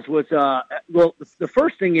finals was well. The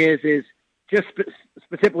first thing is just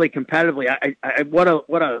specifically competitively. What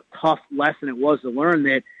a tough lesson it was to learn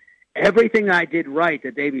that everything I did right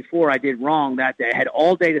the day before I did wrong that day. I had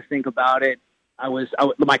all day to think about it.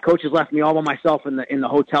 My coaches left me all by myself in the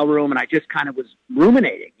hotel room, and I just kind of was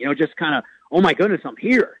ruminating. You know, just kind of, oh my goodness, I'm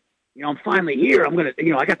here. You know, I'm finally here. I'm gonna,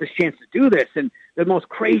 you know, I got this chance to do this, and the most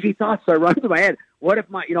crazy thoughts are running through my head. What if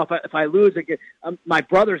if I lose again, my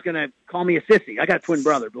brother's gonna call me a sissy. I got a twin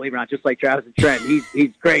brother, believe it or not, just like Travis and Trent.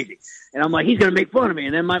 He's crazy, and I'm like, he's gonna make fun of me.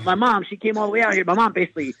 And then my mom, she came all the way out here. My mom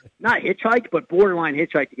basically not hitchhiked, but borderline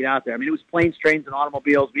hitchhiked to get out there. I mean, it was planes, trains, and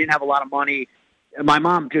automobiles. We didn't have a lot of money. And my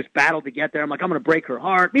mom just battled to get there. I'm like, I'm gonna break her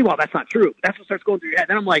heart. Meanwhile, that's not true. That's what starts going through your head.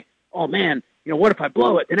 Then I'm like, oh man. You know, what if I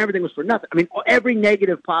blow it? Then everything was for nothing. I mean, every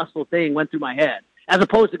negative possible thing went through my head, as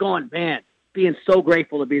opposed to going, man, being so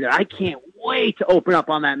grateful to be there. I can't wait to open up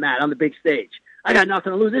on that mat on the big stage. I got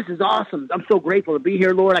nothing to lose. This is awesome. I'm so grateful to be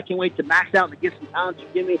here, Lord. I can't wait to max out the gifts and talents you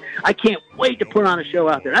give me. I can't wait to put on a show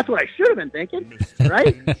out there. That's what I should have been thinking,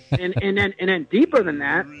 right? and then deeper than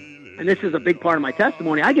that, and this is a big part of my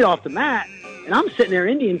testimony, I get off the mat, and I'm sitting there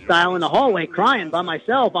Indian style in the hallway crying by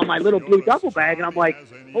myself on my little blue duffel bag, and I'm like,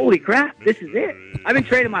 holy crap, this is it. I've been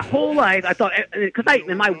training my whole life. I thought, because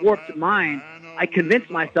in my warped mind, I convinced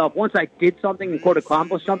myself once I did something and quote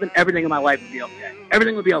accomplished something, everything in my life would be okay.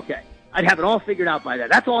 Everything would be okay. I'd have it all figured out by that.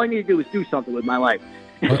 That's all I need to do is do something with my life.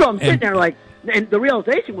 And so I'm sitting there like, and the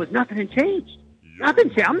realization was nothing had changed. Nothing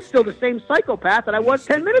changed. I'm still the same psychopath that I was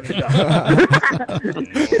 10 minutes ago.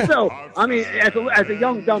 So, I mean, as a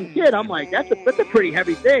young, dumb kid, I'm like, that's a pretty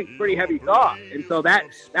heavy thing, pretty heavy thought. And so that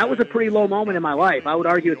was a pretty low moment in my life. I would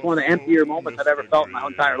argue it's one of the emptier moments I've ever felt in my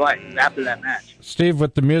entire life after that match. Steve,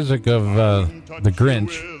 with the music of The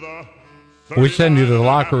Grinch, we send you to the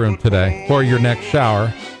locker room today for your next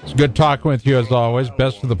shower. It's good talking with you as always.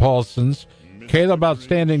 Best of the Paulsons. Caleb,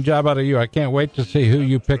 outstanding job out of you. I can't wait to see who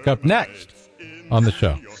you pick up next on the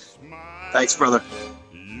show. Thanks, brother.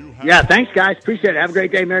 Yeah, thanks, guys. Appreciate it. Have a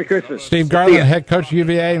great day. Merry Christmas. Steve Garland, head coach of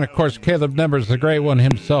UVA, and, of course, Caleb Nembers, the great one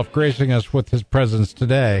himself, gracing us with his presence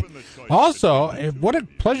today. Also, what a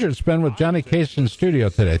pleasure to spend with Johnny Case in studio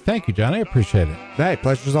today. Thank you, Johnny. I appreciate it. Hey,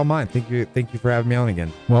 pleasure's all mine. Thank you for having me on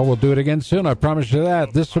again. Well, we'll do it again soon. I promise you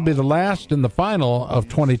that. This will be the last and the final of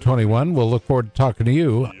 2021. We'll look forward to talking to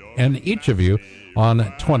you and each of you on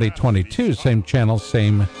 2022. Same channel,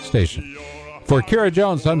 same station. For Kira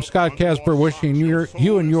Jones, I'm Scott Casper, wishing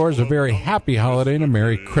you and yours a very happy holiday and a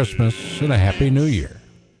Merry Christmas and a Happy New Year.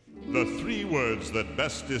 The 3 words that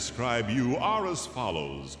best describe you are as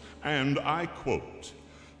follows, and I quote,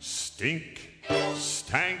 stink,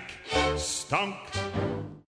 stank, stunk.